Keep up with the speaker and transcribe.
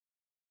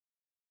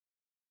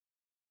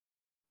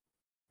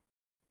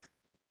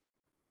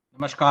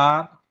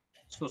नमस्कार,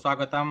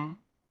 सुस्वागतम,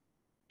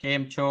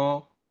 केम छो,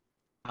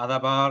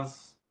 आदाबार्स,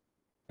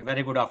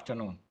 वेरी गुड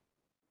आफ्टरनून।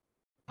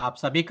 आप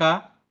सभी का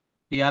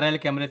पीआरएल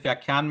के अमृत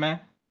व्याख्यान में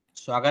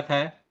स्वागत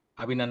है,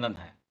 अभिनंदन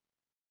है।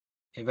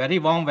 A very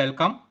warm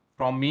welcome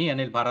from me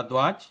Anil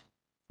Bhardwaj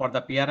for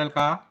the PRL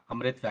का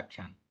अमृत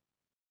व्याख्यान।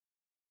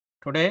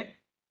 Today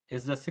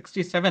is the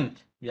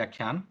 67th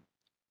Vyakhyaan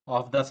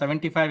of the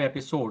 75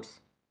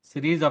 episodes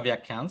series of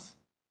Vyakhyans,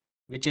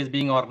 which is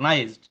being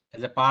organized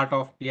as a part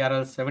of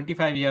PRL's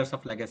 75 years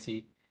of legacy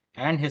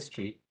and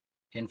history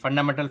in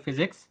fundamental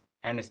physics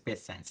and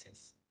space sciences.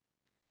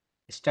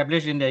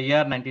 Established in the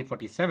year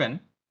 1947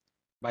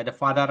 by the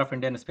father of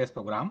Indian space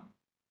program,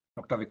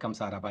 Dr. Vikram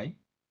Sarabhai,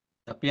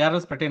 the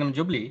PRL's Platinum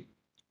Jubilee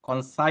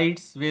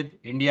coincides with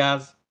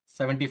India's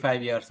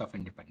 75 years of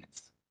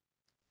independence.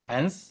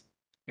 Hence,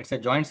 it's a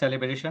joint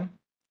celebration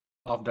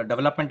of the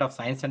development of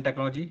science and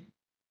technology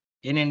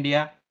in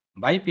India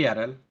by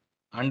PRL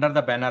under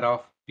the banner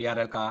of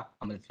PRL Ka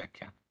Amrit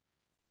Vyakhyaan.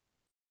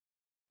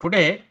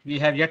 Today, we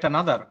have yet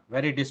another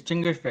very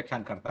distinguished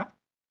Vyakhyaan Karta,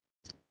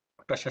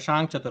 Dr.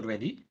 Shashank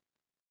Chaturvedi,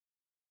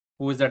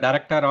 who is the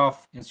Director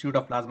of Institute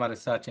of Plasma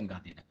Research in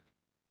Gandhinagar.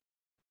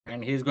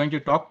 And he is going to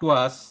talk to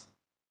us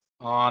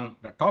on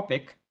the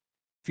topic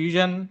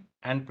fusion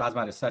and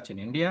plasma research in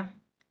India.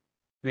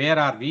 Where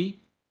are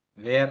we?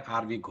 Where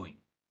are we going?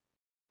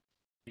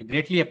 We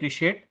greatly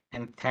appreciate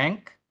and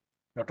thank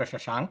Dr.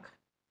 Shashank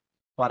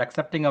for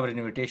accepting our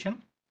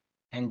invitation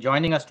and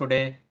joining us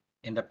today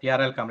in the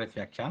PRL Kamrit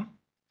Vyakhyaan,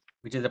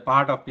 which is a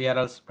part of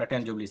PRL's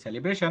Platinum Jubilee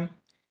celebration,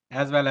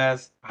 as well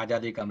as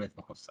Azadi Kamrit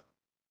Mahotsav.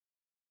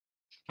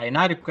 I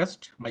now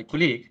request my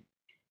colleague,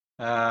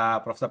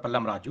 Professor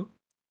Pallam Raju,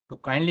 to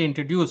kindly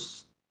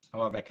introduce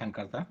our Vyakhyaan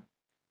Karta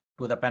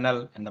to the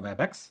panel and the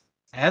WebEx,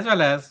 as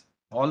well as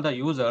all the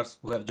users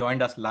who have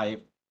joined us live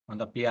on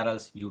the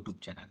PRL's YouTube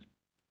channel.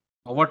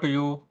 Over to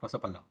you, Professor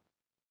Pallam.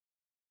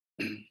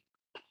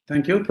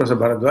 Thank you, Professor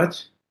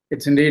Bharadwaj.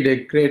 It's indeed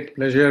a great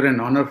pleasure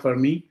and honor for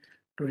me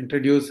to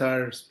introduce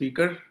our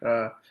speaker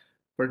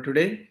for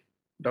today,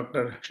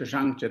 Dr.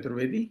 Shashank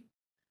Chaturvedi.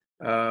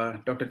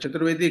 Dr.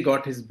 Chaturvedi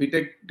got his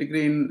BTech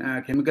degree in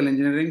chemical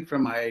engineering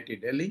from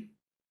IIT Delhi,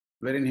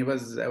 wherein he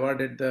was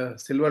awarded the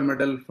silver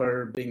medal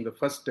for being the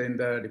first in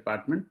the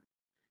department.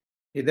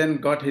 He then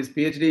got his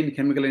PhD in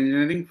chemical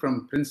engineering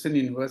from Princeton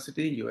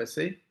University,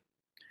 USA.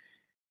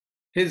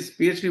 His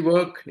PhD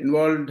work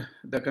involved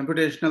the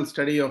computational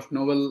study of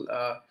novel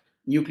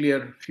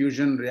nuclear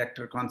fusion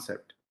reactor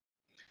concept.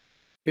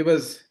 He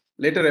was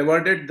later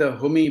awarded the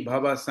Homi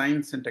Bhabha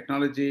Science and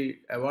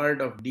Technology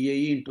Award of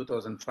DAE in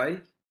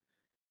 2005.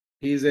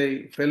 He is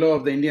a fellow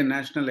of the Indian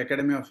National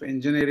Academy of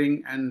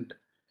Engineering and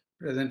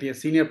presently a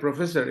senior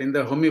professor in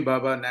the Homi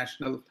Bhabha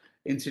National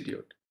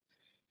Institute.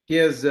 He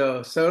has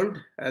served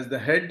as the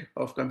head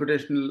of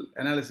Computational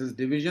Analysis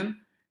Division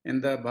in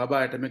the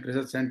Bhabha Atomic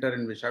Research Center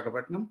in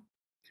Visakhapatnam.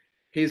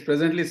 He is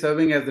presently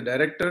serving as the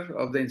director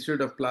of the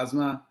Institute of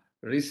Plasma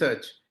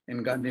Research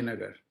in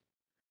Gandhinagar.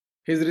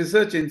 His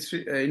research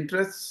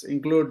interests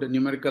include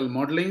numerical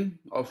modeling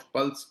of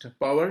pulsed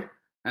power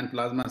and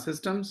plasma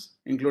systems,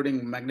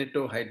 including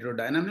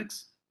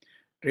magnetohydrodynamics,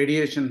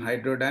 radiation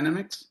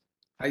hydrodynamics,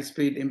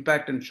 high-speed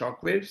impact and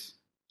shock waves,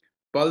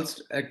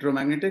 pulsed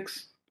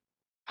electromagnetics,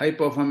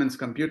 high-performance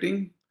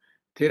computing,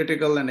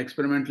 theoretical and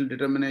experimental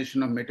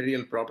determination of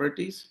material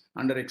properties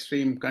under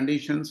extreme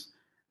conditions,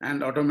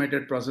 and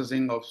automated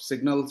processing of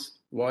signals,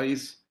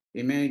 voice,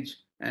 image,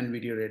 and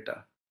video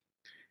data.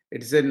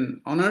 It is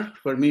an honor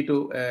for me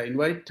to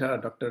invite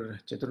Dr.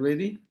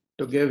 Chaturvedi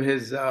to give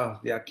his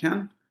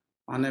Vyakhyaan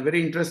on a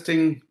very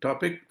interesting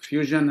topic,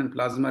 fusion and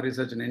plasma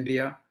research in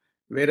India.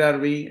 Where are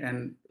we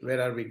and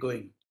where are we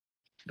going?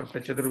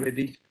 Dr.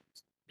 Chaturvedi,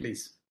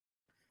 please.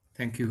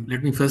 Thank you.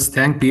 Let me first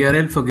thank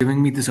PRL for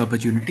giving me this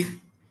opportunity.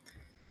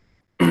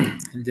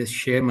 I'll just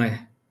share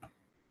my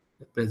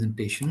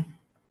presentation.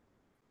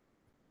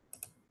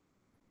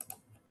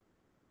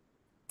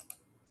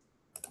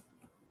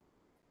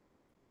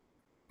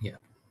 Yeah.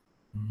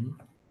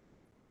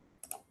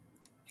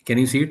 Can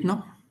you see it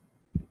now?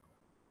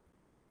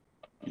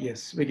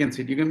 Yes, we can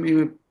see it. You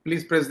can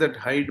please press that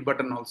hide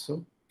button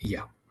also.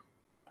 Yeah.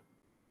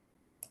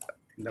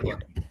 In the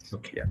bottom.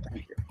 Okay. Yeah,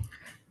 thank you.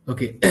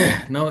 Okay.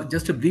 Now,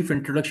 just a brief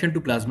introduction to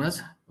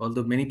plasmas,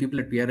 although many people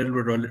at PRL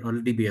would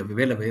already be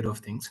well aware of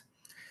things.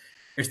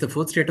 It's the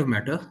fourth state of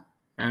matter.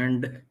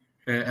 And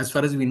as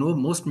far as we know,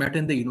 most matter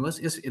in the universe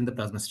is in the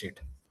plasma state.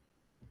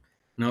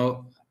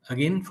 Now,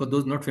 again, for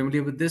those not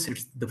familiar with this,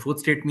 the fourth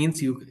state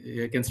means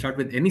you can start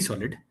with any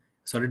solid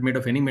made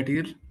of any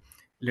material.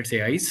 Let's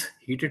say ice,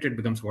 heat it, it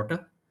becomes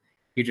water.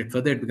 Heat it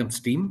further, it becomes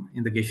steam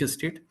in the gaseous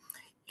state.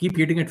 Keep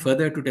heating it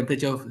further to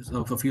temperature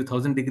of a few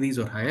thousand degrees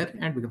or higher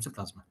and becomes a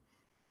plasma.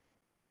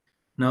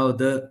 Now,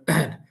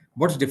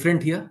 what's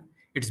different here?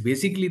 It's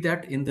basically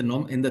that in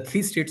the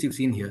three states you've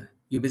seen here,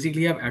 you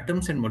basically have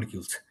atoms and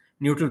molecules,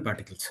 neutral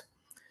particles.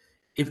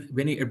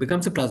 When it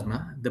becomes a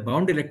plasma, the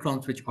bound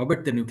electrons which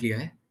orbit the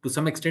nuclei, to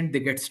some extent, they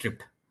get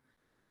stripped.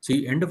 So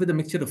you end up with a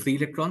mixture of free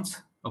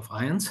electrons, of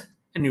ions,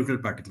 and neutral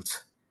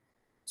particles.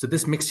 So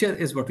this mixture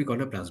is what we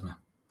call a plasma.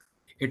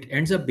 It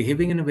ends up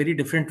behaving in a very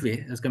different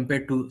way as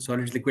compared to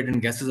solids, liquid,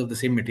 and gases of the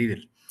same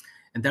material.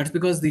 And that's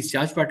because these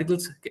charged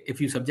particles,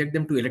 if you subject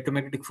them to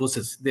electromagnetic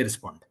forces, they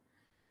respond,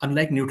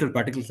 unlike neutral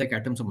particles like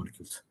atoms or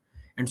molecules.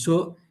 And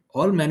so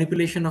all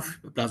manipulation of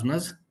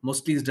plasmas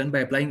mostly is done by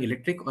applying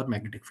electric or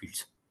magnetic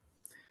fields.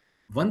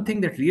 One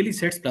thing that really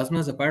sets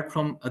plasmas apart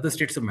from other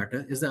states of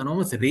matter is the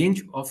enormous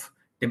range of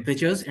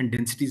temperatures and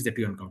densities that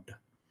you encounter.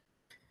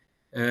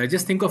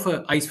 Just think of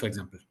ice, for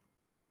example.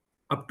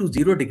 Up to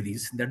 0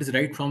 degrees, that is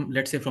right from,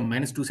 let's say, from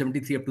minus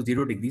 273 up to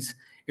 0 degrees,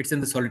 it's in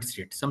the solid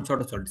state, some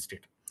sort of solid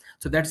state.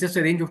 So that's just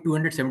a range of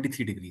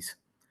 273 degrees.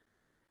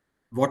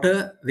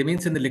 Water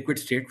remains in the liquid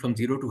state from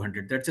 0 to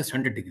 100, that's just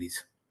 100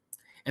 degrees.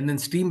 And then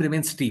steam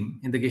remains steam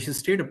in the gaseous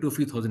state up to a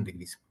few thousand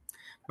degrees.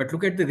 But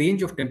look at the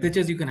range of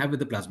temperatures you can have with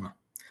the plasma.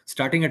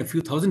 Starting at a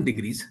few thousand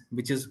degrees,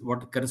 which is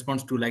what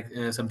corresponds to like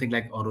something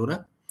like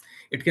aurora,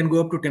 it can go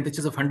up to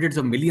temperatures of hundreds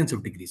of millions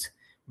of degrees,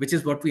 which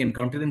is what we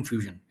encounter in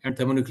fusion and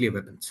thermonuclear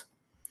weapons.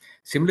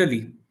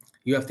 Similarly,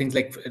 you have things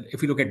like,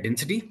 if you look at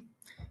density,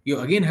 you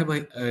again have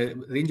a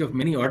range of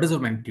many orders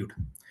of magnitude.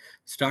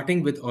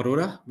 Starting with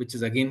aurora, which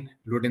is again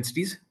low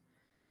densities,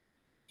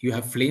 you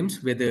have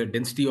flames where the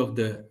density of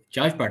the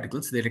charged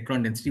particles, the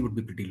electron density, would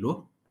be pretty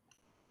low.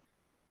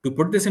 To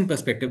put this in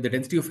perspective, the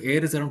density of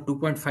air is around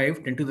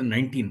 2.5 10 to the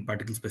 19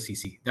 particles per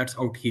cc. That's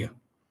out here.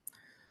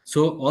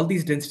 So all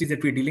these densities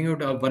that we're dealing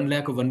with are 1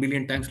 lakh or 1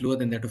 million times lower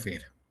than that of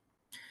air.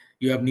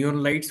 You have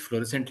neon lights,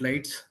 fluorescent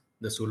lights,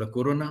 the solar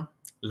corona,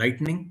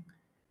 lightning,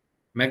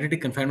 magnetic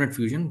confinement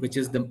fusion, which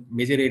is the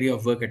major area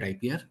of work at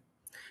IPR,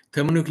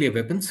 thermonuclear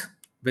weapons,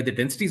 where the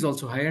density is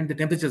also high and the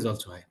temperature is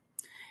also high.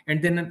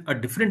 And then a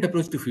different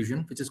approach to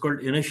fusion, which is called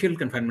inertial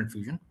confinement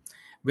fusion,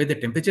 where the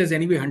temperature is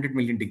anyway 100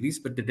 million degrees,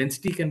 but the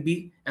density can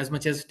be as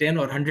much as 10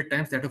 or 100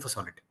 times that of a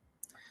solid.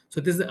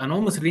 So there's an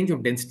enormous range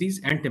of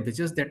densities and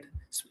temperatures that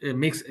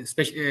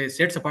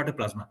sets apart a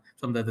plasma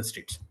from the other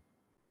states.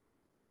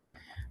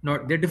 Now,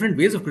 there are different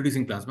ways of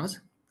producing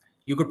plasmas.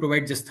 You could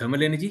provide just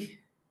thermal energy,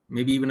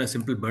 maybe even a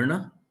simple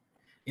burner.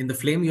 In the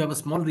flame, you have a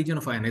small region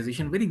of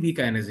ionization, very weak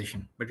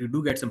ionization, but you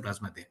do get some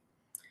plasma there.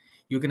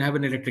 You can have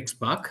an electric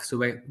spark, so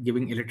by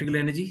giving electrical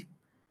energy,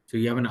 so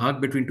you have an arc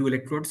between two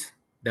electrodes,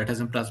 that has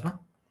some plasma.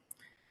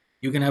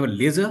 You can have a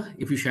laser.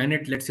 If you shine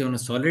it, let's say, on a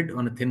solid,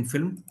 on a thin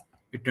film,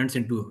 it turns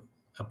into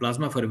a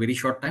plasma for a very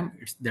short time.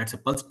 That's a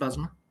pulse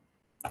plasma.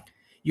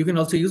 You can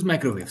also use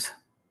microwaves.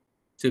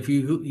 So if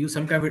you use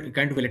some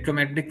kind of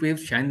electromagnetic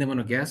waves, shine them on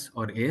a gas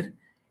or air,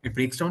 it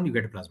breaks down, you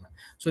get a plasma.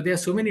 So there are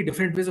so many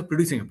different ways of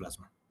producing a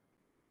plasma.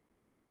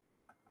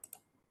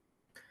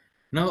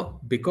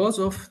 Now, because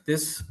of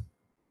this,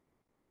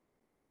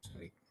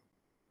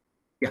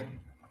 you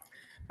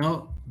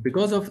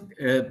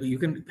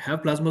can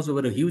have plasmas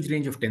over a huge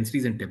range of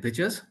densities and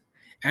temperatures,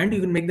 and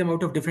you can make them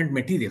out of different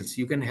materials.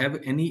 You can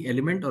have any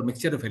element or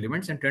mixture of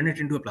elements and turn it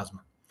into a plasma.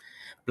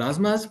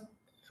 Plasmas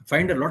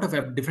find a lot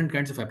of different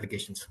kinds of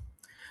applications.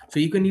 So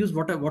you can use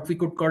what we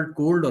could call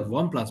cold or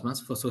warm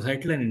plasmas for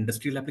societal and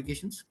industrial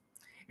applications.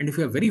 And if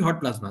you have very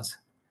hot plasmas,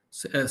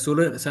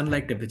 solar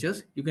sun-like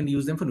temperatures, you can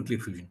use them for nuclear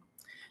fusion.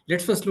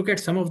 Let's first look at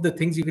some of the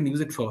things you can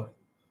use it for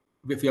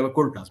if you have a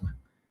cold plasma,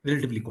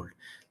 relatively cold.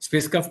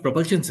 Spacecraft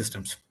propulsion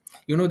systems.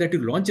 You know that to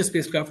launch a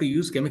spacecraft, you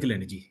use chemical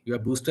energy. You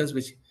have boosters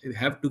which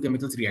have two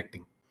chemicals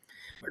reacting.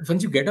 But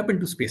once you get up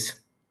into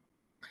space,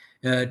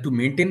 to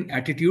maintain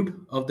attitude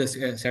of the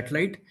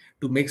satellite,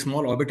 to make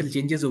small orbital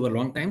changes over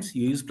long times,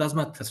 you use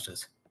plasma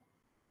thrusters.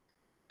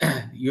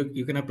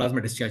 You can have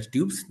plasma discharge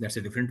tubes. That's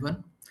a different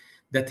one.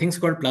 There are things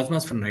called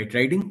plasmas for night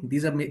riding.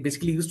 These are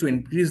basically used to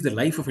increase the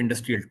life of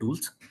industrial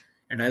tools.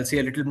 And I'll say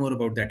a little more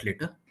about that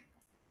later.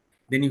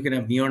 Then you can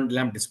have neon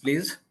lamp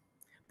displays,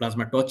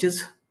 plasma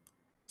torches,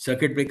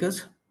 circuit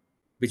breakers,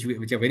 which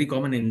are very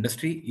common in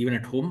industry. Even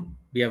at home,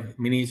 we have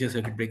miniature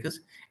circuit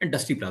breakers, and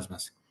dusty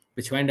plasmas,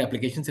 which find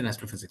applications in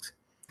astrophysics.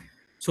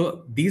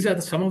 So these are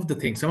some of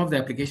the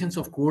applications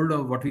of cold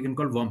or what we can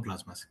call warm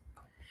plasmas.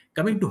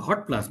 Coming to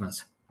hot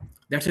plasmas,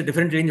 that's a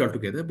different range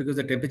altogether, because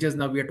the temperatures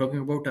now we are talking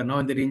about are now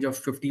in the range of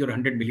 50 or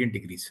 100 million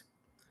degrees.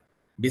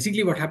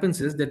 Basically, what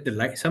happens is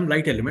that some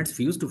light elements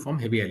fuse to form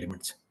heavy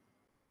elements.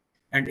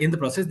 And in the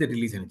process, they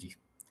release energy.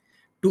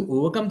 To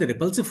overcome the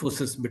repulsive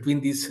forces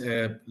between these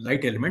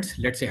light elements,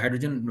 let's say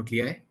hydrogen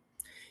nuclei,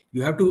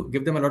 you have to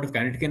give them a lot of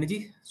kinetic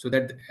energy, so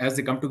that as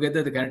they come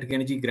together, the kinetic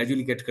energy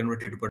gradually gets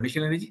converted to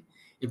potential energy.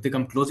 If they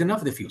come close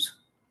enough, they fuse.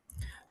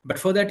 But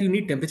for that, you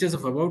need temperatures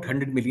of about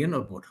 100 million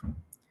or more.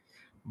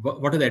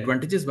 What are the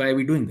advantages? Why are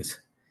we doing this?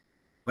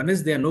 One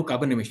is there are no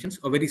carbon emissions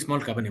or very small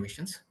carbon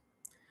emissions.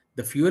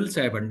 The fuels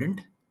are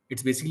abundant.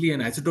 It's basically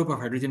an isotope of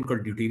hydrogen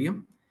called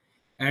deuterium,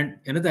 and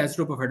another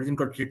isotope of hydrogen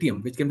called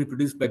tritium, which can be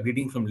produced by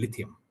breeding from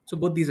lithium. So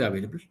both these are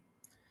available.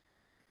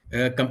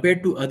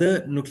 Compared to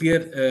other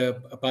nuclear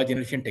power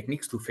generation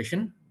techniques through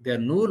fission, there are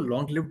no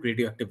long-lived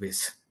radioactive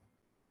wastes.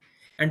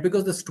 And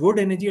because the stored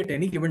energy at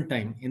any given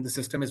time in the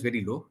system is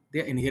very low,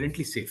 they are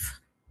inherently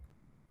safe.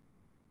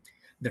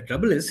 The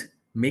trouble is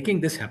making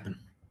this happen.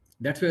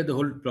 That's where the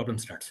whole problem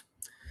starts.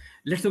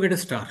 Let's look at a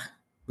star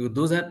because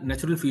those are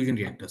natural fusion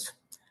reactors,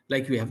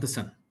 like we have the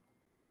sun.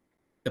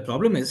 The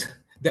problem is,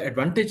 the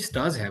advantage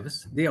stars have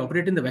is they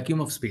operate in the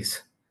vacuum of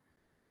space.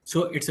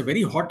 So it's a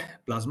very hot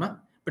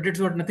plasma, but it's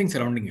got nothing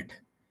surrounding it.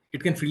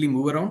 It can freely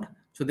move around,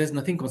 so there's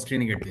nothing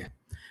constraining it there.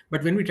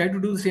 But when we try to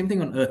do the same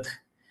thing on Earth,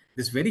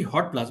 this very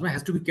hot plasma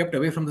has to be kept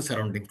away from the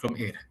surrounding, from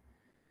air.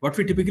 What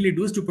we typically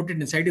do is to put it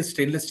inside a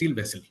stainless steel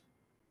vessel.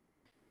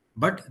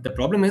 But the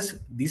problem is,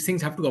 these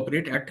things have to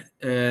operate at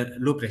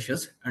low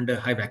pressures under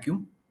high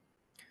vacuum.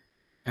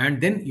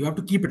 And then you have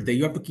to keep it there.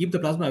 You have to keep the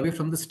plasma away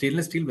from the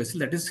stainless steel vessel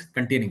that is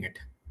containing it.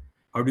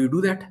 How do you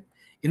do that?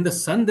 In the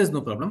sun, there's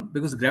no problem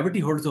because gravity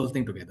holds the whole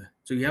thing together.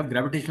 So you have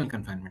gravitational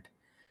confinement.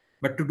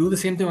 But to do the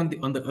same thing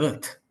on the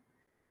Earth,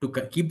 to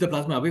keep the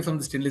plasma away from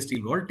the stainless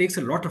steel wall, takes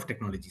a lot of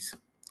technologies.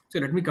 So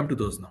let me come to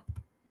those now.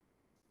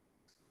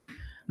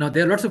 Now,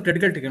 there are lots of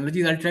critical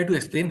technologies. I'll try to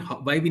explain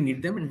why we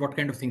need them and what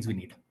kind of things we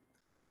need.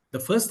 The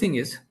first thing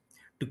is,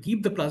 to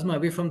keep the plasma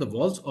away from the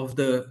walls of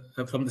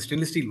from the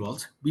stainless steel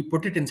walls, we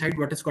put it inside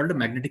what is called a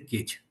magnetic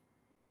cage.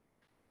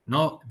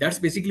 Now, that's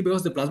basically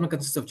because the plasma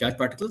consists of charged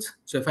particles.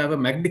 So if I have a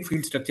magnetic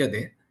field structure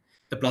there,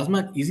 the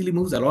plasma easily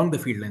moves along the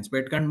field lines, but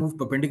it can't move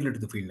perpendicular to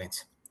the field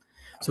lines.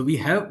 So we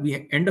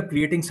end up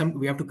creating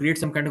we have to create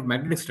some kind of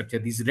magnetic structure.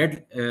 These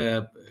red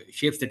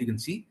shapes that you can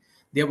see,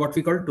 they are what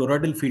we call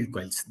toroidal field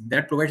coils.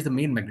 That provides the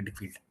main magnetic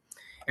field.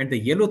 And the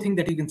yellow thing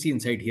that you can see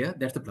inside here,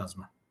 that's the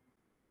plasma.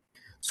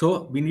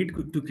 So we need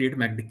to create a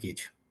magnetic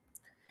cage.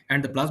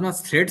 And the plasma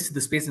threads the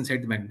space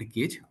inside the magnetic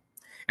cage.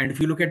 And if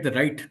you look at the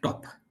right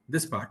top,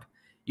 this part,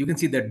 you can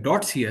see the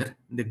dots here,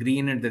 the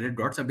green and the red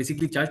dots are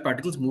basically charged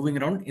particles moving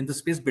around in the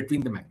space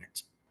between the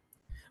magnets.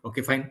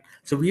 Okay, fine.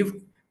 So we've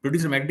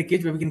produced a magnetic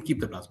cage where we can keep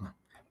the plasma.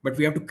 But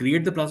we have to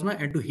create the plasma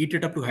and to heat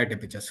it up to high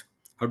temperatures.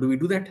 How do we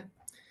do that?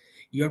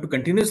 You have to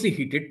continuously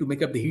heat it to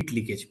make up the heat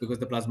leakage because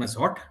the plasma is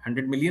hot,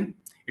 100 million,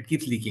 it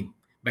keeps leaking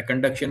by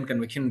conduction,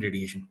 convection, and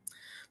radiation.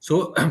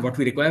 So what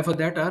we require for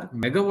that are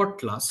megawatt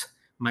class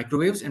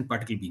microwaves and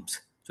particle beams.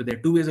 So there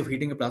are two ways of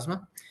heating a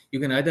plasma. You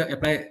can either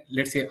apply,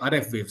 let's say,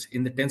 RF waves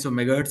in the tens of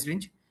megahertz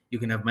range. You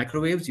can have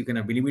microwaves, you can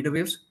have millimeter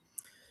waves.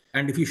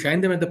 And if you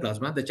shine them at the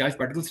plasma, the charged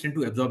particles tend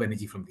to absorb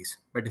energy from these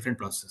by different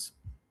processes.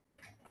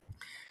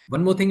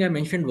 One more thing I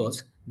mentioned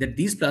was that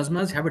these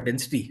plasmas have a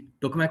density,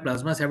 tokamak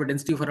plasmas have a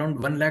density of around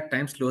 1 lakh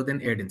times lower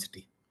than air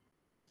density.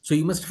 So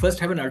you must first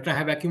have an ultra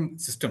high vacuum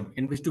system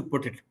in which to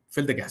put it,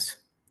 fill the gas.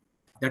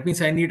 That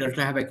means I need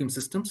ultra high vacuum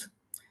systems,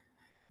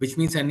 which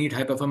means I need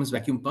high performance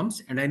vacuum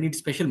pumps, and I need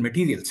special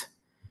materials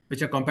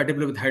which are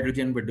compatible with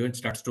hydrogen, but don't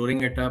start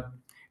storing it up,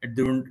 and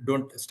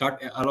don't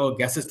start allow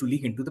gases to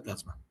leak into the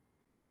plasma.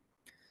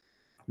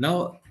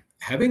 Now,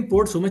 having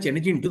poured so much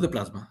energy into the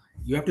plasma,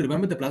 you have to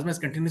remember the plasma is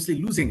continuously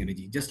losing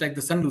energy, just like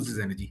the sun loses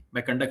energy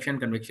by conduction,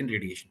 convection,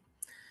 radiation.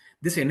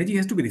 This energy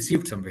has to be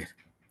received somewhere.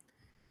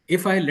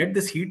 If I let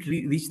this heat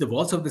reach the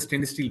walls of the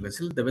stainless steel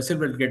vessel, the vessel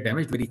will get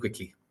damaged very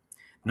quickly.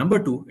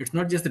 Number two, it's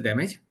not just the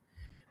damage.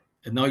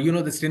 Now, you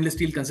know the stainless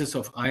steel consists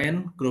of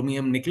iron,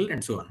 chromium, nickel,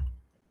 and so on.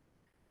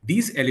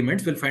 These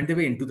elements will find their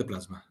way into the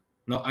plasma.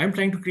 Now, I'm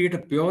trying to create a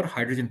pure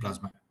hydrogen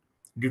plasma,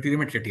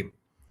 deuterium and tritium.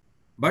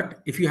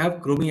 But if you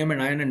have chromium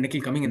and iron and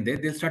nickel coming in there,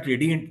 they'll start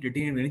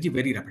radiating energy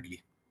very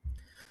rapidly.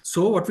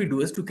 So what we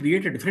do is to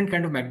create a different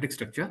kind of magnetic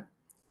structure,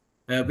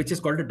 which is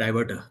called a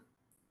diverter.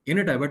 In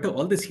a diverter,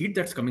 all this heat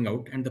that's coming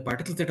out and the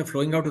particles that are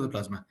flowing out of the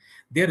plasma,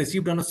 they are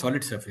received on a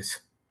solid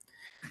surface.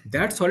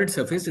 That solid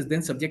surface is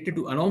then subjected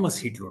to enormous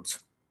heat loads.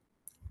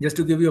 Just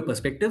to give you a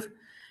perspective,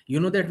 you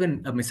know that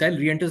when a missile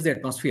re-enters the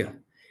atmosphere,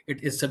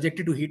 it is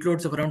subjected to heat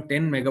loads of around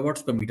 10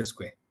 megawatts per meter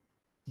square.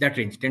 That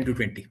range, 10 to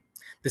 20.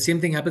 The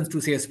same thing happens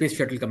to, say, a space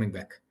shuttle coming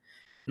back.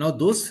 Now,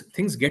 those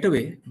things get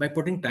away by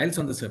putting tiles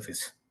on the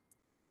surface.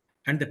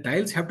 And the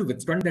tiles have to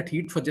withstand that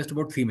heat for just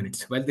about 3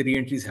 minutes while the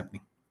re-entry is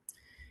happening.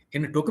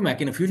 In a tokamak,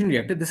 in a fusion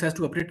reactor, this has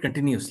to operate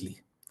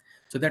continuously.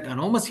 So that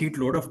enormous heat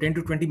load of 10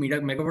 to 20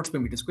 megawatts per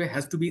meter square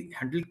has to be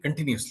handled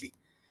continuously.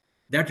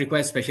 That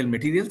requires special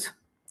materials.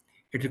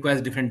 It requires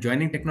different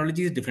joining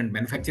technologies, different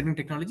manufacturing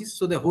technologies.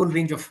 So the whole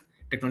range of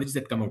technologies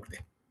that come out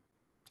there.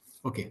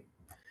 Okay.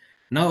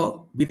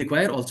 Now, we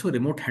require also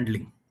remote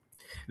handling.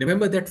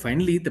 Remember that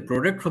finally, the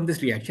product from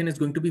this reaction is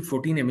going to be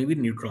 14 MeV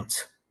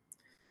neutrons.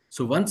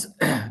 So once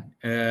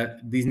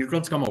these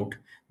neutrons come out,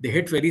 they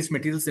hit various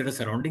materials that are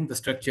surrounding the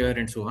structure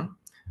and so on,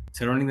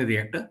 surrounding the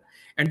reactor,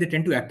 and they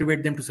tend to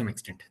activate them to some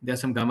extent. There are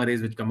some gamma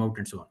rays which come out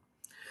and so on.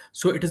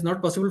 So it is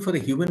not possible for a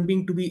human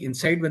being to be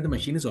inside when the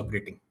machine is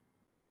operating.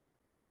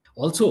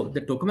 Also,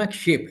 the tokamak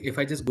shape, if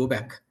I just go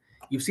back,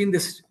 you've seen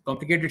this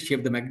complicated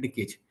shape, the magnetic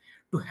cage.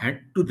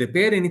 To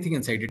repair anything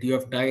inside it, you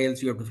have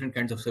tiles, you have different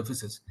kinds of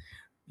surfaces.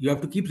 You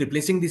have to keep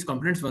replacing these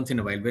components once in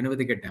a while whenever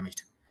they get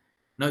damaged.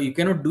 Now, you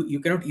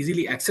cannot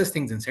easily access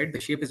things inside.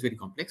 The shape is very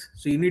complex.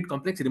 So you need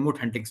complex remote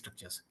handling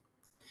structures.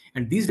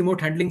 And these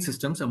remote handling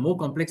systems are more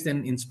complex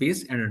than in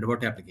space and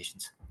underwater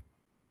applications.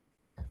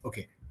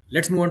 Okay,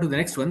 let's move on to the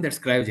next one, that's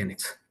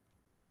cryogenics.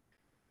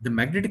 The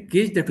magnetic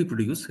cage that we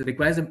produce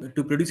requires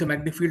to produce a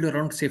magnetic field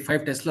around, say,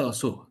 5 Tesla or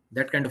so,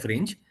 that kind of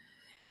range,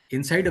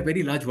 inside a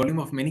very large volume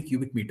of many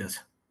cubic meters.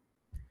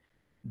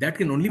 That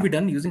can only be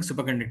done using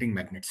superconducting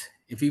magnets.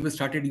 If we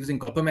started using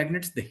copper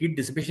magnets, the heat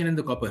dissipation in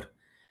the copper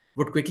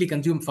would quickly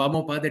consume far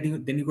more power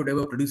than you could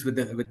ever produce with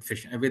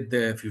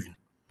the fusion.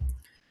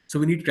 So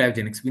we need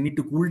cryogenics. We need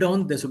to cool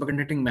down the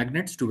superconducting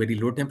magnets to very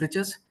low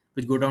temperatures,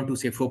 which go down to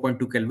say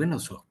 4.2 Kelvin or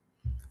so.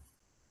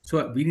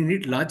 So we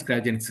need large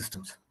cryogenic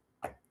systems.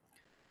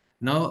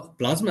 Now,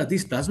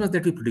 these plasmas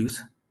that we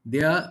produce,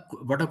 they are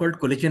what are called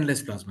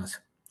collisionless plasmas.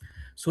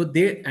 So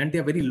they are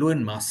very low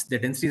in mass. The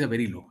densities are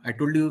very low. I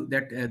told you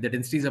that the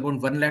density is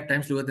about 1 lakh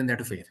times lower than that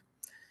of air.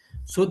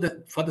 So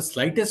for the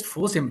slightest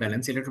force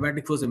imbalance,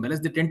 electromagnetic force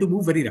imbalance, they tend to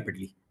move very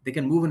rapidly. They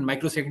can move in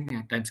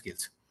microsecond time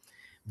scales.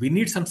 We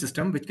need some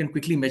system which can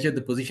quickly measure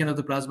the position of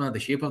the plasma, the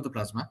shape of the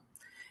plasma,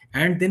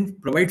 and then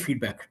provide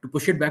feedback to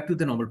push it back to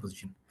the normal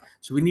position.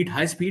 So we need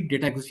high-speed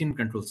data acquisition and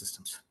control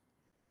systems.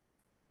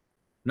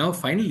 Now,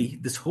 finally,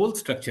 this whole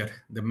structure,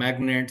 the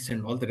magnets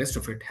and all the rest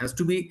of it has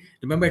to be,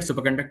 remember, it's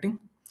superconducting.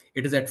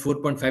 It is at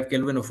 4.5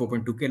 Kelvin or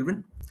 4.2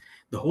 Kelvin.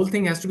 The whole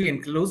thing has to be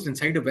enclosed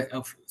inside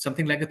of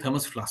something like a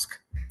thermos flask.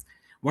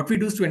 What we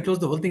do is to enclose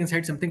the whole thing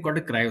inside something called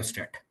a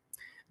cryostat.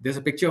 There's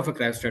a picture of a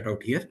cryostat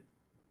out here.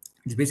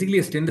 It's basically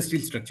a stainless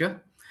steel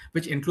structure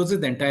which encloses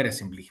the entire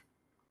assembly.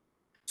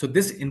 So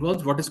this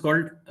involves what is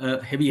called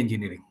heavy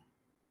engineering.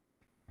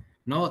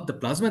 Now, the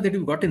plasma that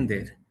you've got in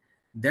there,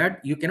 that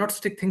you cannot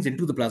stick things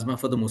into the plasma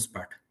for the most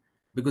part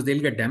because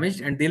they'll get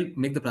damaged and they'll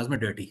make the plasma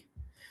dirty.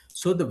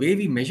 So the way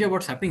we measure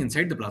what's happening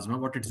inside the plasma,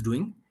 what it's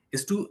doing,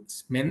 is to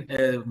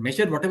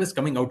measure whatever is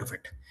coming out of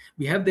it.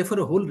 We have therefore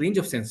a whole range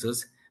of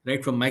sensors,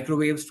 right from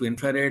microwaves to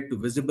infrared to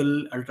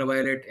visible,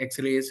 ultraviolet,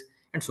 X-rays,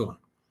 and so on.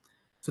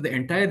 So the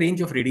entire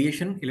range of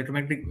radiation,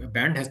 electromagnetic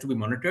band has to be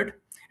monitored.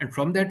 And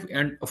from that,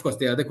 and of course,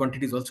 there are other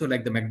quantities also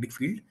like the magnetic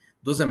field,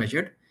 those are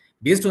measured.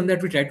 Based on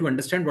that, we try to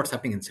understand what's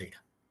happening inside.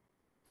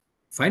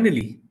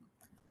 Finally,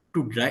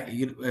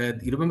 you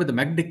remember the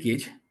magnetic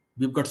cage,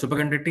 we've got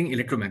superconducting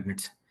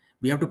electromagnets.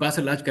 We have to pass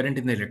a large current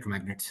in the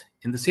electromagnets.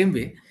 In the same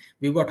way,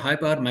 we've got high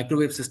power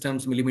microwave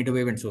systems, millimeter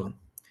wave, and so on.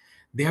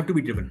 They have to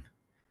be driven.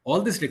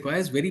 All this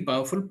requires very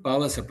powerful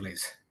power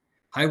supplies,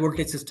 high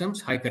voltage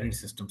systems, high current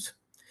systems.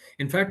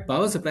 In fact,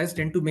 power supplies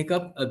tend to make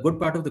up a good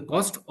part of the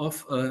cost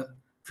of a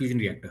fusion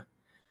reactor.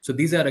 So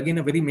these are again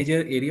a very major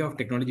area of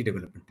technology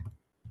development.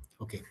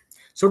 Okay.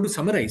 So to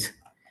summarize,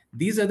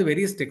 these are the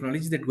various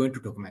technologies that go into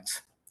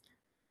tokamaks.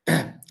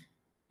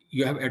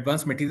 You have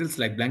advanced materials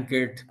like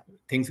blanket,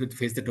 things which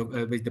face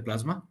the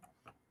plasma,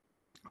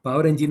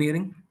 power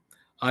engineering,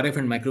 RF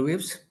and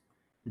microwaves,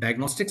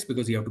 diagnostics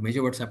because you have to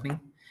measure what's happening,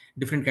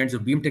 different kinds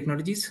of beam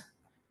technologies,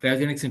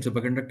 cryogenics and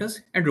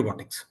superconductors, and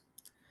robotics.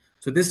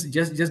 So this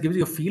just gives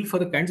you a feel for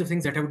the kinds of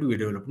things that have to be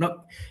developed.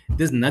 Now,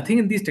 there's nothing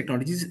in these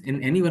technologies,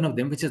 in any one of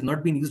them, which has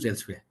not been used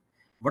elsewhere.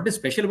 What is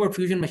special about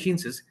fusion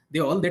machines is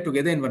they're all there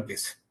together in one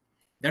place.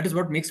 That is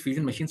what makes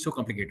fusion machines so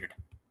complicated.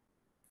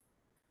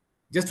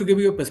 Just to give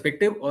you a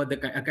perspective or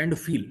a kind of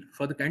feel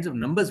for the kinds of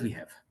numbers we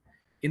have.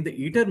 In the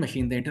ITER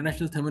machine, the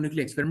International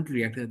Thermonuclear Experimental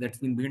Reactor that's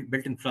been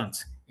built in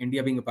France,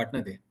 India being a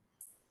partner there,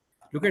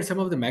 look at some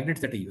of the magnets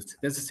that are used.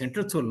 There's a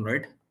central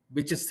solenoid,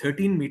 which is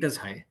 13 meters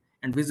high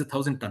and weighs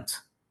 1,000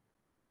 tons.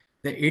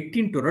 There are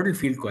 18 toroidal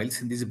field coils,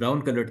 these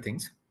brown colored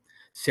things,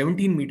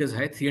 17 meters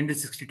high,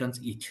 360 tons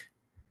each.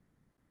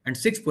 And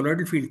 6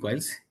 poloidal field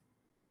coils,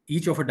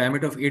 each of a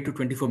diameter of 8 to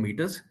 24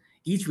 meters,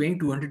 each weighing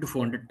 200 to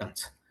 400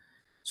 tons.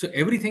 So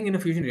everything in a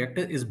fusion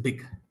reactor is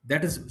big.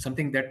 That is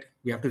something that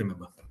we have to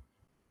remember.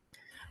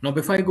 Now,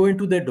 before I go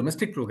into the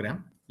domestic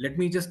program, let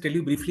me just tell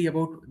you briefly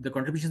about the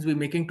contributions we're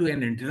making to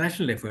an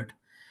international effort.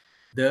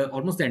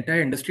 Almost the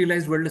entire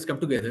industrialized world has come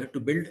together to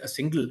build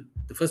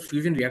the first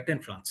fusion reactor in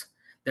France.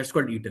 That's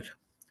called ITER.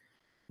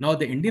 Now,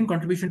 the Indian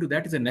contribution to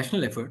that is a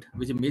national effort,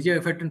 which is a major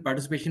effort and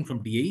participation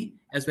from DAE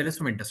as well as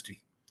from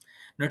industry.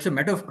 Now, it's a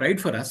matter of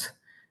pride for us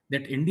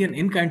that Indian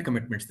in-kind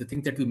commitments, the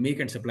things that we make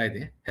and supply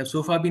there, have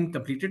so far been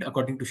completed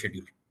according to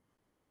schedule.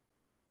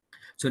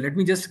 So let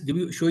me just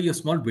show you a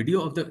small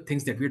video of the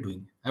things that we're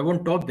doing. I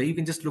won't talk there. You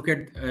can just look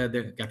at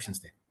the captions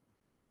there.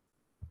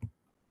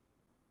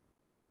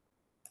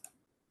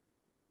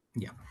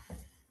 Yeah.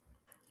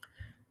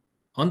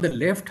 On the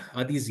left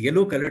are these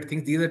yellow colored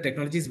things. These are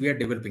technologies we are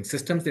developing,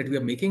 systems that we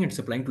are making and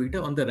supplying to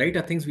ITER. On the right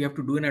are things we have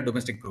to do in our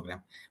domestic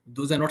program.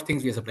 Those are not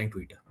things we are supplying to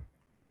ITER.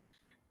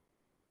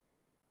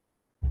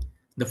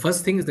 The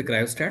first thing is the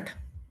cryostat,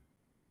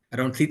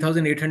 around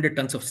 3,800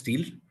 tons of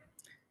steel.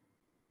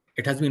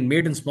 It has been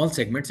made in small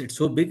segments. It's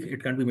so big,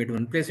 it can't be made in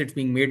one place. It's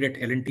being made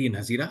at L&T in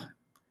Hazira,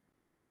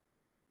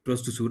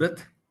 close to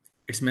Surat.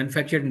 It's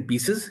manufactured in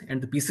pieces, and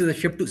the pieces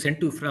are sent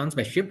to France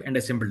by ship and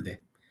assembled there.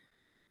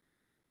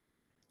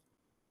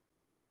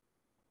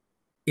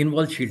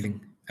 In-wall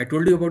shielding. I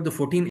told you about the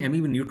 14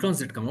 MeV neutrons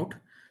that come out.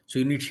 So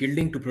you need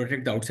shielding to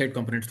protect the outside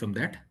components from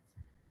that.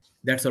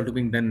 That's also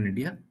being done in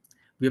India.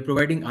 We are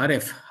providing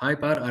RF, high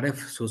power RF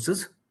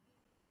sources.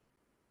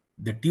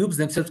 The tubes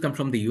themselves come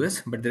from the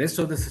US, but the rest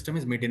of the system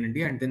is made in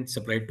India and then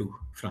supplied to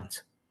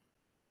France.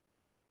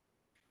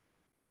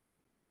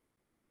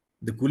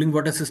 The cooling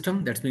water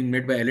system that's being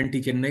made by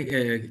L&T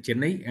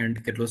Chennai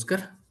and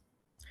Kirloskar.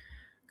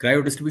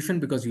 Cryo distribution,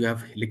 because you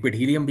have liquid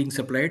helium being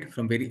supplied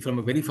from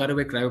a very far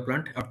away cryo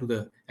plant up to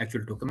the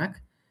actual tokamak.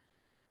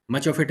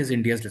 Much of it is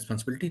India's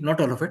responsibility, not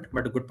all of it,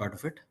 but a good part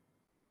of it.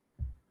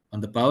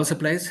 On the power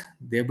supplies,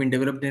 they have been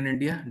developed in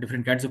India.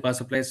 Different kinds of power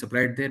supplies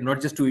supplied there,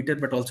 not just to ITER,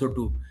 but also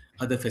to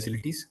other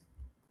facilities.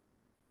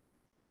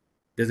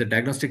 There's a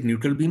diagnostic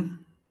neutral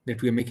beam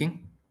that we are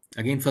making.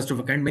 Again, first of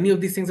a kind. Many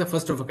of these things are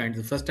first of a kind.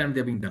 The first time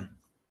they're being done.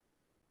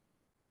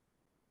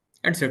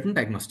 And certain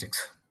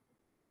diagnostics.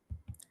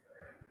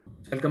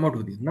 I'll come out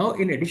with these. Now,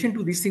 in addition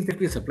to these things that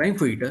we are supplying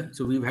for ITER,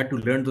 so we've had to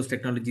learn those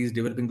technologies,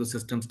 developing those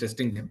systems,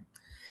 testing them.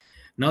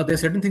 Now, there are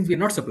certain things we are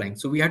not supplying.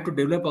 So we had to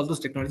develop all those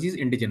technologies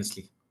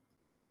indigenously.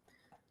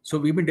 So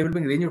we've been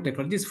developing a range of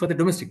technologies for the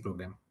domestic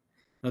program.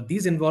 Now,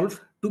 these involve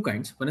two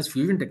kinds. One is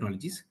fusion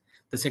technologies.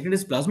 The second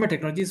is plasma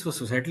technologies for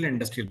societal and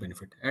industrial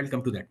benefit. I'll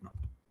come to that now.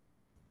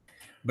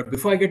 But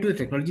before I get to the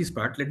technologies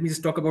part, let me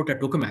just talk about our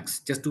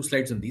tokamaks. Just 2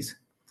 slides on these.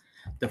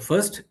 The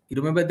first, you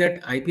remember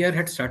that IPR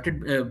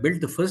had built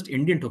the first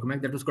Indian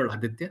tokamak that was called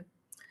Aditya.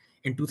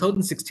 In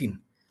 2016,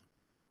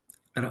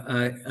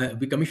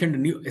 we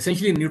commissioned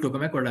essentially a new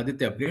tokamak called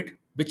Aditya Upgrade,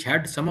 which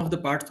had some of the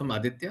parts from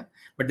Aditya,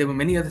 but there were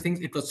many other things.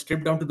 It was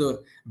stripped down to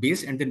the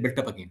base and then built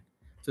up again.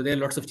 So there are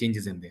lots of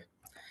changes in there.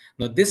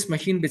 Now, this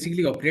machine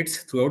basically operates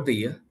throughout the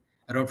year,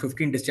 around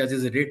 15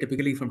 discharges a day,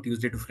 typically from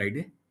Tuesday to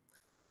Friday,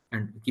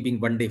 and keeping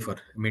 1 day for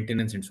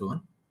maintenance and so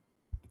on.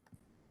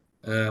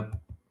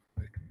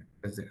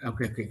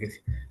 Okay.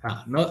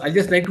 Now, I'd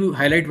just like to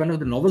highlight one of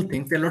the novel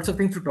things. There are lots of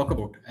things to talk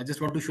about. I just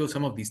want to show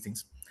some of these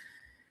things.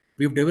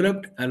 We've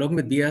developed, along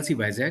with BRC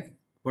Vizag,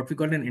 what we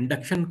call an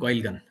induction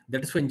coil gun.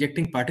 That is for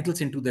injecting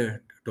particles into the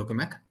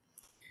tokamak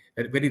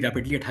very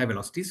rapidly at high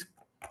velocities.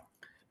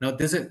 Now,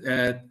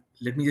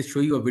 let me just show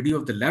you a video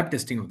of the lab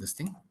testing of this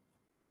thing.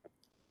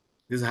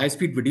 This is a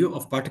high-speed video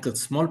of particles,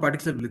 small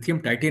particles of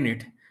lithium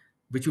titanate,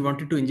 which we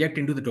wanted to inject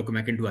into the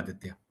tokamak, into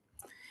Aditya.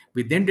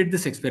 We then did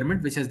this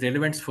experiment, which has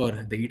relevance for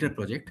the ITER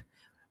project,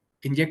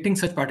 injecting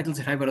such particles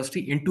at high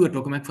velocity into a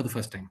tokamak for the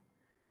first time.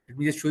 Let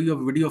me just show you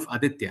a video of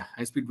Aditya,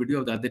 high-speed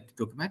video of the Aditya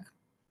tokamak.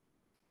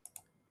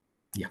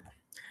 Yeah.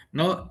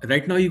 Now,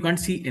 right now, you can't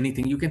see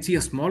anything. You can see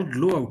a small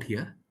glow out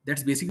here.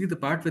 That's basically the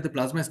part where the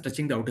plasma is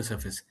touching the outer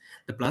surface.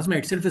 The plasma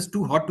itself is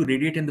too hot to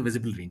radiate in the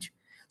visible range.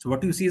 So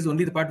what you see is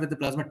only the part where the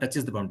plasma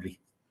touches the boundary.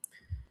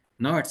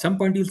 Now, at some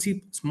point, you'll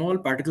see small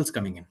particles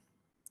coming in.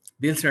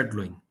 They'll start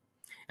glowing,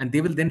 and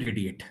they will then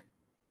radiate.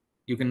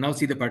 You can now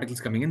see the particles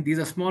coming in. These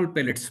are small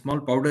pellets, small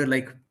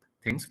powder-like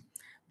things.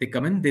 They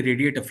come in, they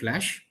radiate a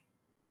flash.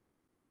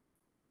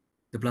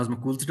 The plasma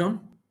cools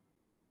down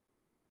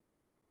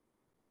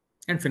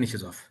and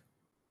finishes off.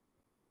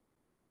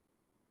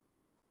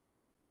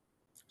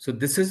 So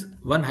this is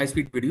one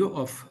high-speed video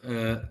of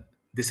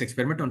this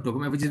experiment on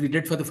tokamak, which we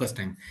did for the first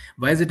time.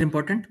 Why is it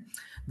important?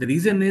 The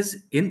reason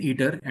is, in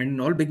ITER and in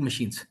all big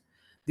machines,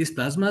 these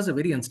plasmas are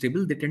very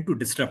unstable. They tend to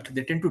disrupt.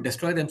 They tend to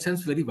destroy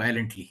themselves very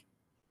violently.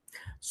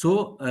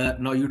 So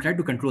now you try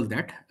to control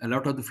that. A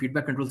lot of the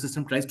feedback control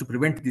system tries to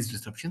prevent these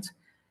disruptions.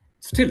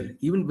 Still,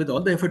 even with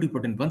all the effort you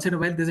put in, once in a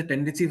while, there's a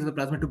tendency for the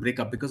plasma to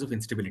break up because of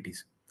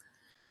instabilities.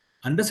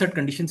 Under certain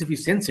conditions, if you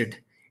sense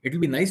it, it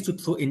will be nice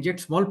to inject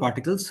small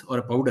particles or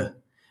a powder,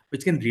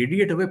 which can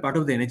radiate away part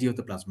of the energy of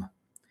the plasma.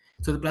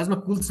 So the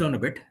plasma cools down a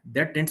bit.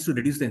 That tends to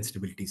reduce the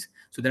instabilities.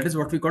 So that is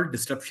what we call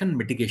disruption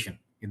mitigation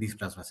in these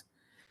plasmas.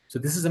 So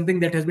this is something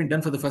that has been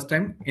done for the first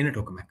time in a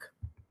tokamak.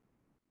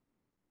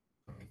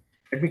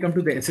 Let me come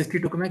to the SST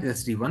tokamak,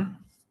 SST1.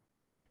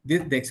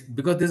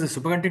 Because there's a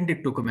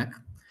superconducting tokamak,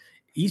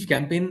 each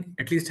campaign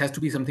at least has to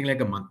be something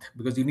like a month,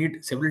 because you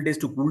need several days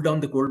to cool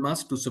down the cold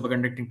mass to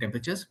superconducting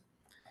temperatures.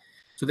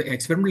 So the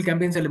experimental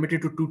campaigns are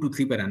limited to 2 to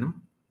 3 per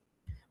annum.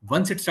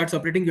 Once it starts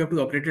operating, you have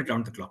to operate it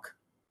round the clock.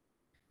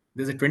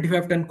 There's a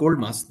 25-ton cold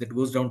mass that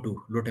goes down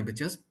to low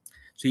temperatures.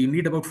 So you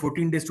need about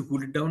 14 days to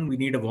cool it down. We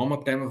need a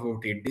warm-up time of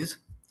about 8 days,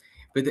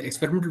 with the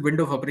experimental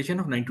window of operation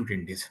of 9 to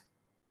 10 days.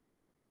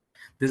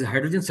 There's a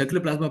hydrogen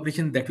circular plasma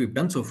operation that we've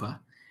done so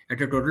far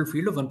at a total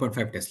field of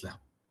 1.5 Tesla.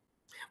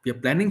 We are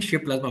planning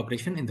shape plasma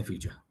operation in the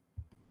future.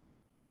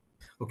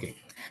 Okay,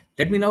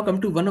 let me now come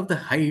to one of the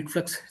high heat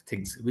flux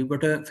things. We've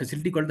got a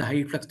facility called the high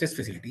heat flux test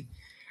facility.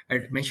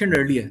 I mentioned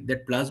earlier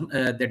that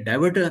that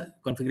diverter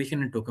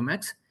configuration in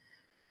tokamaks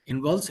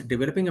involves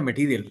developing a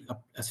material,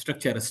 a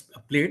structure, a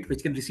plate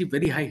which can receive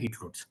very high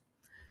heat loads.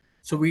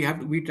 So we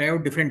try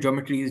out different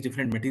geometries,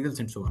 different materials,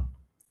 and so on.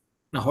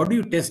 Now, how do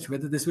you test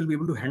whether this will be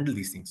able to handle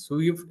these things? So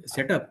we've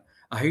set up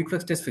a high heat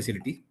flux test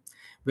facility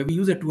where we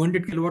use a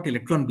 200 kilowatt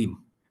electron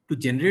beam to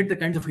generate the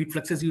kinds of heat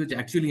fluxes you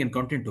actually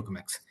encounter in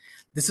tokamaks.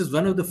 This is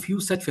one of the few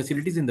such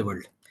facilities in the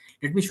world.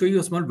 Let me show you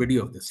a small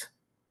video of this.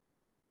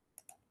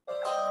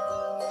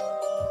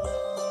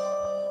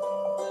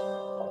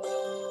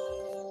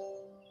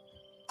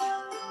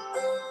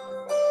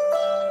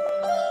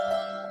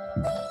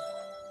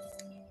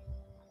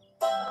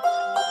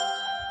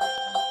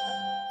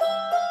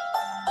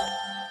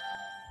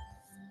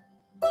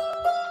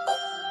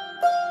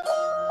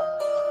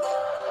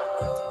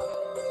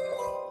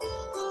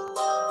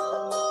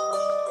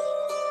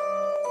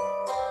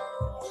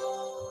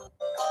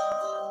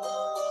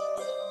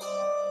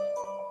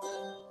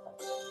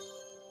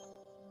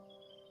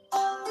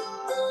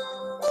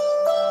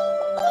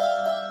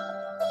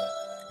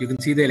 You can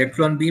see the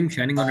electron beam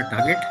shining on a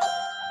target.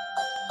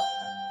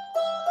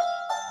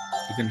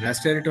 You can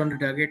raster it on the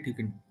target. You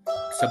can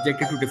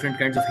subject it to different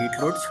kinds of heat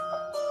loads.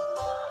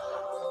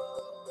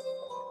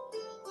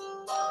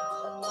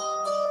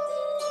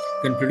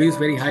 You can produce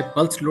very high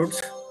pulse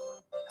loads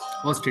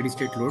or steady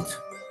state loads.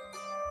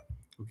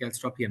 Okay, I'll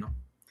stop here now.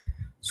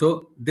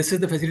 So this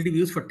is the facility we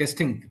use for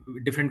testing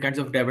different kinds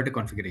of diverter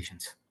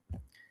configurations.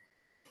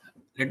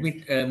 Let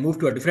me move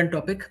to a different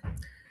topic.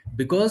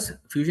 Because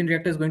fusion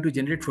reactor is going to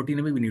generate 14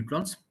 MeV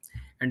neutrons,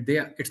 and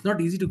it's not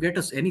easy to get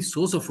us any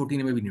source of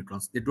 14 MeV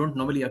neutrons. They don't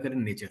normally occur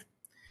in nature.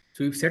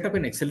 So we've set up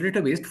an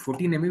accelerator-based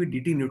 14 MeV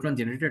DT neutron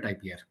generator at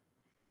IPR.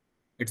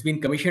 It's been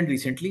commissioned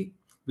recently.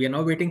 We are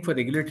now waiting for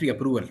regulatory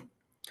approval.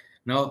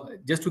 Now,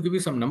 just to give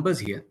you some numbers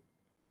here,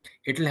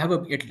 it'll have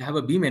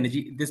a beam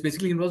energy. This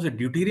basically involves a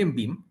deuterium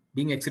beam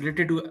being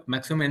accelerated to a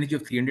maximum energy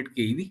of 300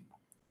 keV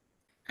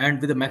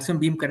and with a maximum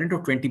beam current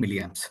of 20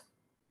 milliamps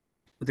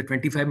with a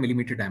 25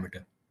 millimeter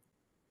diameter.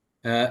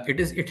 It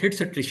hits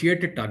a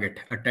tritiated target,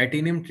 a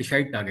titanium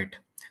trichide target.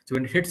 So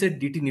when it hits it,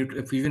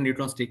 fusion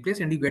neutrons take place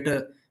and you get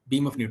a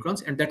beam of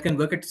neutrons, and that can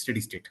work at steady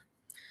state.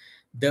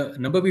 The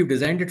number we've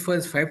designed it for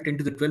is 510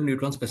 to the 12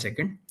 neutrons per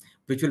second,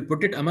 which will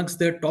put it amongst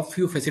the top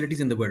few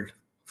facilities in the world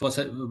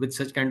with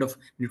such kind of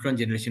neutron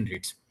generation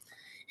rates.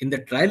 In the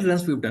trial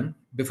runs we've done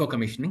before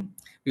commissioning,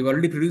 we've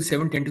already produced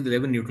 710 to the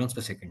 11 neutrons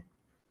per second.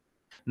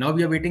 Now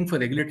we are waiting for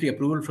regulatory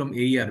approval from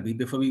AERB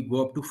before we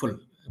go up to full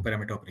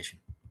parameter operation.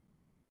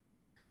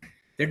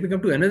 Let me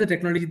come to another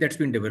technology that's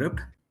been developed,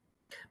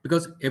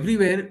 because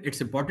everywhere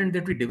it's important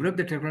that we develop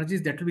the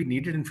technologies that will be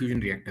needed in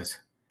fusion reactors.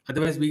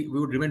 Otherwise, we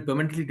would remain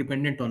permanently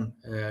dependent on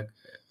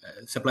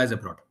supplies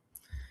abroad.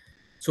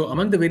 So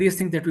among the various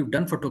things that we've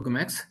done for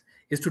Tokamak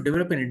is to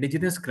develop an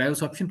indigenous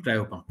cryosorption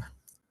cryopump,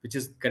 which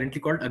is currently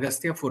called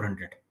Agastya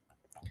 400.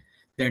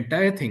 The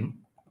entire thing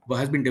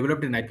has been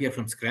developed in IPR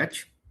from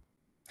scratch,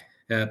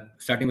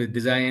 starting with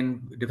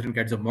design, different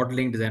kinds of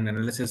modeling, design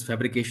analysis,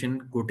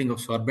 fabrication, coating of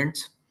sorbents,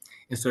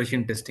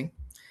 installation testing.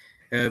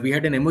 We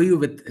had an MOU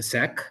with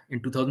SAC in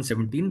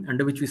 2017,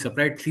 under which we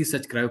supplied 3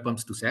 such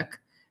cryopumps to SAC,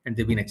 and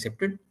they've been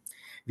accepted.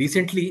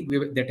 Recently,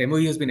 that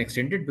MOU has been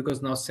extended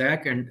because now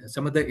SAC and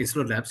some other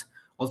ISRO labs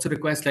also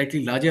require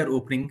slightly larger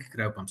opening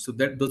cryopumps, so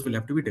that those will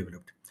have to be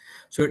developed.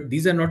 So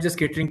these are not just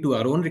catering to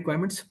our own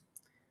requirements.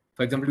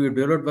 For example, we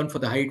developed one for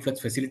the high flux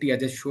facility I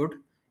just showed,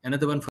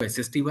 another one for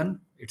SST1.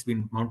 It's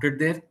been mounted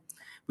there.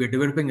 We are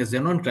developing a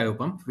xenon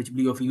cryopump, which will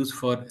be of use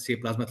for, say,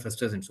 plasma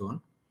thrusters and so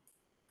on.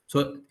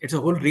 So it's a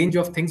whole range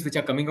of things which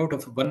are coming out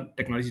of one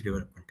technology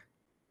development.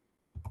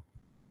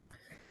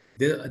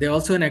 There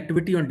also an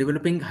activity on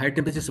developing high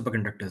temperature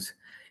superconductors.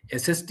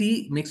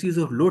 SST makes use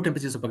of low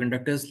temperature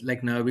superconductors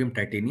like niobium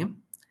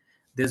titanium.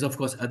 There's of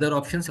course other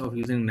options of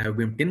using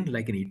niobium tin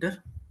like an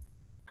ITER.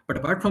 But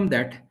apart from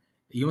that,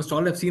 you must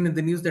all have seen in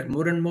the news that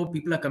more and more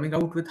people are coming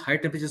out with high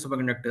temperature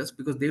superconductors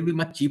because they'll be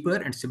much cheaper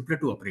and simpler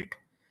to operate.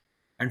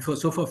 And for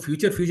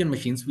future fusion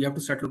machines, we have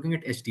to start looking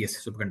at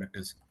HTS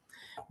superconductors.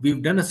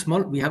 We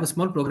have a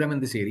small program in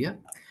this area.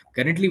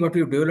 Currently, what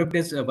we've developed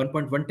is a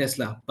 1.1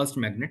 Tesla pulsed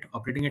magnet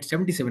operating at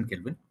 77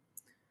 Kelvin,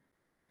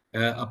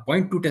 a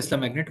 0.2 Tesla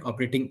magnet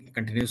operating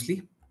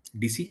continuously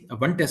DC, a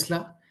 1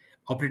 Tesla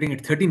operating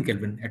at 13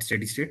 Kelvin at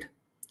steady state,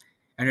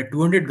 and a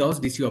 200 Gauss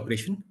DC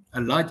operation,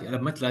 a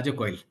much larger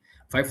coil,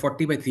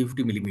 540 by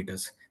 350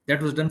 millimeters.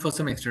 That was done for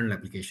some external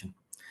application.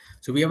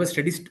 So we have a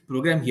steady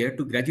program here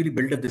to gradually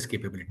build up this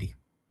capability.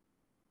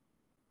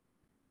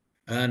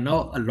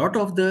 Now, a lot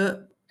of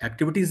the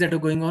activities that are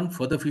going on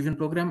for the fusion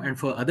program and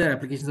for other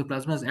applications of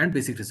plasmas and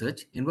basic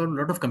research involve a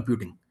lot of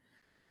computing.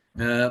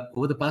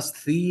 Over the past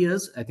 3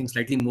 years, I think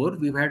slightly more,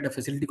 we've had a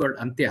facility called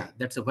Antya.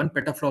 That's a 1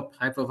 petaflop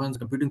high performance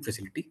computing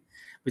facility,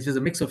 which is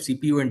a mix of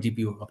CPU and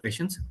GPU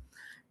operations.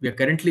 We are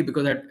currently,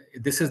 because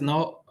this is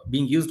now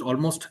being used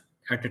almost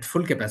at its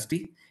full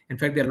capacity. In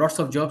fact, there are lots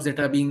of jobs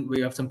that we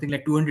have something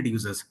like 200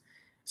 users.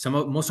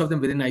 Most of them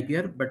within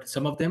IPR, but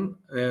some of them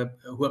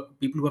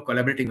people who are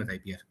collaborating with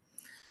IPR.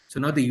 So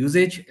now the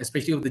usage,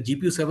 especially of the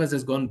GPU servers,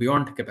 has gone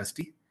beyond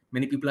capacity.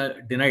 Many people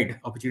are denied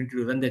opportunity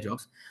to run their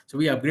jobs. So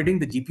we are upgrading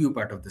the GPU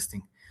part of this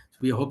thing. So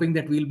we are hoping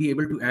that we'll be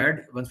able to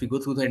add, once we go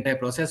through the entire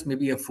process,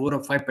 maybe a 4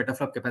 or 5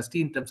 petaflop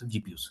capacity in terms of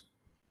GPUs.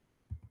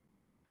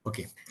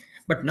 Okay.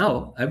 But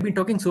now I've been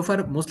talking so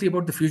far mostly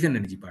about the fusion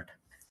energy part.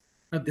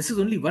 Now this is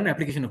only one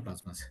application of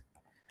plasmas.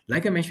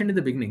 Like I mentioned in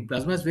the beginning,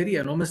 plasmas vary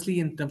enormously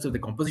in terms of the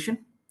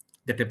composition,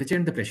 the temperature,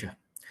 and the pressure.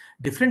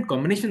 Different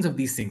combinations of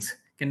these things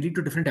can lead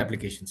to different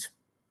applications.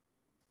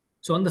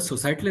 So on the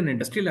societal and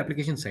industrial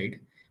application side,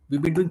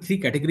 we've been doing 3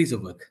 categories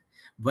of work.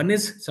 One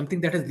is something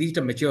that has reached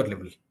a mature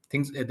level.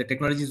 The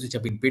technologies which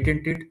have been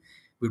patented,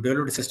 we've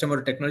developed a system or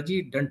a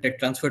technology, done tech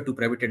transfer to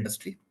private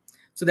industry.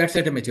 So that's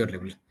at a mature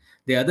level.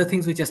 There are other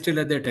things which are still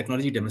at the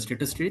technology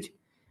demonstrator stage,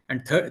 and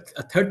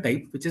a third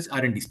type, which is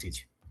R&D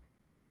stage.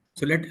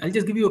 So I'll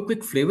just give you a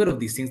quick flavor of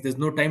these things. There's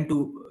no time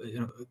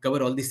to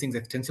cover all these things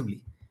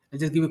extensively. I'll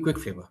just give you a quick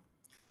flavor.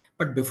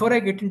 But before I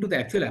get into the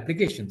actual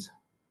applications,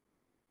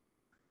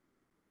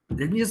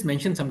 Let me just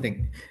mention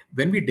something.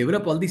 When we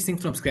develop all these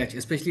things from scratch,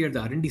 especially at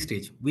the R&D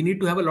stage, we need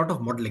to have a lot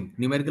of modeling,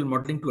 numerical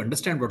modeling, to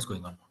understand what's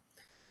going on.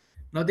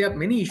 Now, there are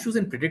many issues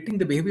in predicting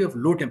the behavior of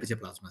low temperature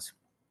plasmas.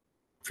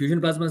 Fusion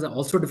plasmas are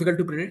also difficult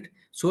to predict,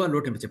 so are low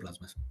temperature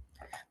plasmas.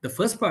 The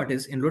first part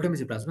is, in low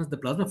temperature plasmas, the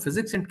plasma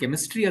physics and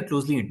chemistry are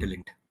closely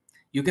interlinked.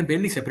 You can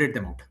barely separate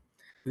them out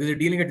because you're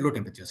dealing at low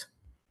temperatures.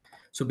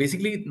 So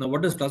basically, now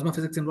what does plasma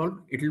physics involve?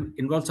 It will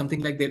involve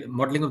something like the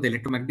modeling of the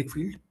electromagnetic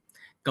field,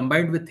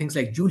 combined with things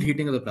like Joule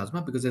heating of the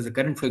plasma, because there's a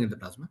current flowing in the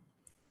plasma.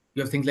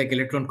 You have things like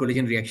electron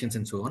collision reactions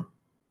and so on.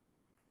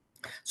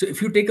 So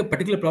if you take a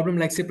particular problem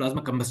like, say,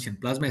 plasma combustion,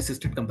 plasma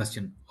assisted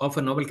combustion of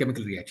a novel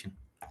chemical reaction,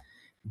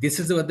 this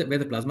is where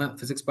the plasma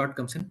physics part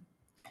comes in.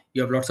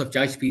 You have lots of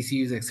charged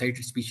species,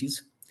 excited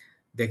species.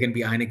 There can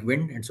be ionic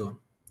wind and so on.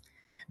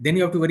 Then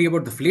you have to worry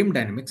about the flame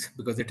dynamics,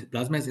 because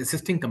plasma is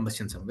assisting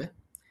combustion somewhere.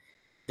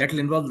 That will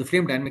involve the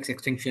flame dynamics,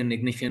 extinction,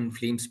 ignition,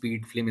 flame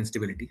speed, flame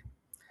instability.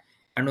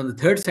 And on the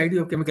third side, you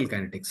have chemical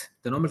kinetics,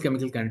 the normal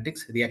chemical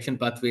kinetics, reaction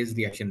pathways,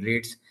 reaction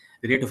rates,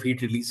 the rate of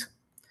heat release.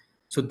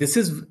 So this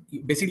is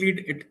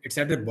basically, it's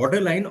at the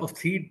borderline of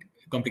three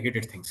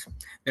complicated things.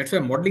 That's why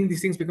modeling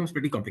these things becomes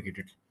pretty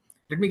complicated.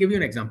 Let me give you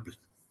an example.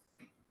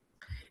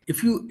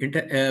 If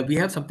we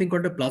have something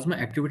called a plasma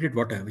activated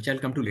water, which I'll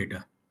come to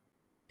later.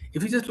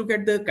 If you just look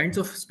at the kinds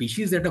of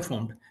species that are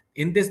formed,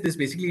 in this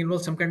basically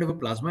involves some kind of a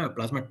plasma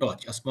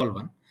torch, a small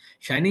one,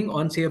 shining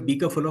on, say, a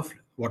beaker full of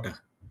water.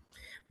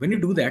 When you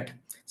do that,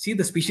 see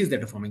the species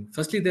that are forming.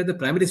 Firstly, they're the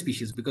primary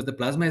species because the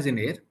plasma is in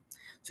air.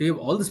 So you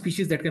have all the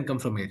species that can come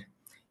from air.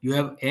 You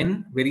have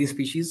N various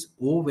species,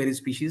 O various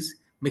species,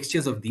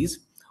 mixtures of these,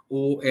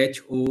 O,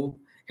 H, O,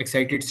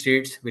 excited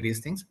states, various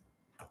things.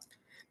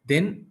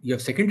 Then you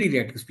have secondary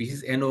reactive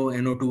species, NO,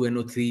 NO2,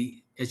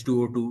 NO3,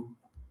 H2O2,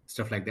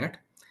 stuff like that.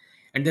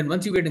 And then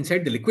once you get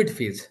inside the liquid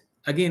phase,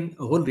 again,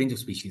 a whole range of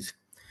species.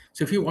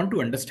 So if you want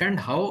to understand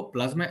how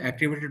plasma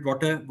activated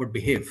water would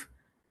behave,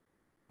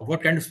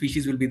 what kind of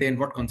species will be there in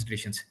what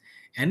concentrations,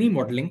 any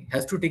modeling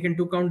has to take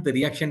into account the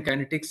reaction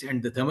kinetics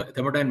and the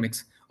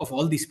thermodynamics of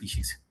all these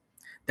species.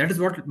 That is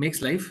what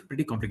makes life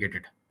pretty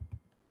complicated.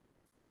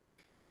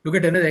 Look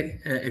at another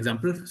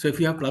example. So if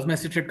you have plasma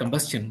assisted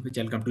combustion, which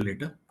I'll come to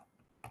later,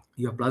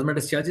 you have plasma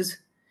discharges,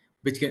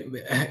 which can,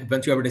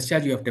 once you have a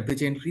discharge, you have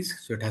temperature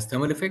increase, so it has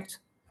thermal effects.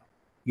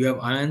 You have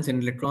ions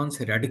and electrons,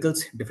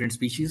 radicals, different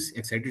species,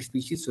 excited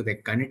species, so they're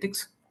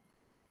kinetics.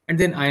 And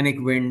then ionic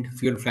wind,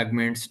 fuel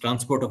fragments,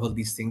 transport of all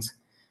these things.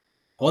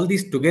 All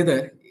these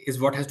together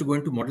is what has to go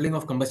into modeling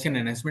of combustion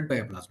enhancement by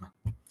a plasma.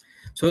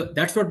 So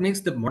that's what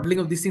makes the modeling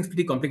of these things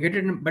pretty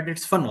complicated, but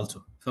it's fun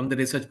also from the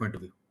research point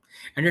of view.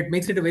 And it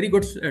makes it a very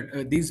good,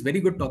 these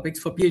very good topics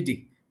for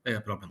PhD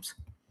problems.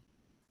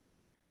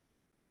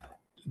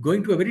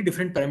 Going to a very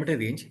different parameter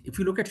range, if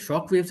you look at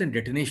shock waves and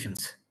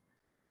detonations,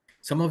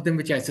 some of them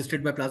which are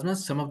assisted by plasmas,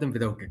 some of them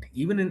without it.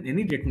 Even in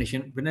any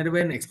detonation, whenever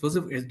an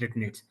explosive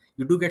detonates,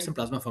 you do get some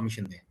plasma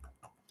formation there.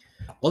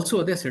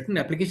 Also, there are certain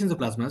applications of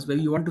plasmas where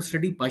you want to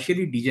study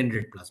partially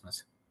degenerate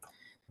plasmas.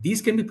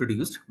 These can be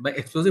produced by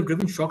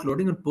explosive-driven shock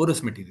loading on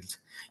porous materials.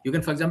 You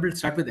can, for example,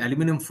 start with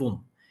aluminum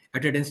foam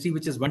at a density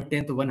which is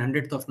 1/10 or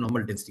 1/100th of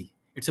normal density.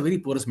 It's a very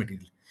porous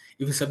material.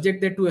 If you subject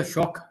that to a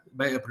shock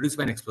produced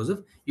by an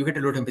explosive, you get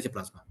a low-temperature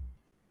plasma.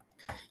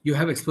 You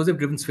have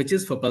explosive-driven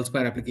switches for pulse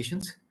power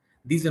applications.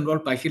 These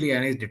involve partially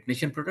ionized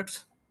detonation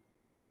products.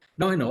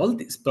 Now, in all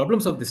these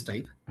problems of this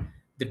type,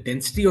 the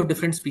density of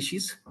different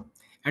species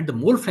and the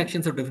mole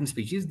fractions of different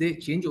species, they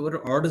change over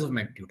orders of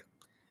magnitude,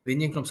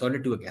 ranging from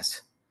solid to a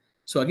gas.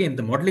 So again,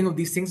 the modeling of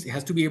these things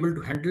has to be able to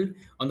handle,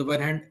 on the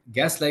one hand,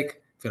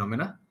 gas-like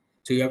phenomena.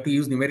 So you have to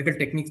use numerical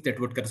techniques that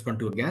would correspond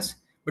to a gas,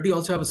 but you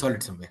also have a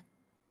solid somewhere.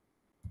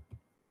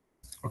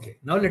 Okay,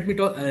 now let me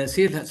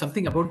say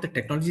something about the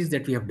technologies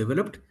that we have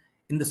developed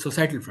in the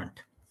societal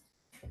front.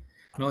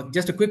 Now,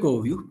 just a quick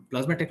overview.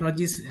 Plasma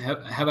technologies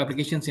have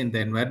applications in the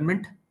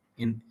environment,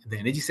 in the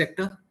energy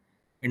sector,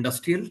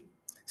 industrial,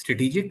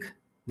 strategic,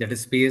 that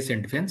is space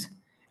and defense,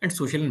 and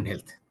social and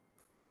health.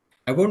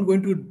 I won't go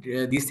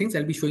into these things.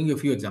 I'll be showing you a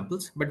few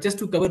examples, but just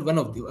to cover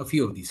a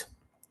few of these.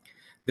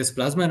 There's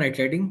plasma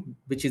nitriding,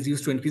 which is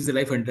used to increase the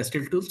life of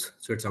industrial tools.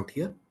 So it's out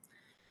here.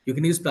 You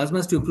can use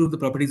plasmas to improve the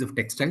properties of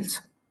textiles.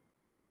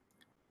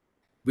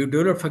 We've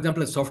developed, for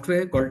example, a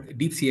software called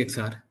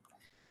DeepCXR,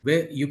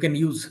 where you can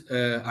use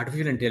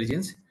artificial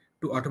intelligence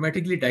to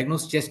automatically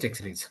diagnose chest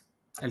X-rays.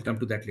 I'll come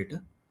to that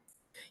later.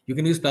 You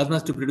can use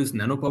plasmas to produce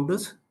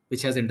nanopowders,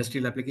 which has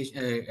industrial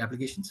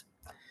applications.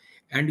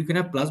 And you can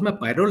have plasma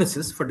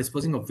pyrolysis for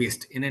disposing of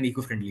waste in an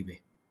eco-friendly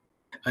way.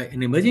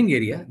 An emerging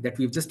area that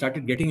we've just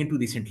started getting into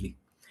recently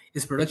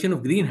is production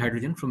of green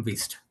hydrogen from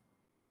waste.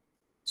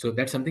 So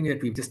that's something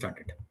that we've just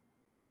started.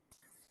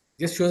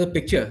 Just shows a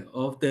picture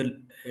of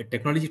the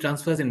technology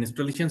transfers and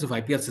installations of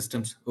IPR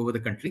systems over the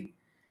country.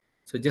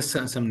 So just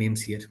some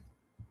names here.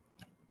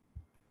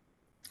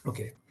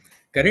 Okay.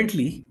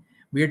 Currently,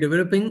 we are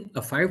developing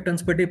a 5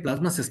 tons per day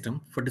plasma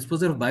system for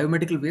disposal of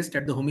biomedical waste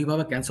at the Homi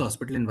Bhabha Cancer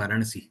Hospital in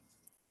Varanasi.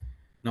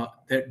 Now,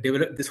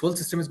 this whole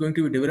system is going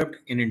to be developed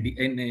in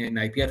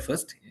IPR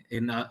first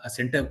in a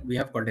center we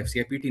have called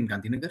FCIPT in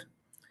Gandhinagar.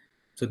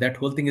 So that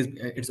whole thing is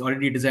it's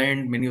already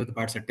designed. Many of the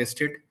parts are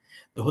tested.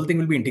 The whole thing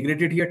will be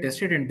integrated here,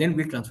 tested, and then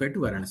we'll transfer it to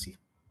Varanasi.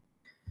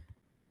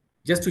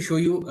 Just to show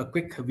you a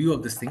quick view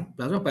of this thing,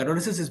 plasma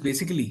pyrolysis is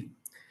basically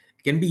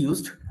can be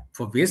used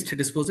for waste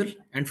disposal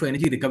and for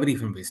energy recovery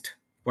from waste,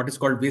 what is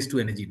called waste to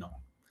energy now.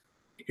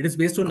 It is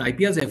based on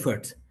IPR's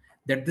efforts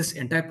that this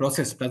entire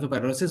process, plasma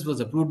pyrolysis,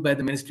 was approved by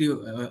the Ministry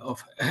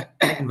of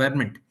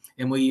Environment,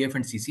 MOEF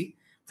and CC,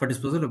 for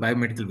disposal of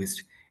biomedical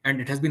waste.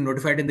 And it has been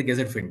notified in the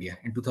Gazette of India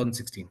in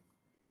 2016.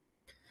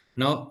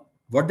 Now,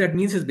 what that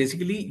means is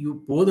basically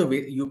you pour the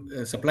waste,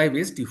 you supply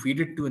waste, you feed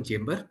it to a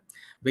chamber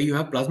where you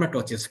have plasma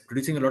torches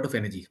producing a lot of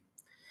energy.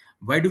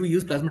 Why do we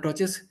use plasma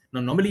torches?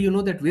 Now, normally you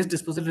know that waste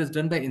disposal is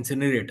done by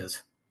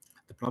incinerators.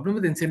 The problem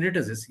with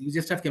incinerators is you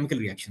just have chemical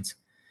reactions.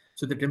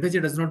 So the temperature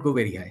does not go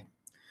very high.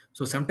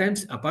 So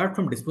sometimes apart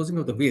from disposing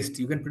of the waste,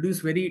 you can produce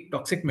very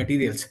toxic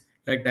materials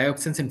like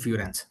dioxins and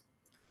furans.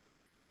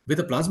 With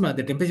a plasma,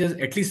 the temperature is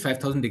at least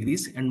 5,000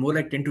 degrees and more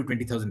like 10 to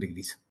 20,000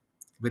 degrees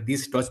with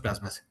these torch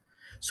plasmas.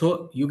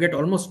 So you get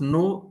almost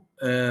no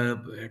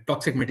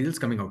toxic materials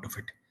coming out of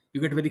it.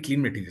 You get very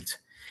clean materials.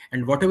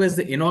 And whatever is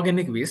the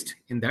inorganic waste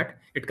in that,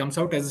 it comes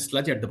out as a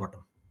sludge at the bottom.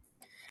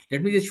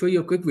 Let me just show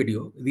you a quick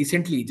video.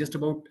 Recently, just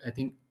about, I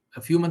think,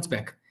 a few months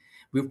back,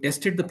 we've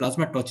tested the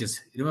plasma torches.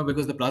 Remember,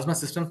 because the plasma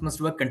systems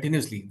must work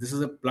continuously. This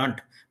is a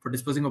plant for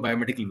disposing of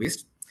biomedical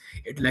waste.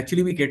 It will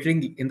actually be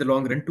catering in the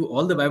long run to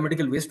all the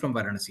biomedical waste from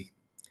Varanasi,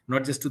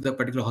 not just to the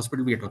particular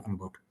hospital we are talking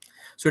about.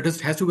 So it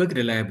has to work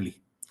reliably.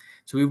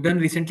 So we've done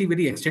recently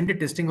very extended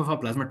testing of our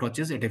plasma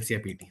torches at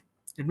FCIPT.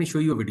 Let me show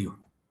you a video.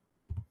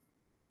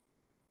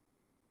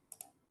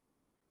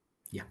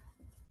 Yeah.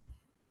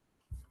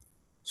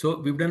 So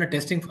we've done a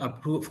testing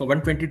up to for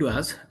 120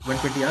 hours of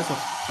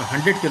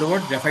 100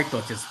 kilowatt graphite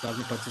torches,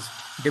 plasma torches,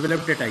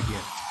 developed at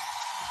IPR.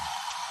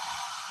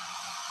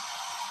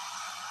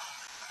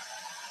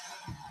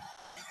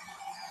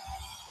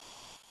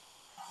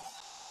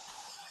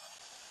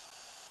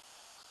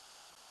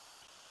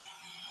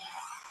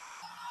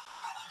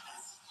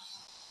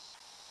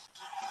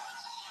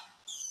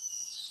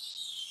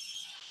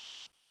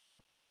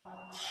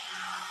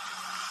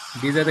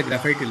 These are the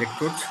graphite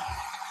electrodes.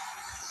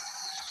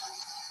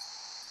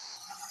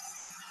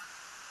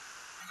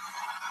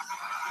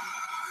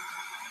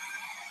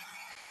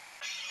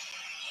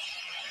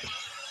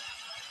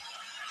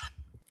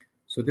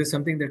 So this is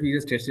something that we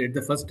just tested.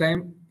 The first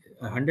time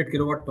a 100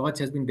 kilowatt torch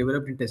has been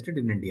developed and tested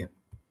in India.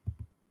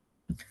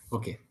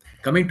 Okay,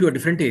 coming to a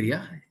different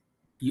area,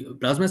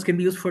 plasmas can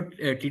be used for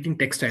treating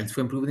textiles,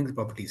 for improving the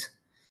properties.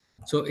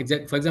 So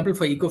for example,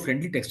 for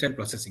eco-friendly textile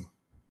processing.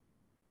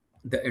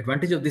 The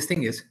advantage of this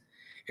thing is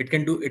we've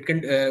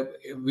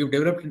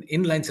developed an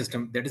inline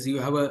system. That is, you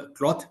have a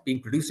cloth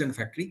being produced in a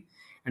factory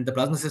and the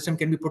plasma system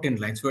can be put in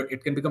line, so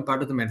it can become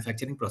part of the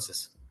manufacturing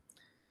process.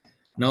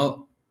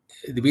 Now,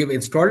 we have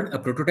installed a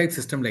prototype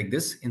system like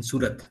this in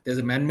Surat. There's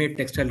a man-made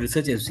textile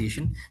research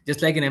association.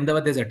 Just like in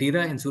Ahmedabad, there's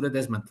Atira, in Surat,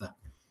 there's Mantla.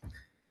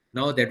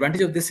 Now, the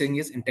advantage of this thing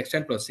is in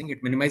textile processing,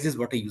 it minimizes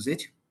water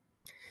usage.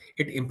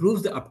 It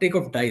improves the uptake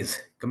of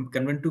dyes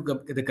compared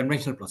to the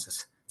conventional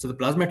process. So the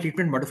plasma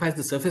treatment modifies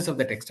the surface of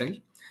the textile,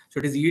 so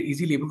it is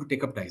easily able to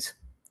take up dyes.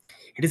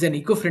 It is an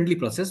eco-friendly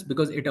process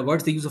because it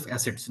avoids the use of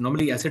acids.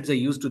 Normally, acids are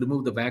used to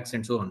remove the wax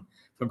and so on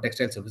from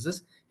textile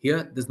surfaces.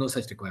 Here, there's no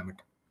such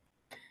requirement.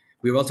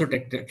 We've also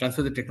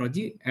transferred the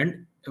technology,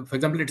 and for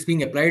example, it's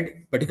being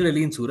applied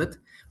particularly in Surat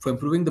for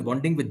improving the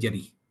bonding with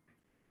jari.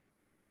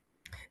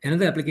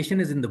 Another application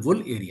is in the wool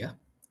area.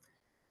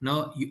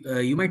 Now,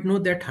 you might know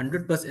that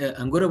 100%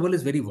 Angora wool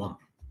is very warm,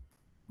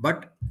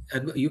 but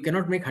you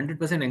cannot make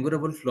 100% Angora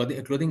wool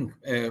clothing.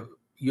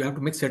 You have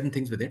to mix certain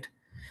things with it.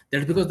 That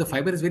is because the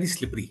fiber is very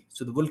slippery,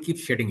 so the wool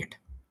keeps shedding it.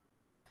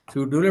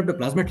 So we developed a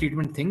plasma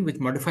treatment thing which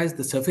modifies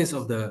the surface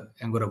of the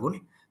Angora wool.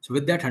 So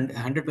with that,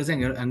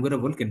 100% Angora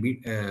wool can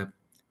be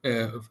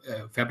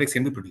fabrics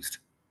can be produced.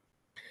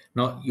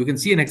 Now you can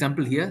see an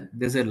example here.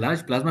 There's a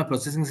large plasma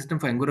processing system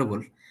for Angora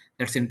wool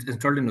that's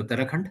installed in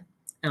Uttarakhand,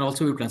 and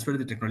also we've transferred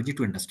the technology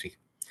to industry.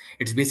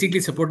 It's basically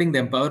supporting the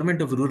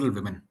empowerment of rural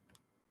women.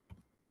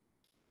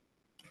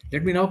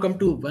 Let me now come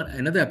to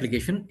another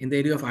application in the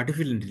area of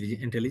artificial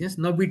intelligence.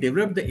 Now we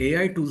developed the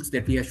AI tools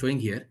that we are showing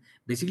here,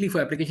 basically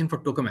for application for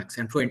tokamaks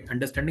and for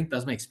understanding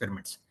plasma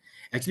experiments.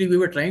 Actually, we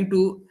were trying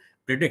to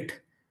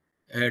predict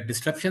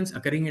disruptions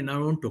occurring in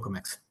our own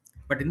tokamaks.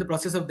 But in the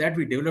process of that,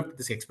 we developed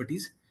this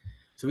expertise.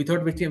 So we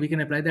thought we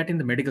can apply that in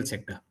the medical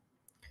sector.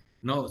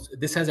 Now,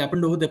 this has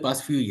happened over the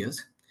past few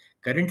years.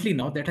 Currently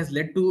now, that has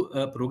led to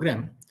a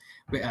program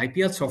where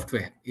IPR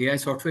software, AI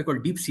software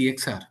called Deep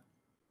CXR,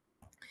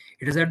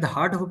 it is at the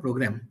heart of a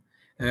program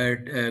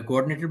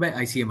coordinated by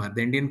ICMR,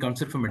 the Indian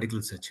Council for Medical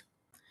Research.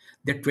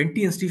 There are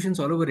 20 institutions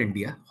all over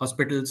India,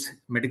 hospitals,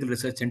 medical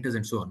research centers,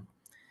 and so on,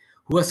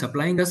 who are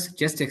supplying us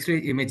chest X-ray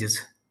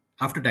images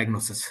after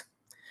diagnosis.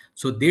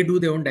 So they do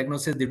their own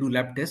diagnosis, they do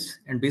lab tests,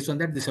 and based on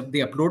that, they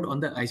upload on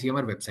the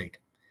ICMR website.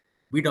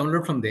 We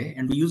download from there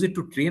and we use it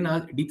to train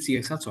our deep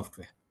CXR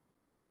software.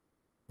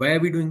 Why are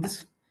we doing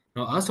this?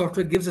 Now, our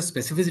software gives a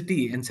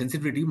specificity and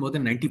sensitivity more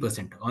than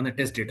 90% on a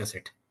test data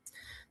set.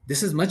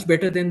 This is much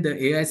better than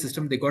the AI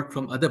system they got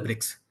from other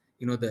BRICS.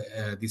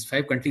 These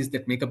 5 countries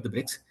that make up the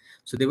BRICS.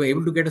 So they were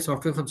able to get a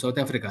software from South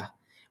Africa,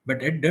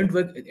 but it didn't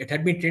work. It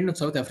had been trained on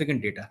South African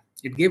data.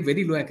 It gave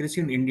very low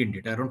accuracy on Indian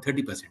data, around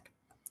 30%.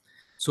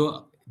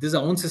 So this is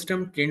our own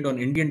system trained on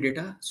Indian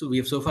data. So we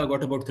have so far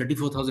got about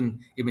 34,000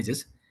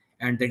 images,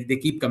 and they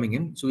keep coming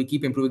in. So we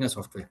keep improving our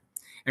software.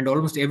 And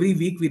almost every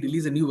week we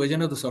release a new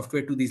version of the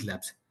software to these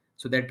labs.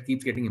 So that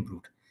keeps getting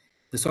improved.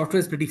 The software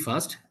is pretty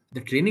fast.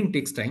 The training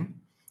takes time.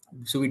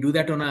 So we do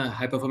that on a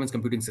high performance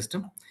computing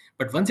system.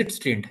 But once it's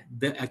trained,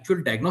 the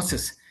actual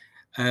diagnosis,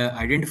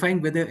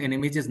 identifying whether an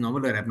image is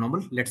normal or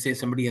abnormal, let's say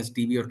somebody has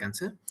TB or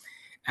cancer,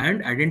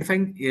 and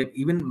identifying,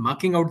 even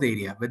marking out the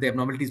area where the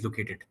abnormality is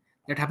located,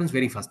 that happens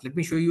very fast. Let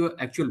me show you an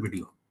actual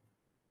video.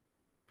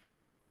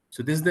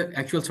 So this is the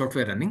actual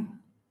software running.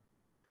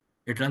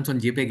 It runs on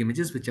JPEG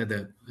images, which are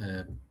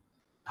the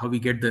how we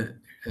get the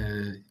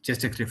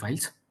chest X-ray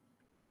files.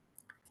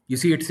 You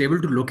see, it's able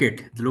to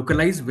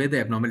localize where the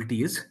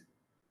abnormality is,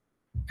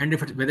 and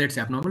whether it's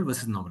abnormal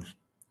versus normal.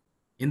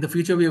 In the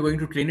future, we are going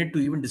to train it to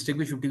even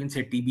distinguish between,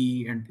 say,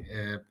 TB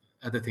and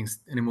other things,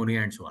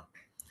 pneumonia and so on.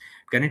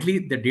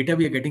 Currently, the data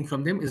we are getting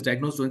from them is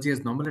diagnosed only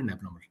as normal and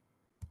abnormal.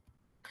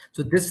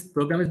 So this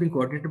program is being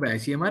coordinated by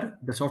ICMR.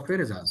 The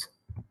software is ours.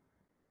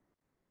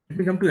 Let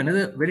me come to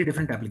another very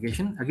different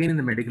application, again in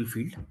the medical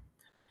field.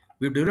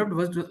 We've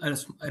developed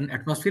an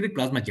atmospheric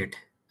plasma jet.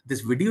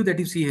 This video that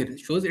you see here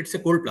shows it's a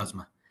cold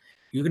plasma.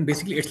 You can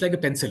basically, it's like a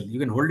pencil. You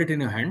can hold it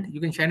in your hand.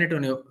 You can shine it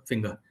on your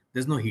finger.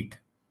 There's no heat.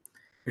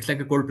 It's like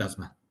a cold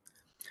plasma.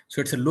 So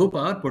it's a low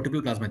power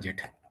portable plasma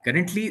jet.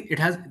 Currently, it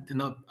has,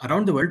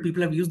 around the world,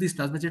 people have used these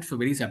plasma jets for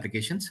various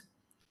applications.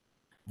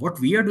 What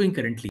we are doing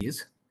currently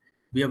is,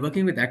 we are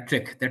working with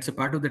ACTREC, that's a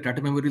part of the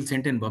Tata Memorial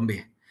Center in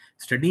Bombay,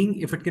 studying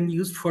if it can be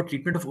used for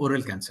treatment of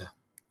oral cancer.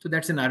 So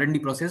that's an R&D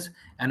process.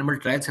 Animal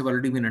trials have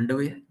already been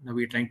underway. Now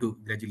we are trying to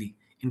gradually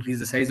increase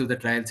the size of the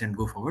trials and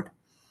go forward.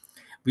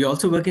 We are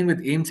also working with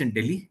AIIMS in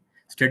Delhi,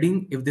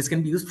 studying if this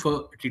can be used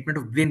for treatment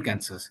of brain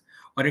cancers.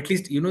 Or at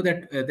least,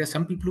 that there are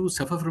some people who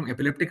suffer from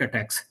epileptic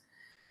attacks,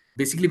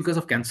 basically because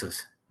of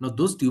cancers. Now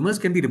those tumors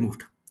can be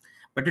removed.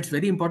 But it's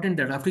very important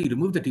that after you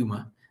remove the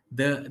tumor,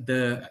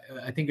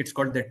 I think it's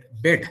called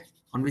that bed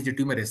on which the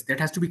tumor is, that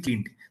has to be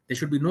cleaned. There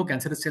should be no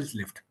cancerous cells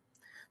left.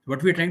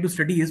 What we are trying to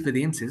study is with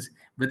AIIMS is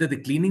whether the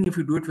cleaning, if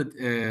you do it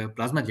with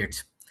plasma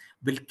jets,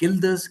 will kill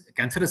those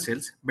cancerous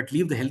cells but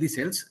leave the healthy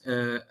cells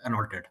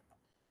unaltered.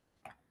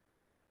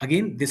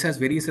 Again, this has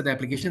various other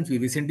applications. We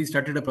recently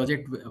started a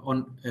project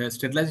on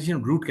sterilization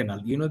of root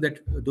canal. You know that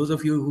those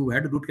of you who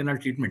had a root canal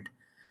treatment,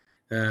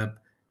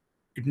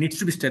 it needs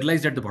to be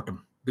sterilized at the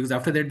bottom, because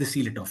after that they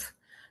seal it off.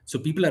 So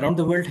people around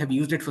the world have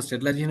used it for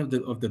sterilization of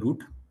the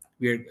root.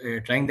 We are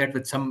trying that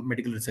with some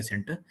medical research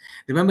center.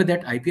 Remember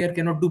that IPR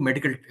cannot do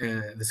medical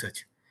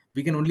research.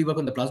 We can only work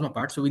on the plasma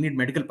part. So we need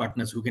medical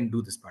partners who can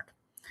do this part.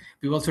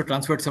 We've also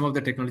transferred some of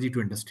the technology to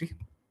industry.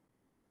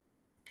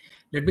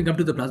 Let me come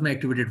to the plasma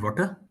activated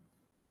water.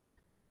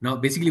 Now,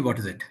 basically, what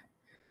is it?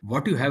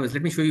 What you have is,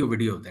 let me show you a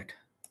video of that.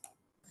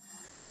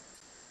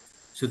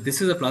 So this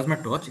is a plasma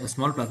torch, a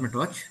small plasma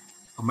torch,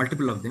 a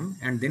multiple of them,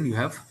 and then you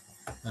have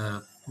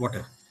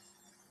water.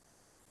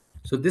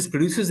 So this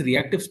produces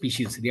reactive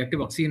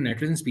oxygen and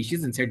nitrogen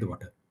species inside the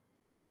water.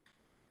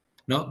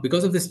 Now,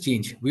 because of this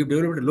change, we've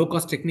developed a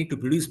low-cost technique to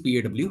produce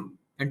PAW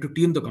and to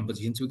tune the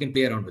composition so we can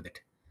play around with it.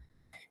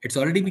 It's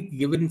already been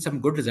given some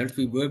good results.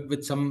 We worked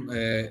with some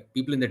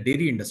people in the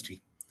dairy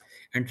industry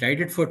and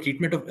tried it for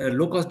treatment of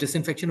low-cost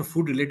disinfection of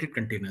food-related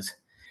containers.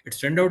 It's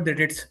turned out that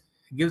it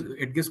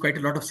gives quite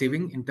a lot of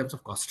saving in terms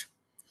of cost.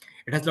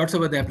 It has lots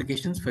of other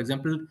applications. For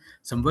example,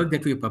 some work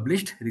that we have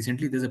published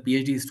recently, there's a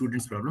PhD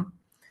student's problem.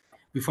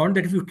 We found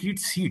that if you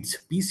treat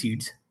pea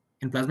seeds,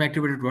 in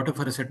plasma-activated water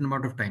for a certain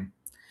amount of time,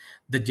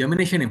 the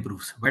germination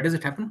improves. Why does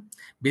it happen?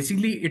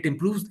 Basically,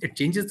 it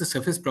changes the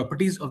surface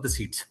properties of the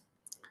seeds.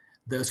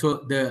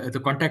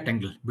 The contact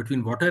angle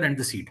between water and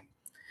the seed.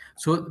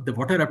 So the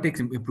water uptake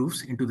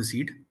improves into the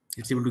seed.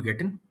 It's able to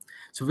get in.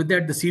 So with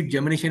that, the seed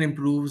germination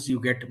improves.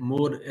 You get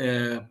more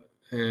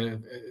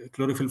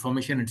chlorophyll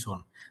formation and so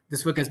on.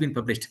 This work has been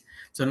published.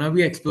 So now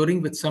we are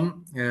exploring with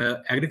some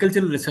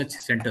agricultural research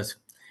centers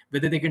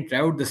whether they can try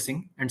out this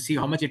thing and see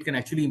how much it can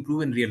actually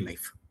improve in real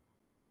life.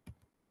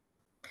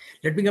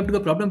 Let me come to the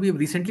problem we have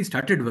recently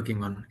started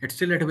working on. It's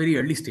still at a very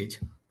early stage.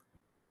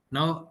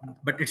 Now,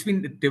 but it's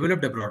been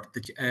developed abroad.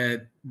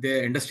 The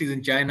industries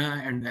in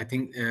China and I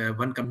think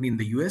one company in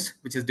the US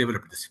which has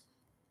developed this.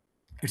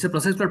 It's a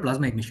process called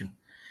plasma ignition.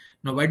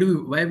 Now, why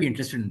are we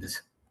interested in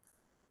this?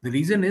 The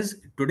reason is,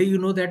 today you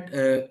know that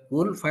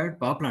coal-fired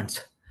power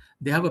plants,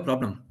 they have a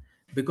problem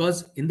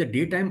because in the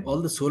daytime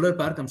all the solar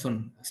power comes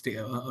on,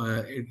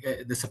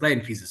 the supply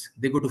increases.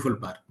 They go to full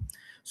power.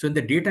 So in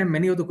the daytime,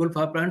 many of the coal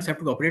power plants have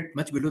to operate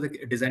much below the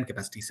design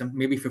capacity,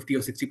 maybe 50 or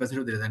 60%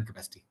 of the design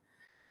capacity.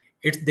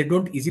 They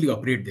don't easily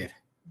operate there.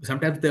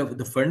 Sometimes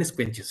the furnace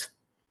quenches.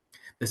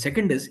 The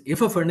second is,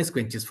 if a furnace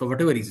quenches for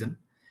whatever reason,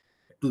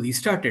 to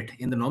restart it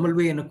in the normal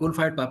way in a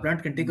coal-fired power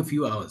plant can take a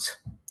few hours.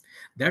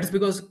 That's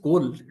because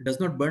coal does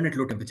not burn at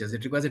low temperatures.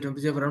 It requires a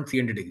temperature of around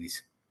 300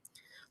 degrees.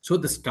 So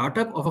the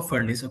startup of a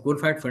furnace, a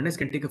coal-fired furnace,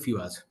 can take a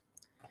few hours.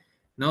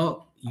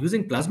 Now,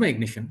 using plasma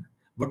ignition,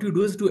 what you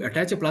do is to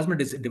attach a plasma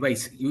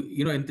device.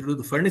 Into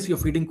the furnace, you're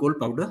feeding coal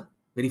powder,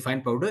 very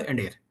fine powder, and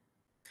air.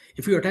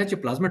 If you attach a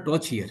plasma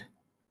torch here,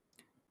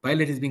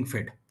 while it is being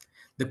fed,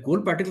 the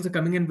coal particles are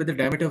coming in with a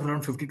diameter of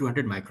around 50 to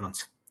 100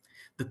 microns.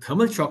 The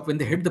thermal shock, when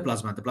they hit the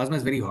plasma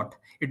is very hot.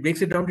 It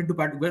breaks it down into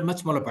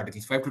much smaller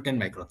particles, 5 to 10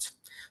 microns.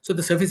 So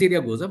the surface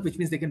area goes up, which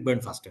means they can burn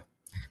faster.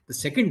 The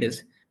second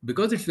is,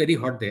 because it's very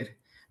hot there,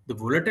 the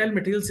volatile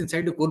materials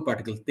inside the coal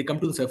particles, they come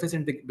to the surface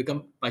and they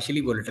become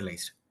partially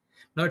volatilized.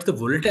 Now it's the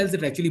volatiles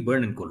that actually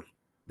burn in coal.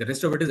 The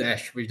rest of it is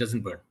ash, which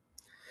doesn't burn.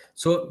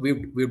 So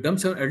we've done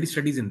some early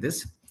studies in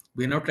this.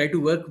 We now try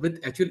to work with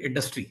actual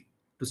industry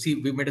to see.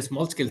 We made a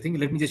small scale thing.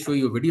 Let me just show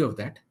you a video of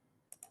that.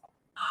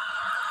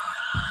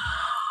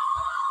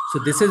 So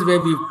this is where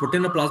we put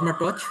in a plasma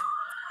torch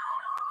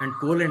and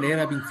coal and air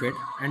are being fed,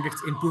 and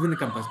it's improving the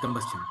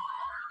combustion.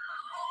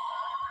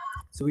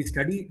 So we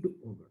study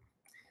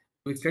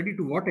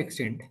to what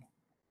extent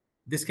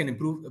this can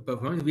improve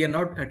performance. We are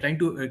now trying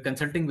to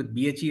consulting with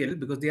BHEL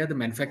because they are the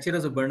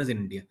manufacturers of burners in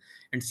India,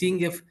 and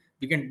seeing if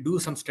we can do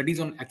some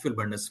studies on actual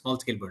burners, small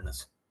scale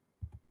burners.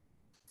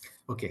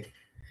 Okay.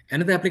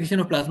 Another application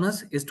of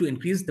plasmas is to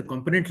increase the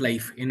component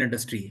life in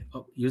industry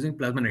using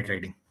plasma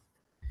nitriding.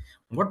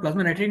 What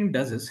plasma nitriding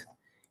does is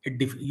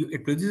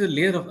it produces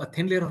a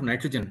thin layer of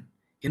nitrogen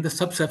in the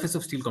subsurface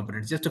of steel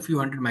components, just a few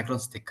hundred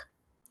microns thick.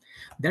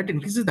 That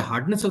increases the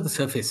hardness of the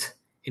surface,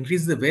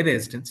 increases the wear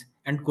resistance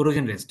and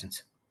corrosion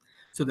resistance.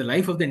 So the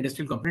life of the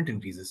industrial component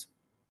increases.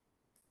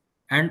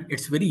 And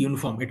it's very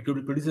uniform. It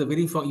produces a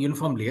very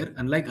uniform layer,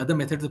 unlike other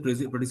methods of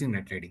producing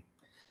nitriding.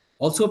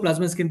 Also,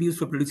 plasmas can be used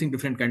for producing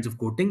different kinds of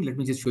coating. Let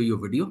me just show you a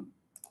video.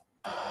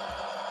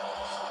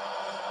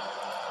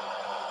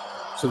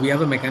 So we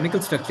have a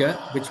mechanical structure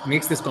which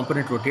makes this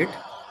component rotate.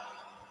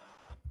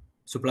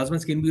 So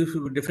plasmas can be used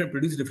to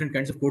produce different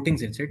kinds of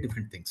coatings inside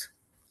different things.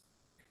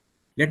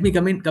 Let me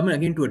come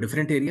again to a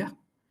different area,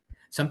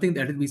 something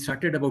that we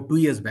started about 2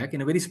 years back in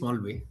a very small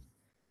way.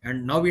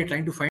 And now we are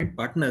trying to find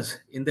partners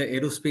in the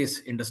aerospace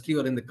industry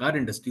or in the car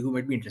industry who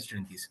might be interested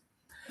in these.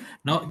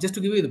 Now, just to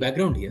give you the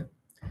background here,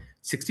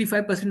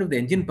 65% of the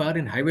engine power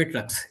in highway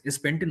trucks is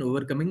spent in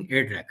overcoming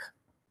air drag.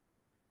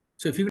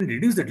 So if you can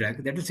reduce the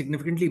drag, that will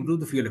significantly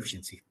improve the fuel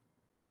efficiency.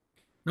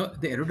 Now,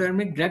 the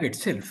aerodynamic drag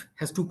itself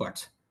has two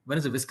parts. One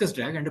is a viscous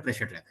drag and a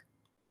pressure drag.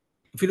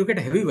 If you look at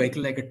a heavy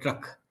vehicle like a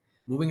truck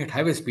moving at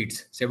highway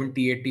speeds,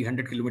 70, 80,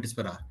 100 kilometers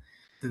per hour,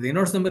 the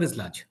Reynolds number is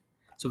large.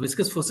 So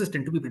viscous forces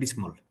tend to be pretty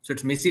small. So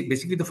it's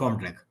basically the form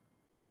drag.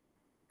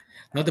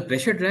 Now the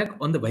pressure drag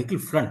on the vehicle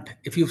front,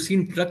 if you've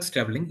seen trucks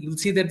traveling, you'll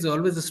see that there's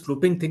always a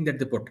sloping thing that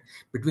they put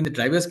between the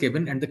driver's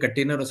cabin and the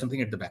container or something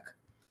at the back.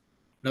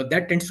 Now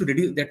that tends to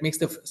reduce, that makes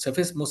the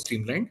surface more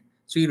streamlined.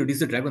 So you reduce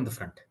the drag on the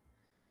front.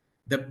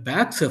 The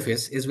back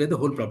surface is where the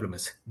whole problem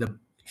is. The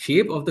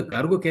shape of the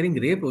cargo carrying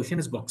rear portion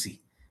is boxy.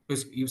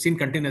 Because you've seen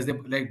containers,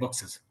 they're like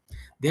boxes.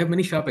 They have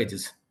many sharp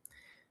edges.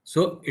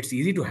 So it's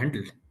easy to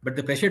handle, but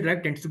the pressure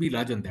drag tends to be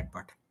large on that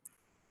part.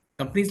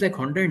 Companies like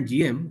Honda and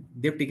GM,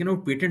 they've taken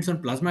out patents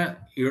on plasma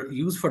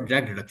used for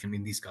drag reduction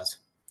in these cars.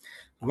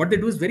 What they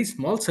do is very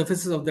small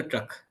surfaces of the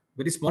truck,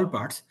 very small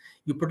parts,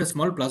 you put a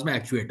small plasma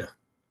actuator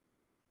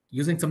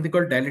using something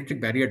called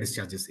dielectric barrier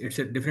discharges. It's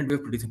a different way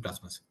of producing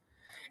plasmas.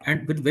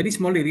 And with very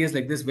small areas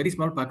like this, very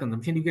small power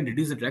consumption, you can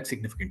reduce the drag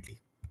significantly.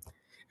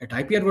 At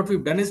IPR, what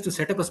we've done is to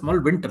set up a small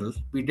wind tunnel.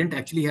 We didn't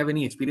actually have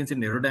any experience in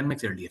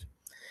aerodynamics earlier.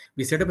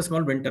 We set up a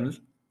small wind tunnel.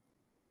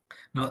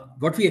 Now,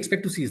 what we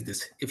expect to see is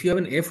this. If you have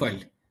an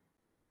airfoil,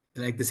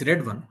 like this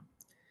red one,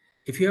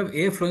 if you have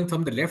air flowing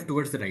from the left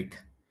towards the right,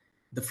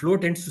 the flow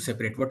tends to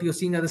separate. What you're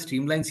seeing are the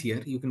streamlines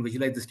here. You can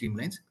visualize the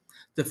streamlines.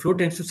 The flow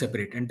tends to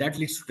separate, and that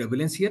leads to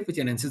turbulence here, which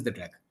enhances the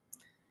drag.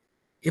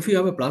 If you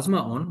have a plasma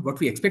on, what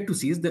we expect to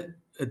see is that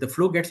the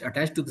flow gets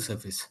attached to the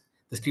surface.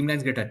 The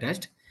streamlines get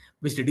attached,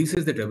 which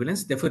reduces the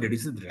turbulence, therefore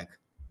reduces the drag.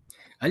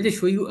 I'll just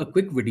show you a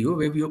quick video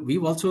where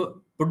we've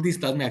also put these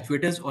plasma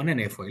actuators on an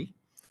airfoil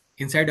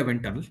inside a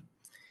wind tunnel,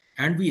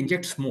 and we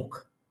inject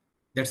smoke.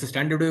 That's the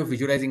standard way of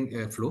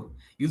visualizing flow.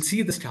 You'll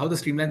see how the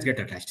streamlines get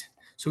attached.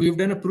 So we've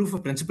done a proof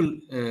of principle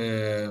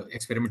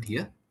experiment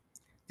here.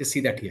 Just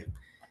see that here.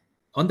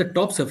 On the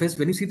top surface,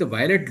 when you see the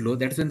violet glow,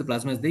 that's when the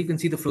plasma is there, you can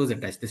see the flows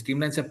attached. The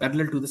streamlines are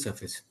parallel to the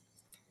surface.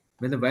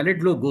 When the violet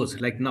glow goes,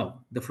 like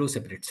now, the flow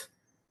separates.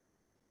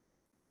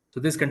 So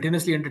this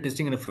continuously under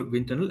testing in a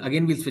wind tunnel.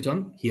 Again, we'll switch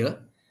on here.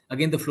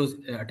 Again, the flow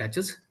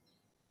attaches.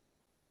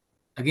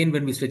 Again,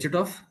 when we switch it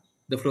off,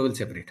 the flow will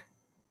separate.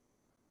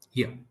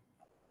 Here.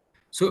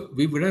 So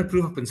we've done a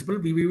proof of principle.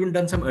 We've even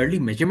done some early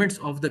measurements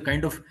of the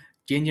kind of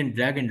change in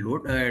drag and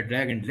load,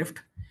 drag and lift.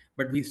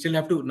 But we still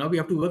have to, now we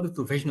have to work with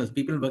professionals,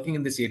 people working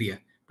in this area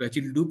to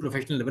actually do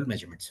professional level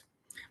measurements.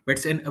 But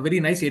it's a very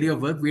nice area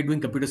of work. We're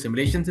doing computer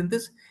simulations in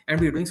this, and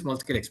we're doing small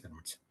scale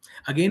experiments.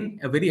 Again,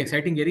 a very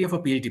exciting area for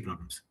PhD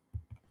problems.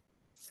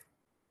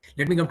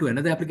 Let me come to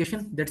another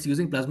application that's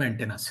using plasma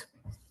antennas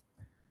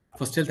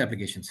for stealth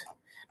applications.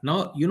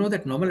 Now, you know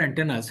that normal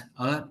antennas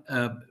are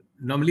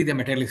normally they're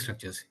metallic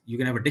structures. You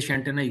can have a dish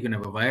antenna, you can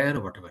have a wire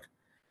or whatever.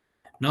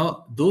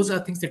 Now, those are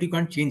things that you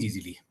can't change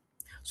easily.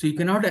 So you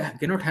cannot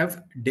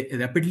have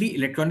rapidly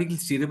electronically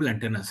steerable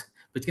antennas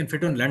which can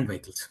fit on land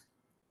vehicles.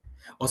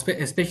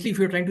 Especially if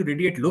you're trying to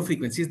radiate low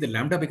frequencies, the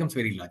lambda becomes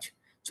very large.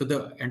 So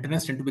the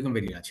antennas tend to become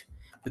very large.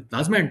 With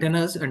plasma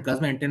antennas and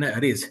plasma antenna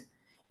arrays,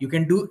 you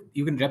can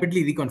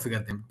rapidly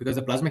reconfigure them because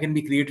the plasma can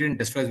be created and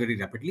destroyed very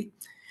rapidly.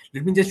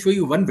 Let me just show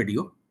you one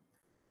video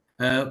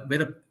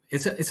where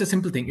it's a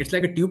simple thing. It's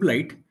like a tube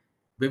light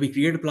where we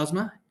create a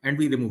plasma and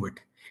we remove it.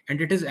 And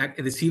it is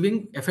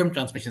receiving FM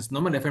transmissions,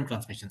 normal FM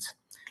transmissions.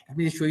 Let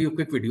me just show you a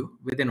quick video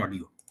with an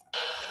audio.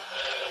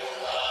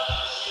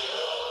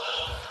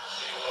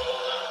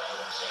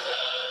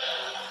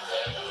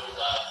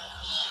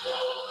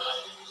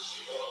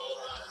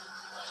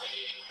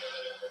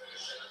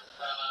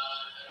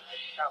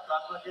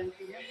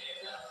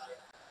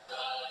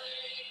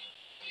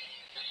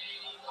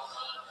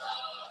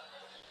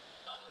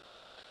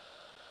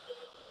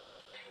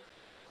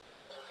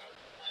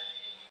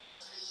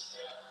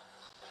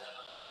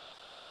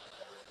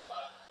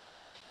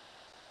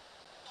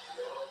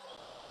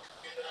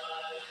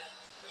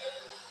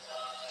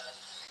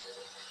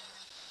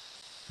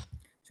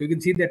 So you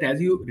can see that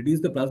as you reduce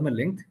the plasma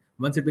length,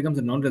 once it becomes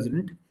a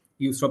non-resident,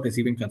 you stop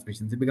receiving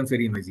transmissions. It becomes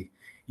very noisy.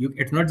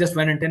 It's not just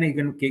one antenna. You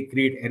can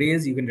create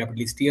arrays. You can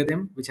rapidly steer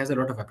them, which has a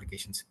lot of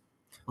applications.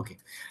 Okay.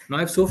 Now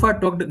I've so far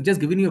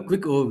just given you a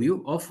quick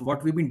overview of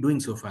what we've been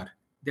doing so far.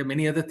 There are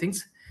many other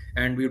things,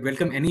 and we would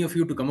welcome any of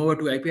you to come over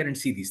to IPR and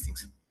see these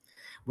things.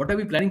 What are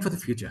we planning for the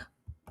future?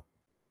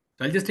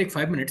 So I'll just take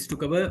 5 minutes to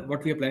cover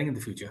what we are planning in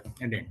the future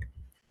and end.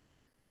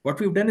 What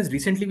we've done is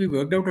recently we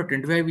worked out a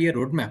 25-year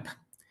roadmap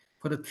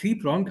for the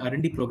 3-pronged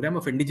R&D program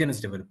of indigenous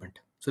development.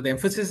 So the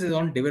emphasis is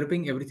on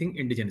developing everything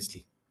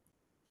indigenously.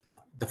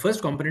 The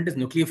first component is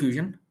nuclear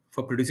fusion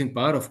for producing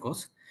power, of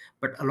course,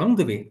 but along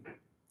the way,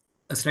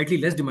 a slightly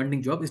less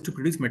demanding job is to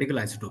produce medical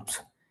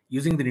isotopes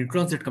using the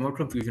neutrons that come out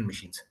from fusion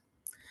machines.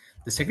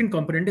 The second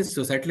component is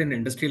societal and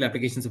industrial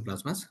applications of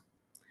plasmas.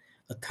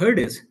 A third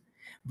is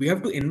we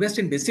have to invest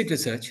in basic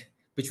research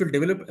which will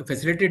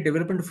facilitate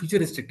development of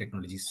futuristic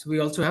technologies. So we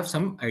also have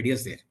some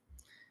ideas there.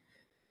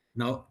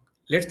 Now,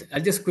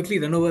 I'll just quickly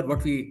run over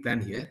what we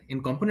plan here.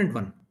 In component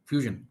 1,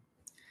 fusion,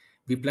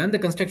 we plan the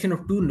construction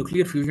of 2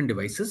 nuclear fusion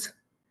devices,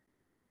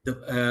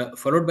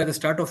 followed by the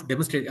start of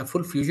a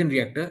full fusion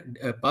reactor,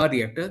 power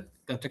reactor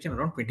construction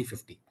around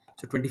 2050,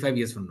 so 25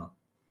 years from now.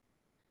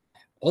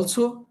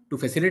 Also, to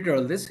facilitate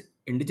all this,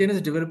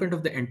 indigenous development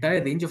of the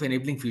entire range of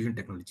enabling fusion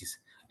technologies.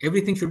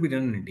 Everything should be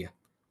done in India.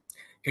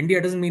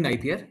 India doesn't mean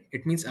IPR,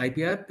 it means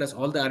IPR plus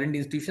all the R&D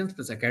institutions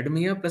plus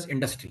academia plus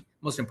industry,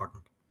 most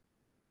important.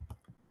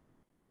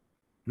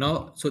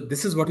 Now, so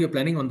this is what you're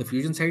planning on the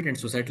fusion side and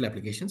societal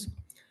applications.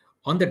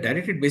 On the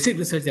directed basic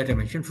research that I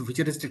mentioned for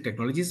futuristic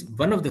technologies,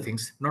 one of the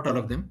things, not all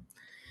of them,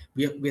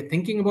 we're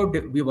thinking about,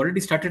 we've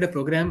already started a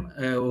program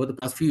over the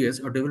past few years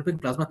of developing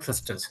plasma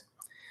thrusters.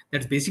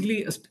 That's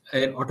basically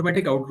an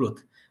automatic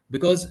outgrowth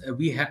because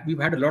we've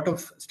had a lot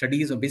of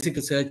studies of basic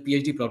research,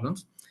 PhD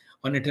problems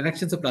on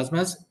interactions of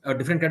plasmas,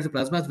 different kinds of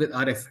plasmas with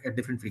RF at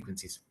different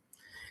frequencies.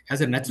 As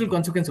a natural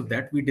consequence of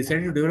that, we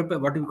decided to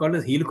develop what we call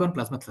a helicon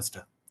plasma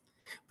thruster,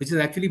 which is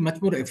actually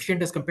much more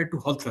efficient as compared to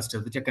Hall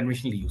thrusters, which are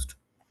conventionally used.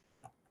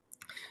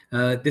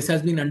 This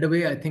has been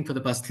underway, I think, for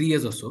the past 3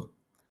 years or so.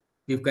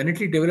 We've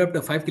currently developed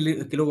a 5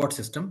 kilowatt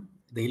system.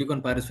 The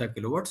helicon power is 5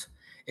 kilowatts,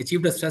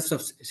 achieved a thrust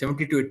of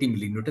 70 to 80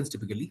 millinewtons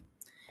typically.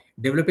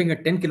 Developing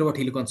a 10 kilowatt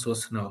helicon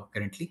source now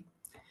currently.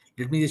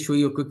 Let me just show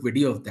you a quick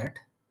video of that.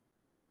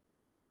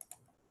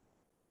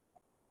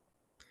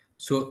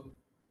 So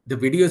the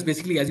video is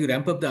basically as you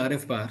ramp up the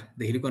RF power,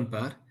 the helicon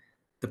power,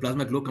 the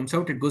plasma glow comes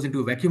out, it goes into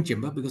a vacuum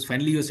chamber because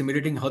finally you're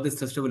simulating how this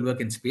thruster will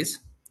work in space.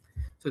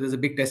 So there's a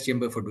big test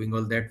chamber for doing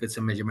all that with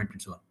some measurement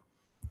and so on.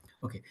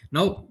 Okay,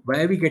 now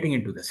why are we getting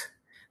into this?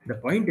 The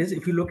point is,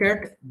 if you look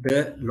at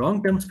the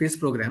long-term space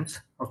programs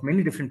of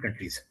many different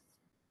countries,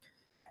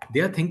 they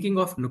are thinking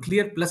of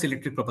nuclear plus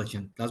electric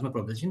propulsion, plasma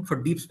propulsion for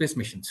deep space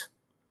missions.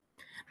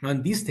 Now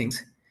in these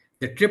things,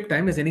 the trip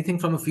time is anything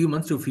from a few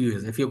months to a few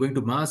years. If you're going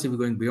to Mars, if you're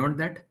going beyond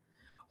that,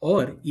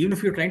 or even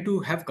if you're trying to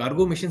have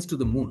cargo missions to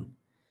the moon,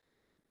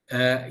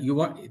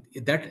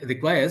 that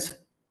requires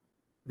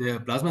the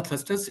plasma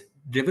thrusters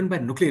driven by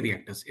nuclear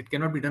reactors. It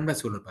cannot be done by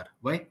solar power.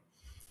 Why?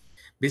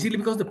 Basically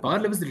because the power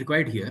levels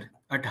required here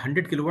are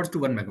 100 kilowatts to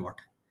 1 megawatt.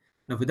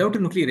 Now without a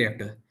nuclear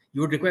reactor,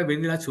 you would require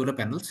very large solar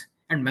panels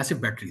and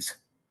massive batteries.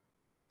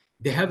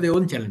 They have their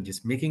own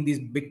challenges making these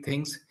big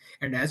things.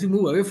 And as you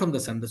move away from the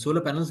sun, the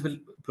solar panels will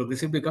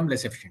progressively become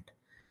less efficient.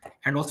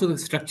 And also the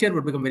structure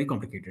would become very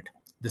complicated.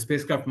 The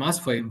spacecraft mass,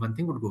 for one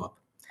thing, would go up.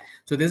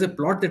 So there's a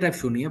plot that I've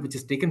shown here, which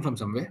is taken from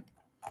somewhere.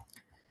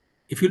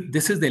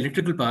 This is the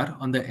electrical power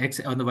on the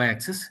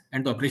y-axis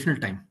and the operational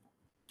time.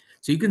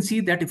 So you can see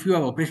that if you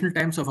have operational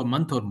times of a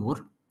month or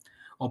more,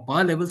 or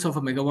power levels of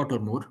a megawatt or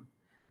more,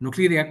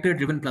 nuclear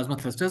reactor-driven plasma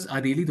thrusters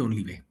are really the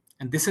only way.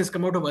 And this has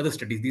come out of other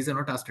studies. These are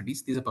not our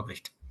studies, these are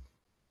published.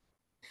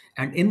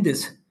 And in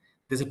this,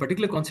 there's a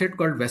particular concept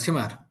called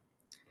Vyakhyaan,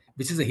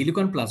 which is a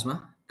helicon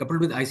plasma coupled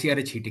with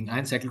ICRH heating,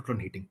 ion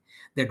cyclotron heating.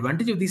 The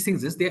advantage of these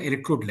things is they are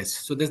electrodeless,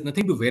 so there's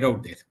nothing to wear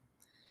out there.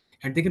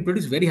 And they can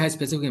produce very high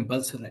specific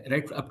impulse,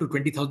 right up to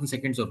 20,000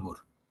 seconds or more.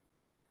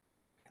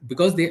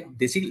 Because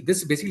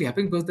this basically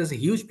happens because there's a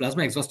huge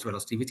plasma exhaust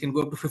velocity, which can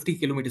go up to 50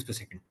 kilometers per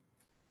second.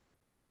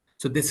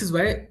 So this is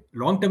why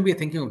long-term we are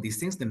thinking of these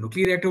things. The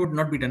nuclear reactor would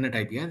not be done at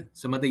IPR.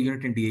 Some other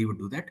unit in DAE would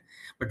do that.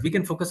 But we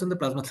can focus on the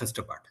plasma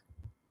thruster part.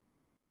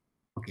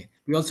 Okay.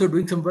 We're also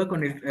doing some work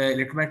on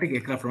electromagnetic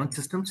aircraft launch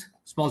systems,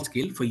 small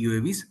scale for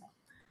UAVs.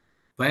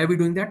 Why are we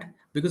doing that?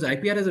 Because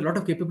IPR has a lot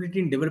of capability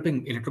in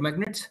developing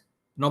electromagnets,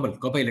 normal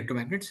copper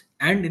electromagnets,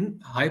 and in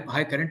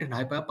high current and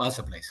high power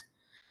supplies.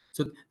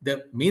 So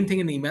the main thing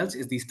in emails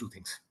is these two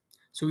things.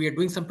 So we are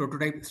doing some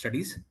prototype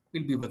studies.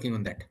 We'll be working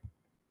on that.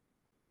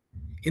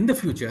 In the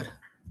future,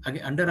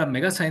 again, under our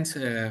mega science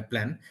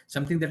plan,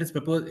 something that is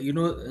proposed,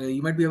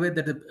 you might be aware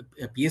that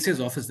the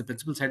PSA's office, the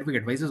Principal Scientific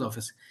Advisor's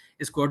office,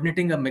 is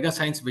coordinating a mega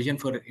science vision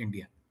for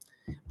India.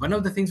 One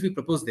of the things we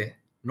propose there,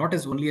 not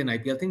as only an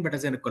IPR thing, but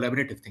as a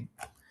collaborative thing,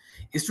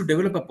 is to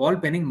develop a Paul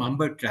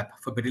Penning-Mamberg trap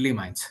for beryllium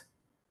ions,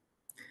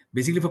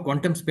 basically for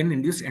quantum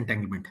spin-induced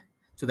entanglement.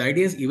 So the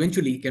idea is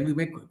eventually, can we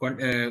make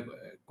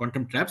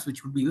quantum traps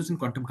which would be used in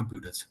quantum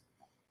computers?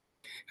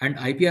 And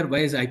IPR, why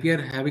is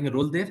IPR having a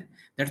role there?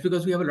 That's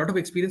because we have a lot of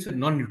experience with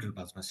non-neutral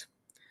plasmas.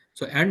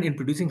 So, and in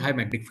producing high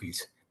magnetic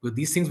fields, because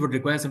these things would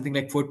require something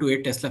like 4 to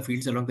 8 Tesla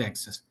fields along the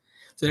axis.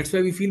 So that's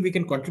why we feel we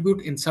can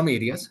contribute in some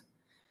areas.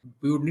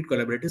 We would need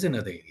collaborators in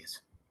other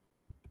areas.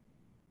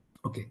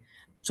 Okay.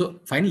 So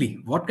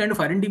finally, what kind of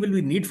R&D will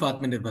we need for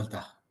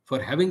Atmanirbharta?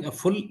 For having a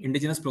full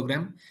indigenous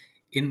program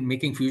in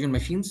making fusion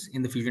machines,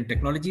 in the fusion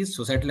technologies,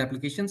 societal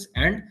applications,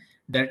 and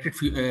directed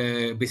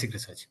basic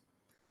research.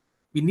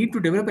 We need to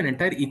develop an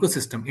entire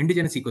ecosystem,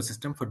 indigenous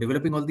ecosystem for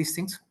developing all these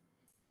things.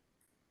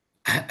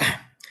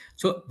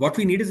 So what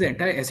we need is the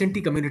entire S&T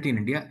community in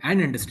India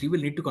and industry will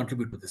need to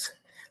contribute to this.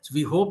 So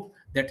we hope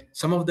that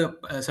some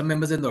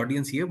members in the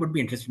audience here would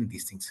be interested in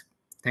these things.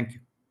 Thank you.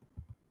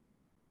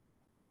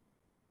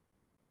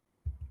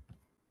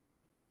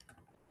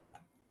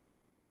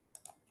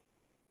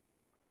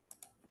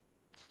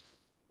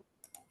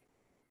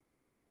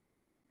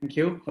 Thank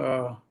you,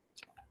 Dr.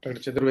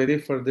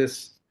 Chaturvedi, for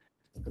this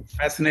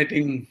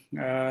fascinating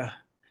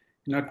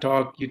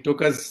talk. You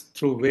took us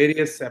through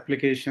various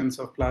applications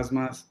of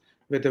plasmas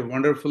with a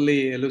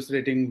wonderfully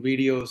elucidating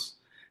videos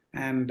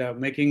and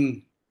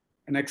making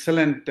an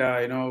excellent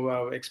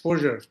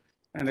exposure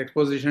and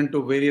exposition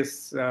to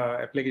various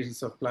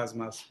applications of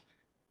plasmas.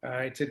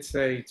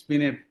 It's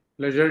been a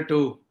pleasure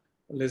to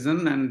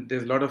listen, and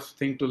there's a lot of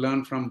things to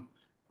learn from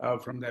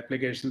the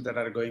applications that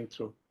are going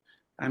through.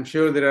 I'm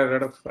sure there are a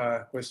lot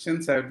of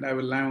questions. I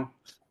will now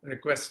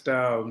request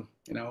my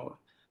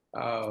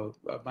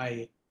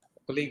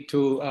colleague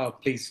to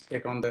please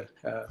take on the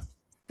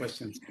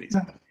questions, please.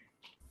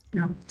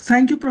 Yeah.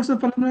 Thank you, Professor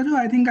Palamraju.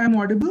 I think I'm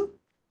audible.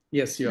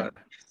 Yes, you are.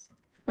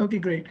 Okay,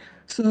 great.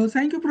 So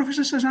thank you,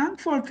 Professor Shashank,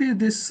 for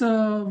this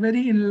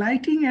very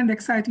enlightening and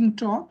exciting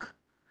talk.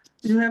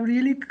 You have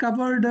really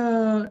covered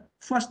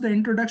first the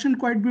introduction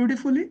quite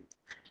beautifully,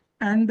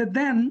 and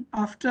then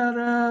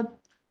after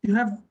you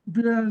have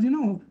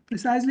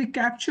precisely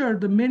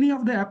captured the many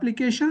of the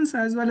applications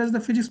as well as the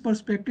physics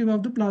perspective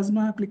of the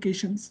plasma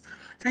applications.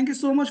 Thank you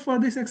so much for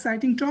this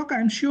exciting talk.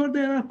 I'm sure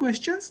there are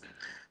questions,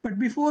 but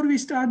before we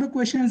start the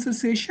question answer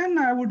session,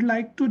 I would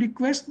like to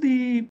request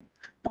the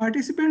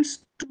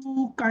participants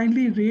to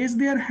kindly raise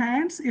their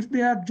hands if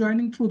they are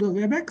joining through the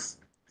WebEx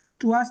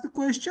to ask the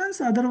questions.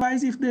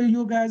 Otherwise, if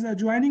you guys are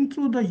joining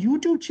through the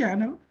YouTube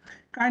channel,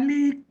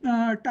 kindly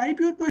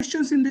type your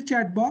questions in the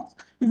chat box.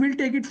 We will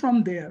take it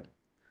from there.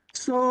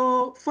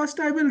 So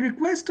first, I will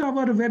request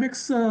our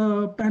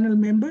WebEx panel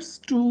members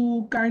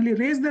to kindly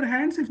raise their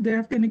hands if they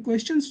have any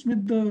questions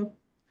with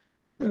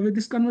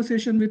this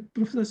conversation with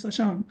Professor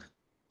Shashank.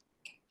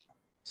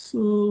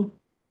 So,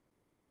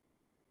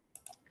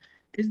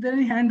 is there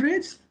any hand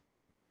raise?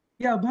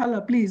 Yeah,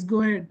 Bhala, please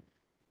go ahead.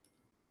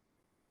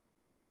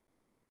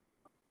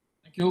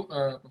 Thank you,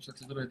 Professor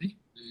Chaturvedi.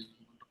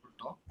 Wonderful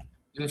talk.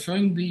 You're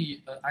showing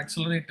the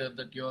accelerator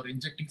that you're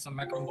injecting some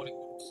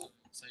macromolecules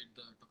inside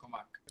the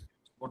tokamak.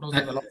 What was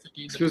the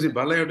velocity? Excuse me,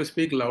 Bhala, you have to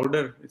speak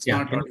louder. It's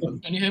not audible.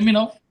 Can you hear me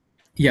now?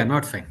 Yeah,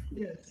 not fine.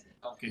 Yes.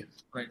 Okay,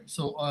 right.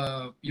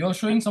 So you're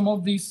showing some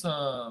of these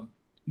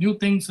new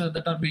things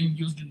that are being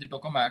used in the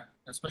tokamak,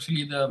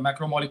 especially the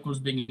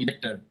macromolecules being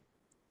injected.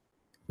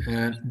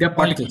 They're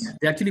particles.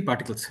 They're actually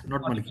particles,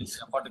 not molecules.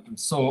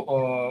 Particles.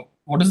 So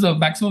what is the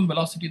maximum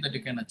velocity that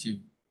you can achieve?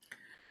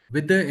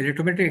 With the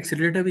electromagnetic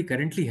accelerator we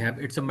currently have,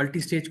 it's a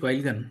multi-stage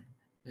coil gun.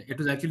 It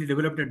was actually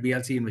developed at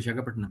BRC in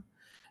Vishakhapatnam.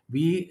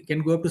 We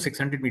can go up to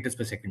 600 meters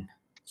per second.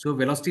 So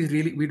velocities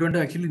really, we don't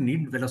actually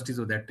need velocities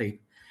of that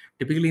type.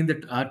 Typically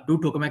in our two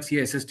tokamaks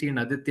here, SST and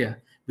Aditya,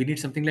 we need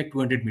something like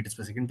 200 meters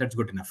per second. That's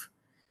good enough.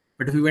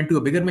 But if we went to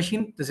a bigger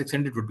machine, the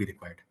 600 would be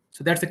required.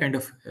 So that's the kind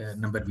of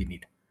number we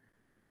need.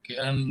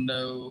 Okay, and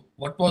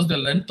what was the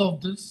length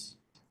of this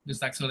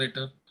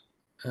accelerator?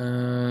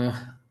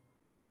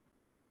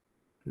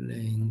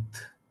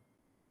 Length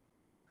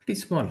pretty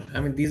small. I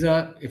mean, these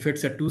are, if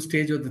it's a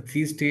 2-stage or the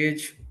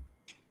 3-stage,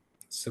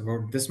 it's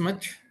about this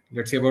much.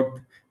 Let's say about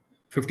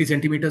 50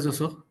 centimeters or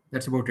so.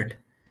 That's about it.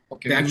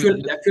 Okay, The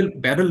actual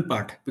barrel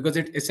part, because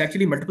it's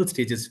actually multiple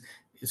stages.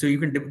 So you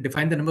can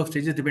define the number of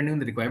stages depending on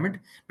the requirement.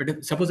 But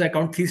if, suppose I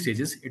count 3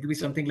 stages, it will be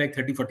something like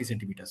 30-40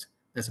 centimeters.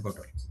 That's about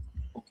all.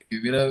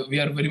 Okay, we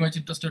are very much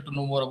interested to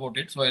know more about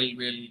it. So we'll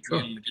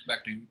get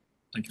back to you.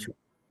 Thank you. Sure.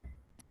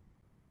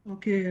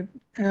 Okay,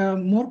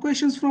 more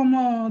questions from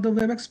the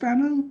WebEx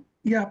panel?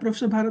 Yeah,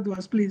 Professor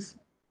Bharadwaj, please.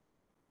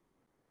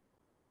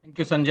 Thank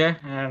you,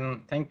 Sanjay,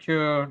 and thank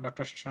you,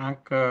 Dr.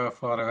 Shashank,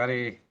 for a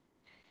very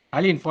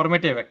highly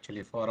informative,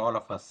 actually, for all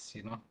of us,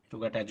 to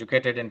get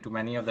educated into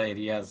many of the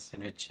areas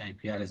in which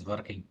IPR is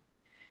working,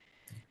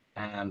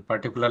 and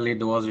particularly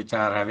those which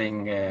are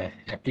having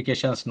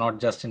applications not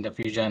just in the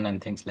fusion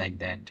and things like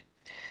that.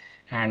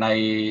 And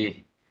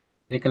I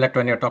recollect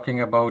when you're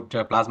talking about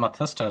plasma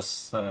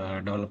thrusters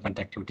development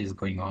activities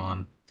going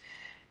on.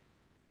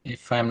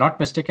 If I'm not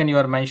mistaken, you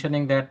are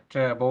mentioning that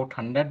about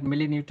 100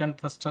 millinewton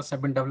thrusters have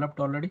been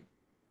developed already?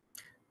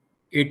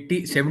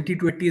 70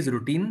 to 80 is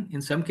routine. In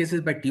some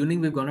cases, by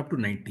tuning, we've gone up to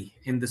 90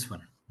 in this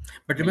one.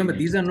 But remember,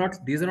 these are not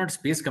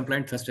space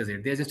compliant thrusters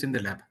yet. They're just in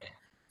the lab.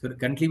 So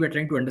currently, we're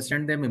trying to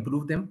understand them,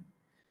 improve them.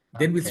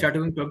 Then we'll start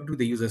talking to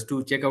the users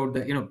to check out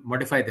the,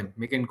 modify them,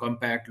 make it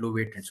compact, low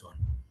weight, and so on.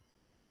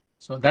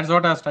 So that's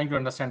what I was trying to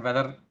understand,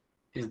 whether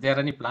is there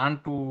any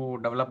plan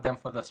to develop them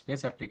for the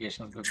space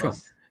applications? Because sure.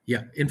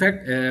 Yeah. In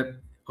fact,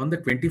 on the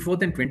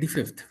 24th and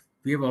 25th,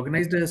 we have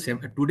organized a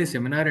 2-day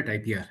seminar at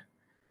IPR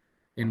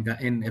in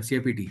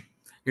FCIPT.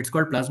 It's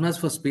called Plasmas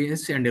for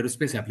Space and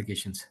Aerospace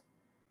Applications.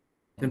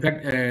 In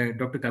fact,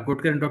 Dr.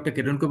 Kakotkar and Dr.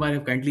 Kiran Kumar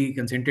have kindly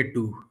consented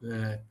to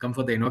come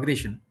for the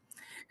inauguration.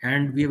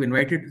 And we have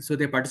invited, so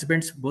they're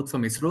participants both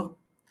from ISRO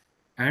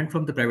and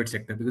from the private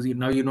sector, because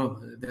now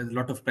there's a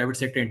lot of private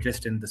sector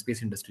interest in the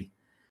space industry.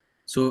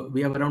 So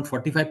we have around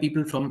 45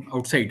 people from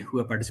outside who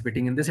are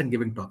participating in this and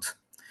giving talks.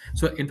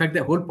 So in fact,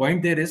 the whole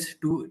point there is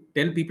to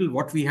tell people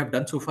what we have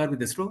done so far with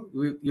ISRO.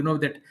 You know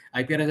that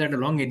IPR has had a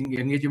long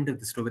engagement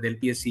with ISRO, with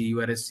LPSC,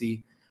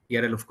 URSC,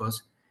 PRL, of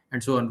course,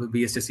 and so on, with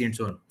BSSC and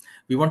so on.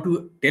 We want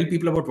to tell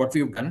people about what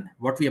we have done,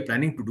 what we are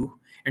planning to do,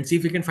 and see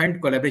if we can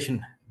find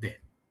collaboration there.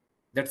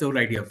 That's the whole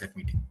idea of that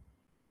meeting.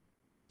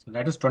 So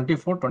that is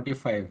 24,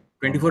 25.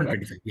 24 and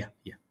 25,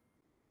 yeah.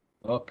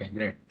 Okay,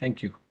 great.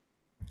 Thank you.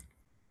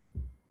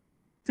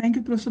 Thank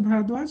you, Professor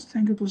Bharadwaj.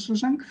 Thank you, Professor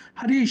Shashank.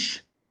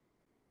 Harish.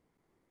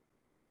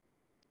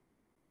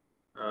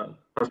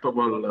 First of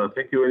all,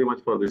 thank you very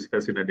much for this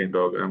fascinating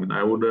talk. I mean,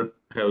 I wouldn't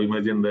have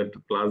imagined that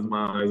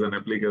plasma as an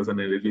application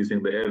in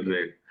reducing the air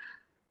drag.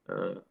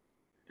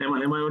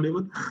 Am I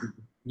audible?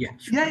 Yeah,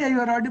 sure. Yeah, you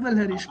are audible,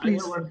 Harish,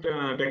 please. I have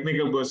one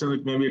technical question.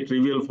 It may be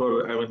trivial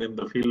for in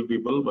the field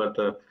people, but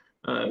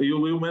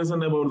you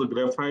mentioned about the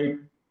graphite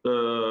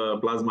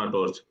plasma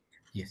torch.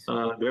 Yes.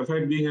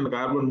 Graphite being a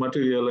carbon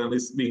material and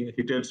is being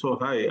heated so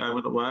high, I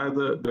mean, why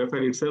the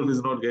graphite itself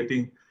is not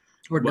getting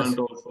burnt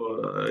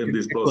off in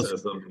this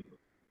process?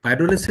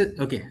 Pyrolysis,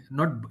 okay,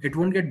 it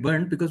won't get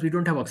burnt because we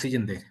don't have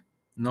oxygen there.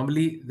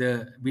 Normally,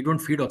 we don't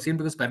feed oxygen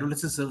because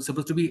pyrolysis is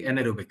supposed to be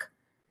anaerobic.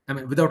 I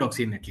mean, without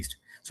oxygen at least.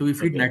 So we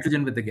feed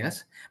nitrogen with the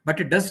gas, but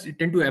it does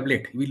tend to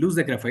ablate. We lose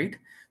the graphite.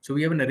 So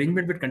we have an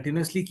arrangement that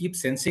continuously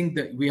keeps sensing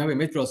we have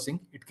image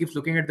processing. It keeps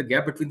looking at the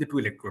gap between the two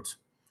electrodes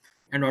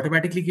and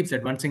automatically keeps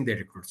advancing the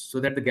electrodes so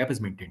that the gap is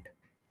maintained.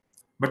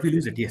 But we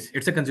lose it, yes.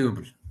 It's a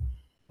consumable.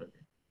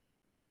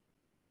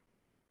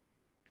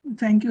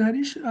 Thank you,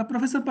 Harish.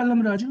 Professor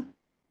Pallam Raju.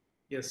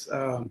 Yes,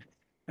 I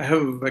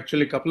have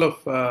actually a couple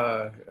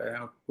of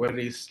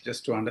queries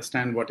just to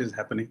understand what is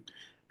happening.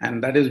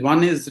 And that is,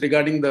 one is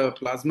regarding the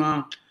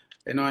plasma,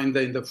 in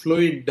the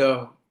fluid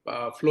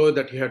flow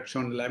that you had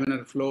shown,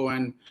 laminar flow,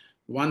 and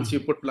once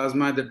you put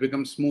plasma, that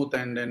becomes smooth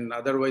and then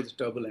otherwise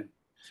turbulent.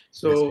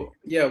 So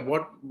yeah,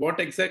 what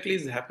exactly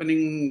is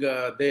happening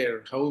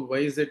there? Why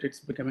is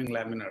it's becoming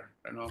laminar?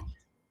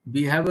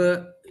 We have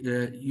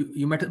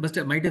you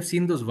might have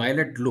seen those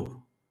violet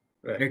glow,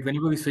 right?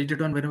 Whenever we switch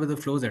it on, whenever the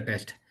flow is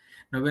attached.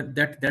 Now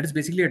that is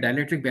basically a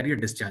dielectric barrier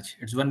discharge.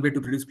 It's one way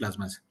to produce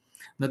plasmas.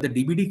 Now the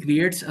DBD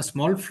creates a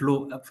small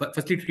flow.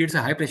 Firstly, it creates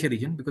a high pressure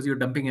region because you're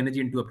dumping energy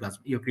into a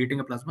plasma. You're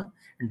creating a plasma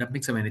and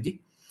dumping some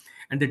energy,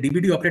 and the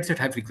DBD operates at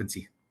high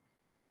frequency.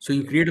 So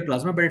you create a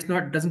plasma, but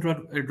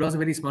it draws a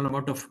very small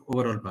amount of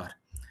overall power.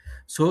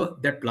 So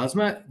that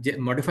plasma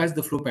modifies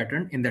the flow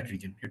pattern in that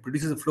region. It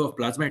produces a flow of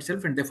plasma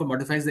itself and therefore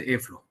modifies the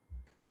airflow.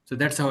 So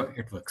that's how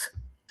it works.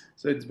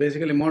 So it's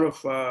basically more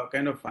of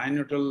kind of ion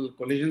neutral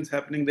collisions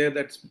happening there.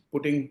 That's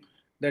putting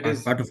that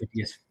is part of it.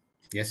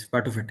 Yes,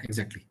 part of it.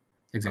 Exactly.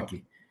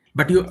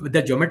 But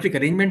the geometric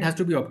arrangement has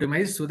to be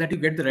optimized so that you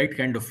get the right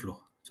kind of flow.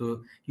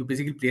 So you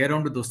basically play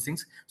around with those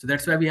things. So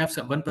that's why we have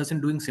one person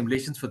doing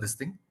simulations for this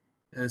thing,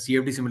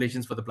 CFD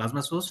simulations for the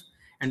plasma source,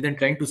 and then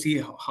trying to see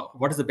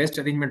what is the best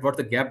arrangement, what's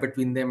the gap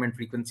between them and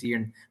frequency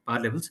and power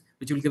levels,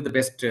 which will give the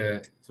best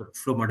sort of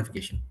flow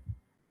modification.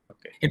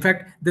 Okay. In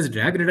fact, this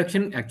drag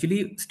reduction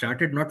actually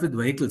started not with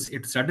vehicles,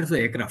 it started with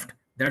aircraft.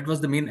 That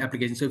was the main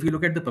application. So if you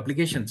look at the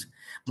publications,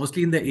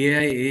 mostly in the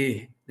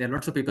AIA, there are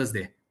lots of papers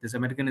there. This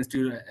American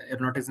Institute of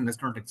Aeronautics and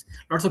Astronautics,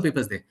 lots of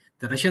papers there.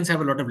 The Russians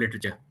have a lot of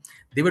literature.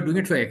 They were doing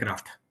it for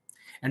aircraft.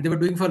 And they were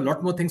doing for a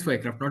lot more things for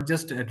aircraft, not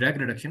just drag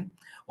reduction,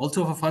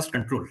 also for fast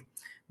control.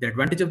 The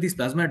advantage of these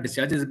plasma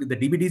discharges, the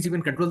DBDs, you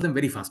can control them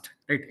very fast,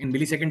 right? In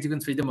milliseconds, you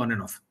can switch them on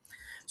and off.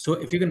 So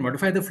if you can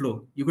modify the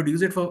flow, you could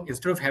use it for,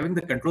 instead of having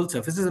the control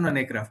surfaces on an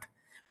aircraft,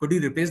 could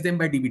you replace them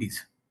by DBDs?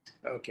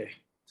 Okay.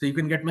 So you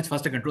can get much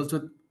faster control.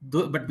 So,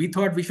 but we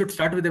thought we should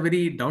start with a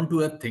very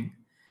down-to-earth thing.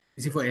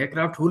 You see, for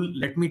aircraft,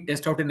 let me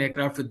test out an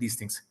aircraft with these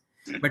things.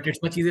 But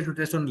it's much easier to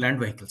test on land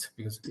vehicles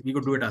because we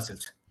could do it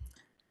ourselves.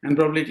 And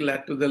probably it'll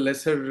add to the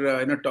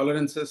lesser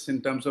tolerances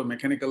in terms of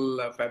mechanical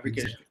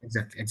fabrication.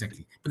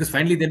 Exactly. Because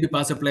finally there'll be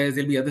power supplies,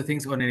 there'll be other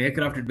things. On an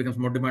aircraft, it becomes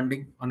more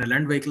demanding. On a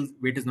land vehicle,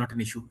 weight is not an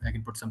issue. I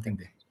can put something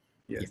there.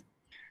 Yes. Yeah.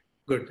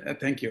 Good.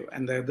 Thank you.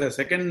 And the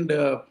second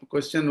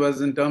question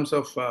was in terms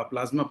of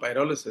plasma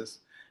pyrolysis,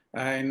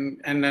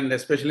 and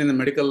especially in the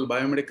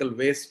biomedical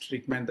waste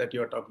treatment that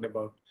you are talking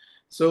about.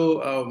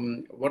 So,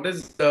 what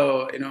is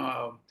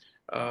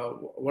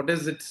what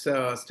is its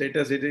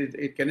status?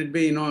 Can it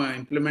be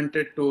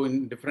implemented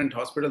in different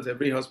hospitals?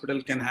 Every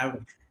hospital can have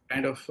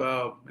kind of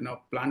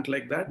plant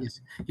like that.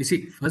 Yes. You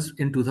see, first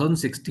in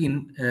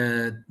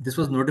 2016, this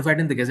was notified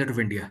in the Gazette of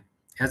India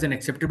as an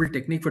acceptable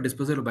technique for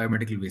disposal of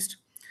biomedical waste.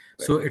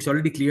 Right. So it's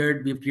already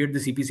cleared. We've cleared the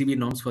CPCB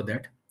norms for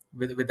that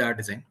with our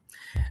design.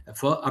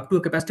 For up to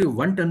a capacity of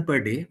 1 ton per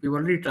day, we've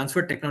already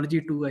transferred technology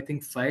to, I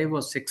think, 5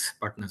 or 6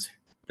 partners,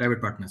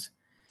 private partners.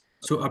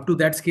 So up to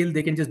that scale,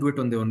 they can just do it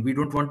on their own. We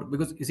don't want,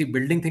 because you see,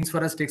 building things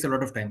for us takes a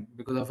lot of time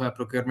because of our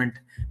procurement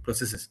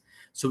processes.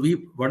 So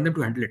we want them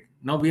to handle it.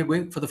 Now we are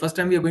going, for the first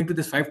time, we are going to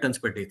this 5 tons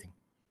per day thing.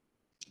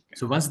 Okay.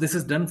 So once this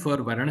is done for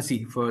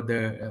Varanasi, for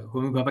the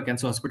Homi Bhabha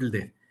Cancer Hospital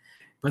there,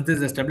 once this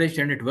is established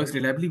and it works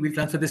reliably, we'll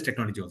transfer this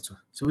technology also.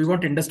 So we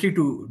want industry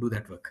to do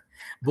that work.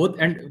 Both,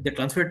 and the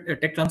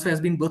tech transfer has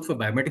been both for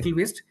biomedical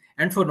waste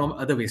and for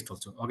other waste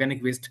also,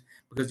 organic waste,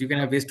 because you can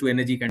have waste to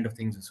energy kind of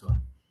things and so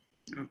on.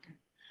 Okay.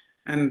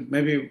 And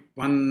maybe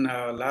one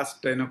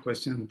last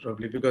question,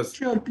 probably, because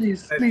sure,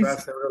 please.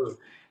 Several.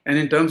 And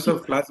in terms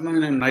of plasma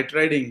and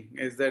nitriding,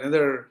 is there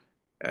another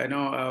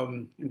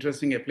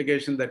interesting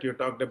application that you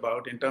talked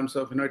about in terms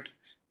of it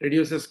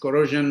reduces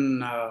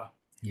corrosion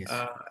yes.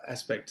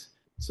 Aspects.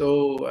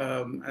 So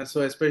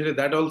so especially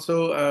that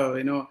also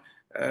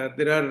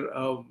there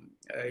are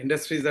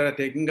industries that are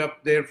taking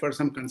up there for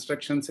some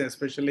constructions,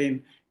 especially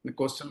in the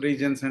coastal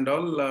regions and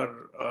all,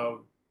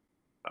 or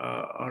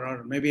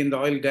maybe in the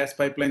oil gas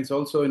pipelines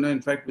also.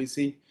 In fact, we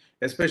see,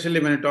 especially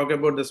when you talk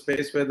about the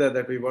space weather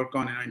that we work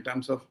on, in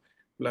terms of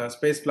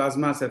space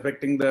plasmas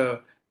affecting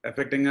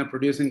and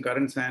producing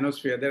currents in the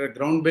ionosphere, there are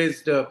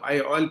ground-based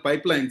oil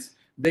pipelines.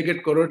 They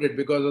get corroded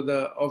because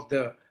of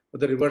the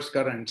reverse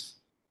currents,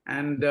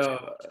 and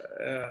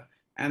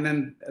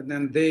then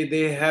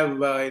they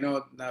have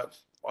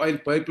oil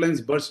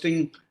pipelines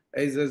bursting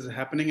is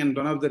happening, and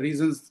one of the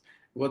reasons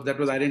that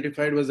was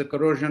identified was the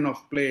corrosion of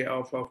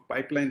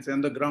pipelines in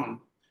the ground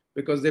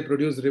because they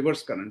produce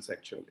reverse currents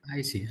actually.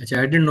 I see.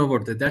 I didn't know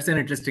about that. That's an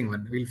interesting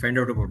one. We'll find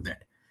out about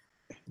that.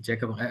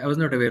 Jacob, I was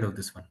not aware of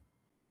this one.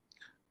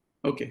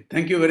 Okay,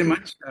 thank you very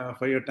much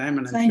for your time,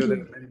 and I'm sure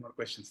there are many more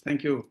questions.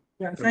 Thank you.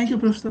 Yeah, thank you,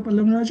 Professor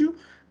Pallavaraju.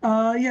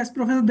 Yes,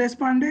 Professor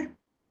Deshpande.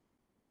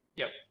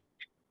 Yeah,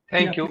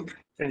 thank you,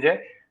 Sanjay.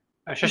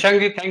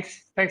 Shashank,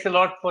 thanks a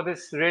lot for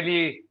this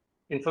really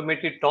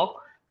informative talk.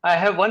 I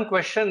have one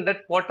question: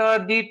 that what are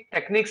the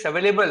techniques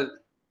available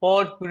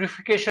for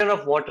purification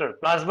of water,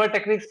 plasma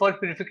techniques for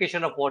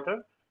purification of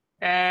water,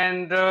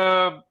 and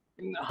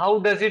how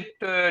does it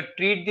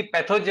treat the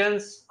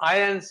pathogens,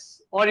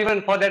 ions, or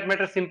even for that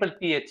matter, simple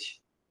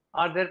pH?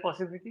 Are there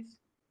possibilities?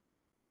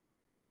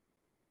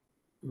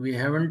 We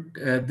haven't,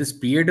 this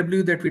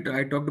PAW that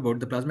I talked about,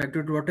 the plasma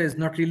activated water, is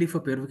not really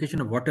for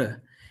purification of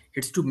water.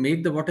 It's to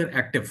make the water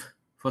active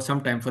for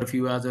some time, for a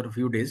few hours or a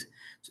few days.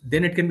 So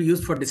then it can be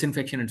used for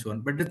disinfection and so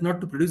on, but it's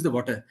not to produce the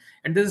water.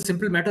 And there's a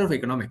simple matter of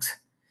economics.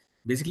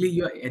 Basically,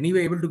 you are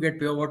anyway able to get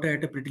pure water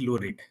at a pretty low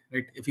rate,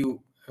 right? If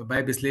you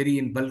buy Bisleri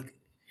in bulk,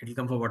 it'll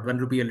come for what, 1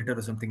 rupee a liter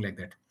or something like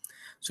that.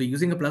 So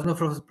using a plasma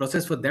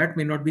process for that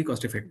may not be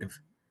cost effective.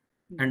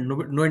 And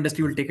no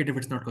industry will take it if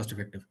it's not cost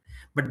effective.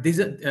 But these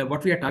are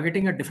what we are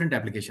targeting are different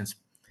applications.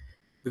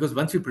 Because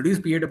once we produce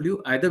PAW,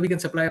 either we can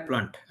supply a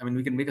plant. I mean,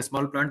 we can make a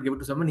small plant, give it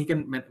to someone, he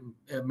can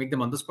make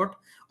them on the spot,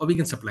 or we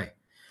can supply.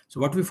 So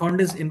what we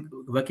found is, in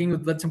working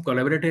with some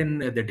collaborator in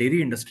the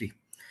dairy industry,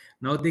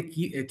 now they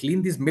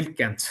clean these milk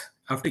cans.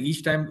 After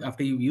each time,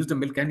 after you use the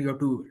milk can, you have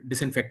to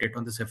disinfect it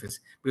on the surface.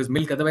 Because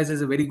milk otherwise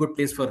is a very good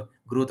place for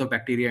growth of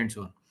bacteria and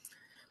so on.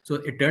 So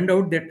it turned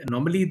out that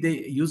normally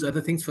they use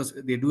other things,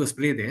 they do a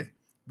spray there,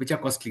 which are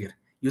costlier.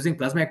 Using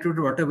plasma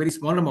activated water, a very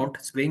small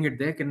amount, spraying it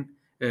there can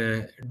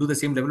do the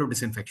same level of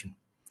disinfection.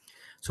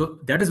 So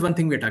that is one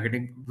thing we're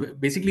targeting,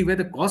 basically where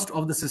the cost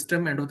of the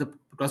system and of the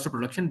cost of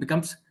production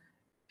becomes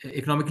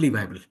economically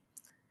viable.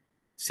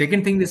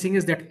 Second thing they're seeing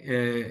is that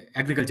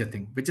agriculture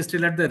thing, which is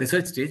still at the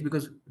research stage,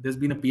 because there's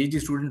been a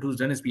PhD student who's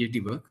done his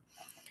PhD work,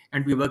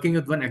 and we're working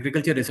with one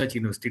agriculture research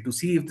university to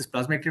see if this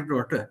plasma activated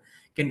water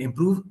can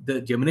improve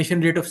the germination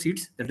rate of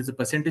seeds, that is the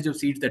percentage of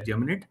seeds that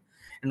germinate,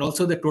 and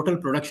also the total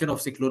production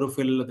of, say,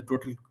 chlorophyll, or the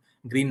total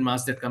green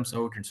mass that comes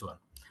out, and so on.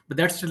 But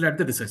that's still at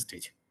the research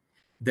stage.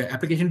 The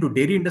application to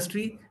dairy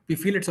industry, we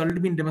feel it's already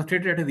been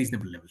demonstrated at a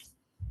reasonable level.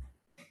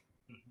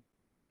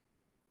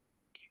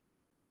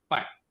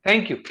 Fine.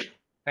 Thank you.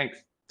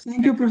 Thanks.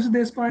 Thank you, Professor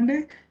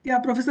Deshpande. Yeah,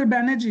 Professor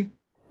Banerjee.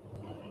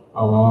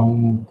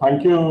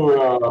 Thank you,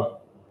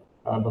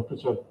 Dr.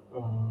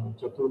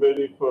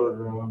 Chaturvedi,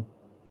 for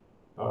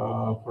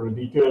a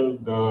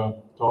detailed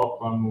talk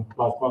on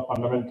plasma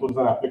fundamentals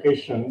and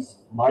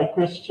applications. My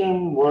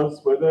question was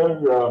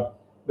whether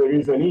there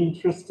is any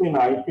interest in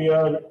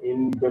IPR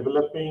in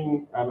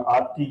developing an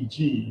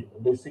RTG,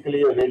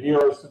 basically a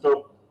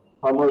radioisotope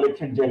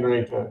thermoelectric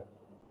generator.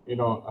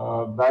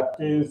 That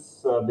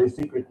is a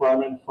basic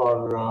requirement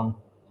for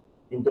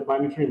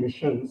interplanetary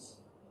missions.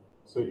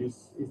 So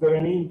is there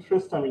any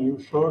interest? I mean, you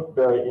showed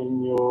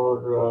in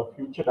your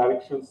future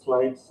direction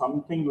slide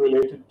something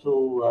related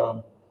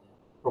to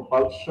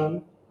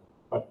propulsion,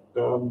 but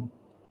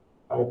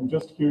I'm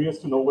just curious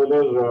to know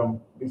whether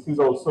this is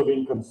also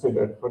being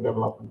considered for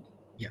development.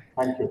 Yeah.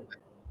 Thank you.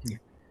 Yeah.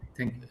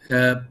 Thank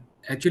you.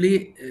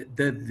 Actually,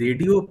 the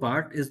radio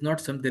part is not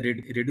the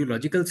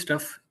radiological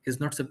stuff is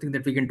not something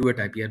that we can do at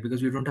IPR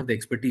because we don't have the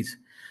expertise.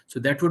 So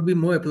that would be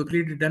more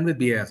appropriately done with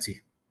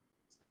BIRC.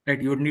 Right,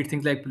 you would need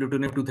things like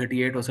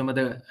plutonium-238 or some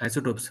other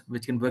isotopes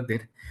which can work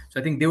there. So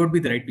I think they would be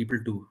the right people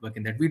to work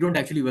in that. We don't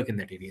actually work in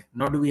that area,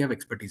 nor do we have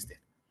expertise there.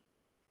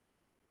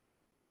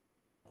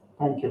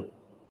 Thank you.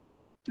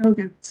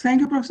 Okay,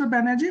 thank you, Professor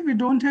Banerjee. We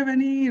don't have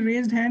any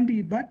raised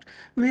hand, but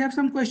we have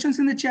some questions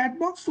in the chat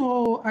box,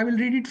 so I will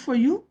read it for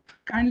you.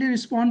 Kindly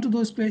respond to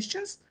those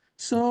questions.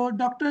 So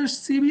Dr.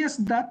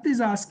 CBS Dutt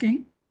is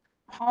asking,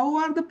 how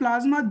are the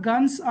plasma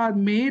guns are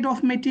made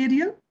of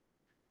material?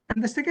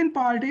 And the second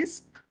part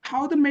is,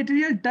 how the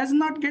material does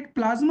not get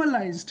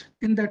plasmalized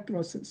in that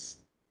process.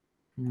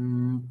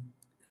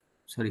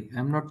 Sorry,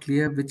 I'm not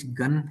clear which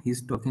gun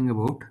he's talking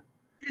about.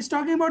 He's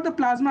talking about the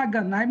plasma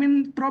gun. I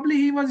mean, probably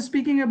he was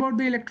speaking about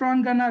the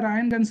electron gun or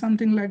ion gun,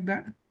 something like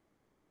that.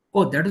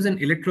 Oh, that was an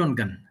electron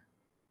gun.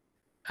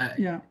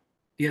 Yeah.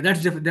 Yeah,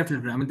 that's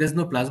definitely. I mean, there's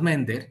no plasma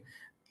in there.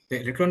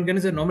 The electron gun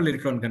is a normal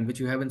electron gun,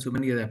 which you have in so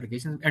many other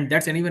applications. And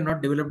that's anyway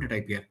not developed at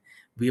IPR.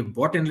 We have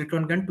bought an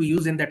electron gun to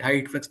use in that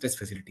high flux test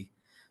facility.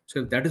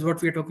 So if that is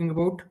what we are talking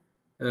about,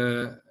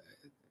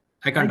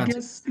 I can't answer.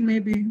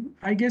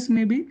 I guess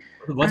maybe.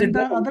 Was it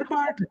the other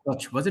part?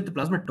 Was it the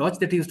plasma torch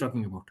that he was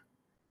talking about?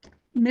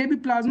 Maybe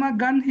plasma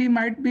gun, he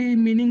might be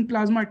meaning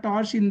plasma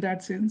torch in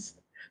that sense.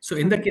 So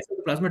in the case of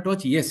the plasma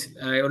torch, yes,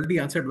 I already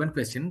answered one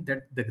question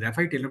that the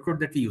graphite electrode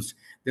that we use,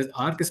 there's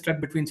arc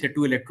struck between, say,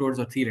 2 electrodes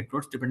or 3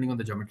 electrodes, depending on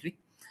the geometry.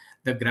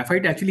 The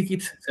graphite actually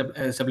keeps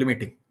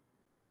sublimating.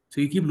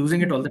 So you keep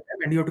losing it all the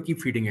time and you have to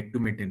keep feeding it to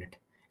maintain it.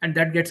 And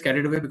that gets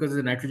carried away because of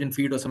the nitrogen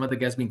feed or some other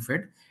gas being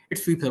fed. It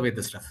sweeps away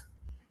the stuff.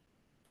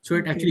 So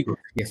it actually goes,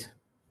 yes.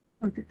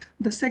 Okay.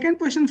 The second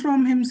question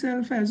from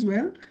himself as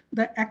well,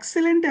 the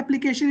excellent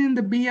application in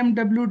the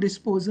BMW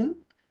disposal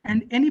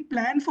and any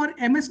plan for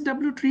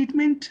MSW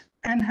treatment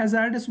and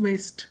hazardous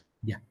waste?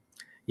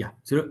 Yeah.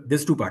 So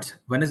there's two parts.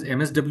 One is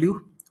MSW,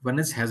 one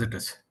is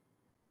hazardous,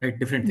 right?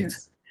 Different things.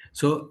 Yes.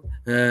 So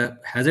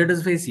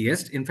hazardous waste,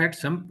 yes. In fact,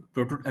 some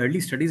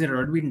early studies had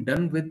already been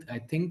done with, I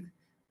think,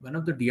 one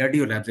of the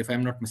DRDO labs, if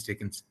I'm not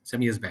mistaken,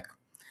 some years back,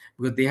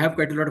 because they have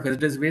quite a lot of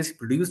hazardous waste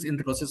produced in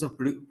the process of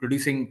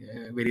producing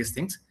various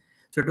things.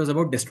 So it was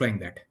about destroying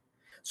that.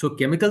 So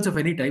chemicals of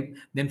any type.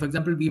 Then, for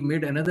example, we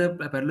made another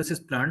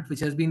pyrolysis plant which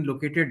has been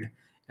located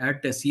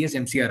at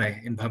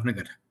CSMCRI in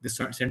Bhavnagar, the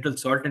Central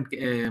Salt and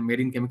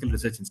Marine Chemical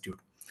Research Institute.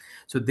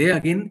 So there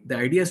again, the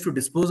idea is to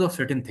dispose of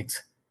certain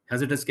things,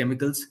 hazardous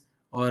chemicals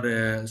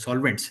or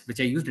solvents which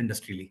are used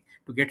industrially,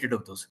 to get rid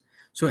of those.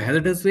 So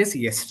hazardous waste,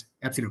 yes,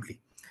 absolutely.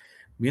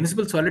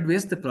 Municipal solid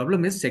waste, the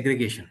problem is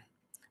segregation.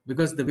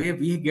 Because the way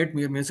we get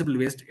municipal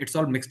waste, it's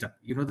all mixed up.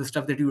 You know, the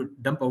stuff that you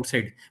dump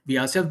outside, we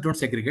ourselves don't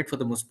segregate for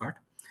the most part.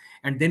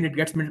 And then it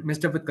gets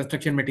mixed up with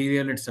construction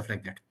material and stuff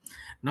like that.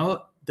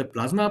 Now, the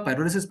plasma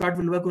pyrolysis part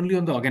will work only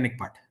on the organic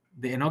part,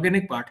 the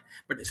inorganic part.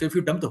 But so if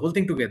you dump the whole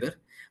thing together,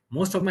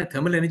 most of my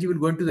thermal energy will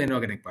go into the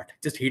inorganic part,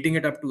 just heating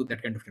it up to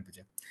that kind of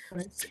temperature.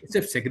 Right. So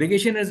if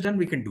segregation is done,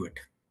 we can do it.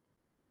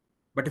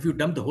 But if you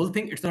dump the whole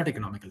thing, it's not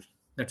economical.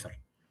 That's all.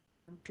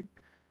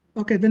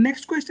 Okay. The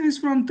next question is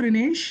from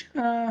Trinesh.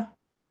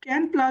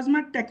 Can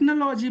plasma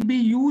technology be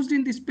used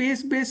in the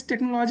space-based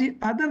technology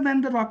other than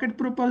the rocket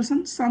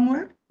propulsion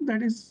somewhere?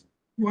 That is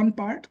one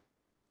part.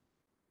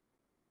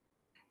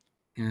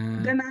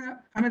 Then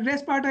I mean,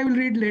 rest part I will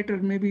read later.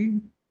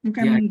 Maybe you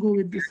can go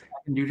with this.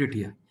 I can read it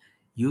here.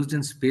 Used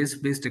in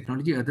space-based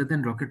technology other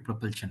than rocket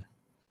propulsion.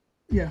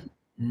 Yeah.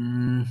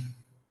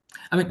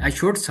 I mean, I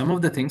showed some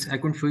of the things. I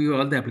couldn't show you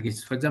all the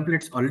applications. For example,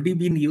 it's already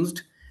been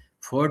used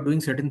for doing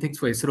certain things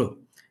for ISRO.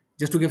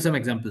 Just to give some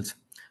examples.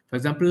 For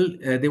example,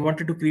 they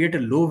wanted to create a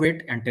low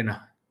weight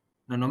antenna.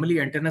 Now, normally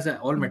antennas are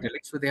all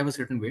metallic, so they have a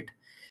certain weight.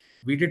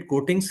 We did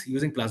coatings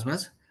using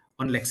plasmas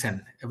on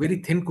Lexan, a very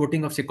thin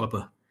coating of, say,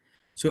 copper.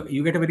 So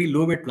you get a very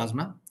low weight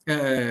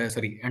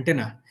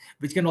antenna,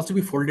 which can also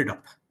be folded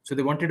up. So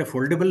they wanted a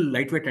foldable,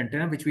 lightweight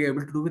antenna, which we are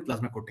able to do with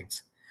plasma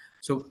coatings.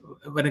 So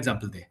one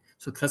example there.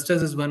 So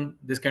thrusters is one,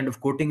 this kind of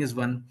coating is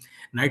one.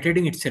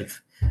 Nitrading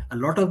itself, a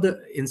lot of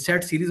the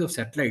INSAT series of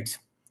satellites,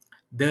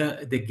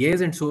 the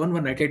gaze and so on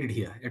were nitraded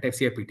here at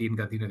FCIPT in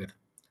Gandhinagar.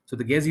 So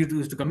the gaze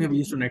used to come here, we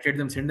used to nitrate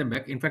them, send them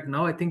back. In fact,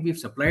 now I think we've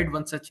supplied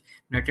one such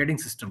nitrading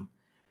system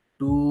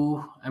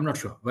to, I'm not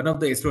sure, one of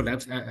the ISRO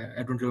labs,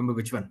 I don't remember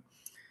which one.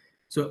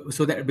 So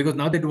that, because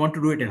now they don't want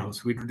to do it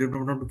in-house, we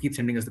don't want to keep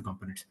sending us the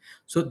components.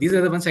 So these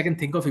are the ones I can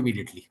think of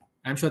immediately.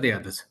 I'm sure there are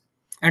others.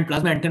 And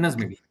plasma antennas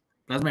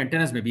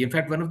maybe. In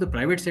fact, one of the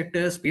private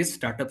sector space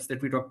startups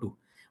that we talked to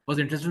was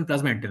interested in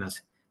plasma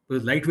antennas.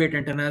 Those lightweight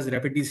antennas,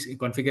 rapidly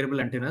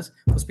configurable antennas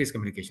for space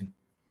communication.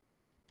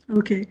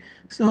 Okay,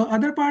 so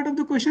other part of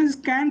the question is,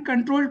 can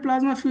controlled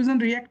plasma fusion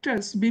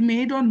reactors be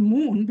made on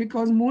moon,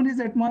 because moon is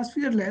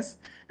atmosphereless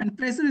and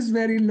pressure is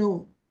very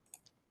low?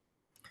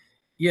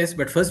 Yes,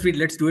 but first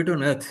let's do it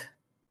on Earth.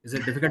 It's a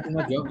difficult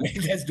enough job.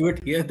 Let's do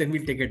it here, then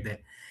we'll take it there.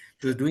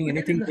 Because doing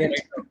anything there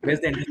right now, where's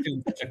the industrial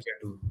infrastructure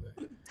to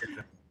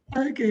etc.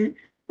 Okay.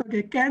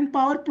 Can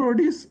power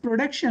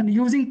production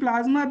using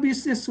plasma be a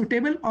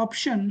suitable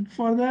option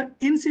for the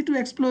in situ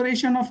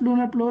exploration of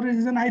lunar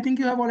pluralism? I think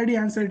you have already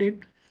answered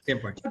it. Same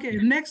point. Okay,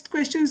 next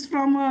question is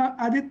from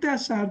Aditya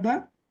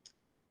Sharda.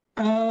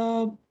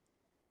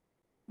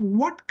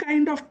 What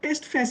kind of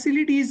test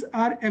facilities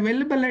are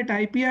available at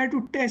IPR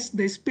to test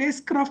the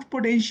spacecraft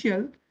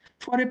potential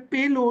for a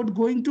payload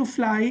going to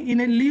fly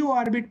in a LEO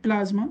orbit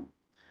plasma,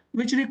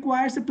 which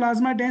requires a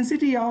plasma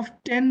density of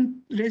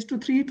 10⁻³ to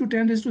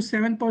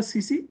 10⁻⁷ per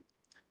cc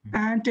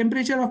and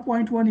temperature of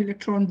 0.1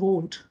 electron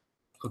volt?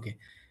 Okay.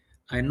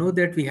 I know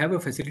that we have a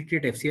facility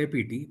at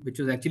FCIPT, which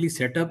was actually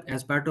set up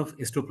as part of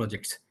ISRO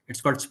projects. It's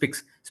called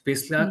SPIX,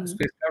 Spacecraft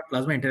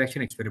Plasma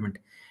Interaction Experiment.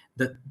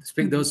 There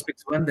was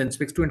SPIX 1, then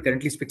SPIX 2, and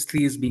currently SPIX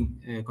 3 is being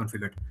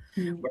configured.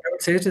 What I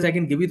would suggest is I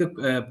can give you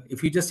the,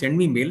 if you just send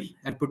me mail,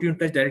 I'll put you in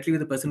touch directly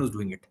with the person who's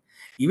doing it.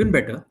 Even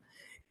better,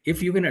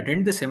 if you can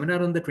attend the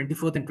seminar on the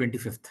 24th and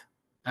 25th,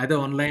 either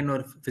online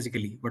or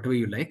physically, whatever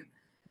you like,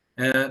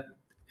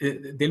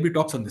 there'll be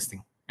talks on this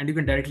thing, and you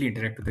can directly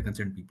interact with the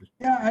concerned people.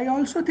 Yeah, I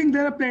also think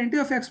there are plenty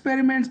of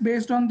experiments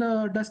based on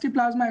the dusty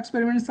plasma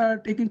experiments are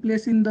taking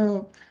place in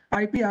the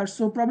IPR.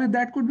 So probably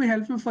that could be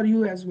helpful for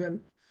you as well.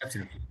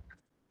 Absolutely.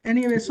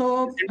 Anyway,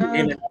 so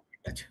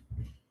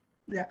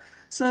yeah,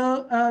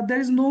 so there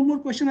is no more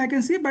question I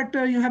can see, but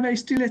you have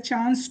still a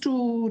chance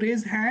to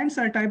raise hands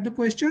or type the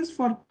questions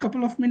for a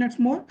couple of minutes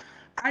more.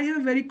 I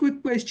have a very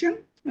quick question.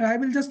 I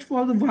will just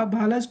follow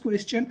Bhala's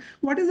question.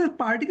 What is the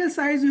particle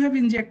size you have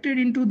injected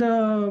into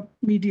the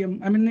medium,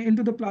 I mean,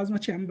 into the plasma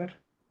chamber?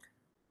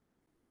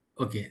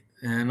 Okay.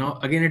 Now,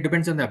 again, it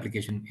depends on the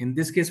application. In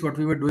this case, what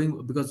we were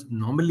doing, because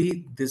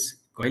normally this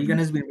coil gun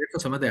has been made for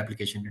some other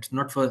application. It's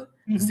not for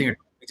this thing.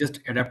 We just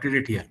adapted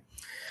it here.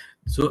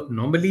 So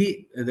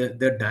normally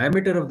the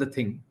diameter of the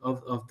thing,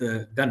 of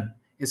the gun,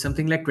 is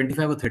something like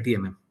 25 or 30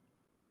 mm.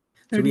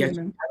 So we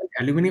actually have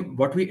aluminum.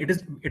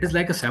 It is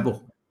like a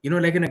sabot. You know,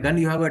 like in a gun,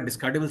 you have a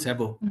discardable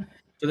sabot.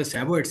 So the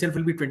sabot itself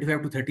will be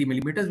 25 to 30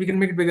 millimeters. We can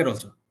make it bigger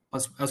also, or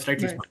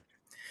slightly smaller.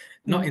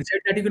 Now, inside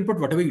that, you can put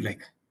whatever you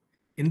like.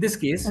 In this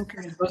case,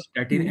 because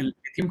lithium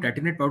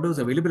titanate powder is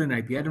available in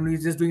IPR, and we're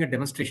just doing a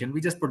demonstration,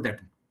 we just put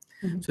that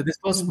in. So this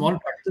was small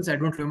particles. I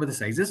don't remember the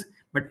sizes,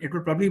 but it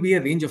would probably be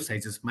a range of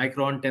sizes: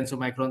 micron, tens of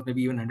microns,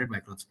 maybe even 100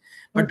 microns.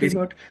 But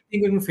basically,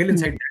 you can fill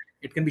inside that.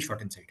 It can be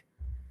shot inside.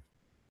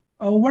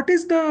 What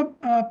is the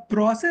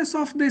process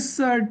of this,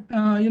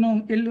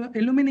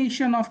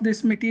 illumination of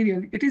this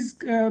material? It is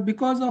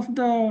because of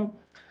the,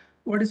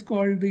 what is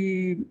called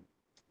the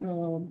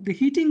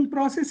heating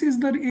process is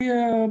the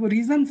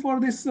reason for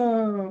this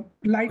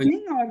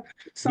lightning, or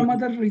some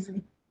other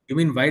reason? You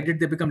mean why did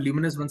they become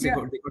luminous once they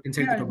got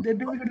inside the top? They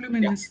do get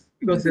luminous.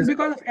 Because This is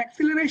because of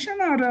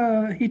acceleration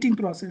or heating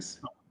process?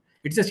 No,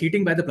 it's just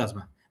heating by the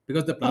plasma,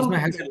 because the plasma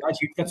has a large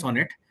heat flux on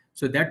it.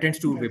 So that tends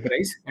to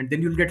vaporize, and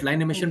then you'll get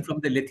line emission from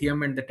the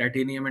lithium and the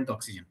titanium and the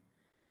oxygen.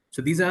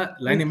 So these are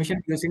line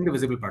emission, you're seeing the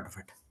visible part of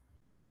it.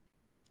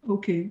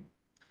 Okay.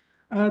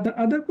 The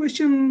other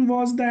question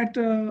was that,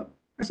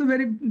 it's a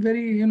very,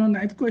 very,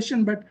 naive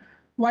question, but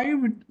why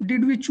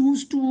did we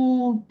choose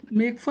to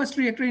make first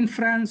reactor in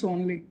France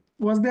only?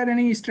 Was there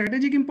any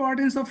strategic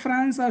importance of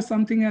France or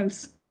something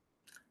else?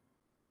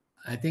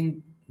 I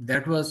think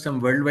that was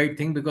some worldwide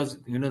thing, because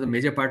the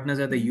major partners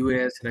are the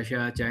US,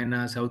 Russia,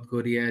 China, South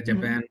Korea,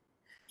 Japan,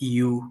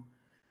 EU.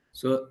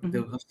 So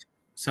there was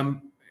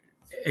some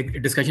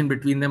discussion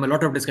between them, a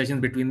lot of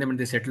discussions between them, and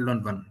they settled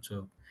on one.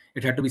 So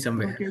it had to be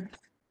somewhere. Okay.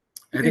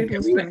 I think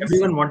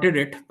everyone wanted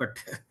it, but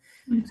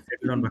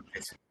settled on one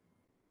place.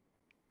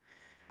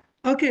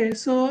 Okay,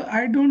 so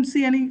I don't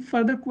see any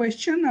further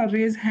question or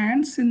raise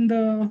hands in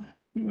the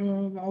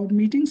our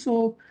meeting.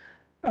 So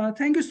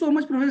thank you so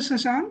much, Professor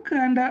Shashank,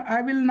 and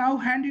I will now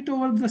hand it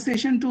over the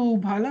session to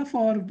Bhala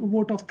for the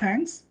vote of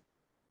thanks.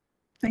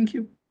 Thank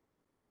you.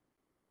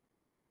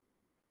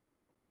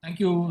 Thank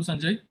you,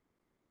 Sanjay.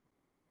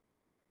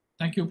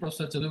 Thank you,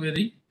 Professor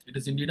Chaturvedi. It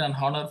is indeed an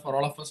honor for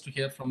all of us to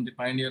hear from the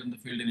pioneer in the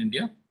field in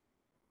India.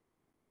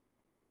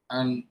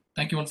 And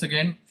thank you once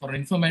again for an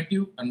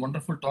informative and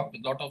wonderful talk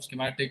with a lot of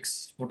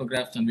schematics,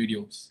 photographs, and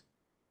videos.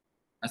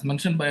 As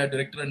mentioned by our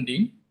director and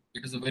dean,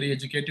 it is a very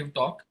educative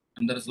talk,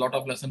 and there is a lot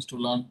of lessons to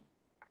learn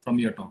from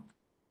your talk.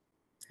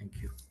 Thank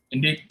you.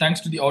 Indeed, thanks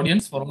to the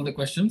audience for all the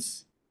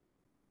questions,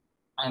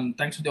 and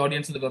thanks to the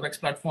audience in the WebEx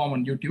platform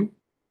and YouTube.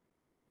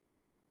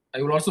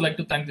 I would also like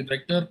to thank the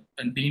director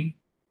and dean,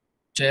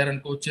 chair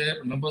and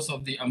co-chair, members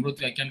of the Amrut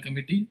Vyakhyaan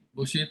committee,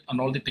 Bushit, and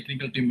all the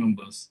technical team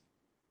members.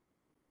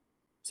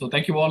 So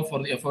thank you all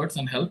for the efforts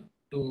and help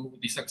to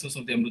the success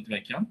of the Amrut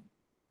Vyakhyaan.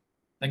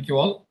 Thank you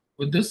all.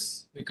 With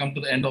this, we come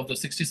to the end of the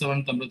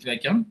 67th Amrut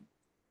Vyakhyaan.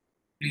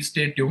 Please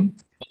stay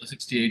tuned for the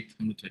 68th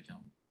Amrut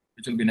Vyakhyaan,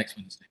 which will be next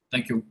Wednesday.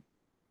 Thank you.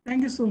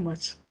 Thank you so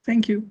much.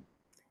 Thank you.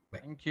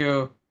 Thank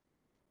you.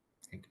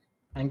 Thank you.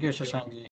 Thank you, Shashank ji.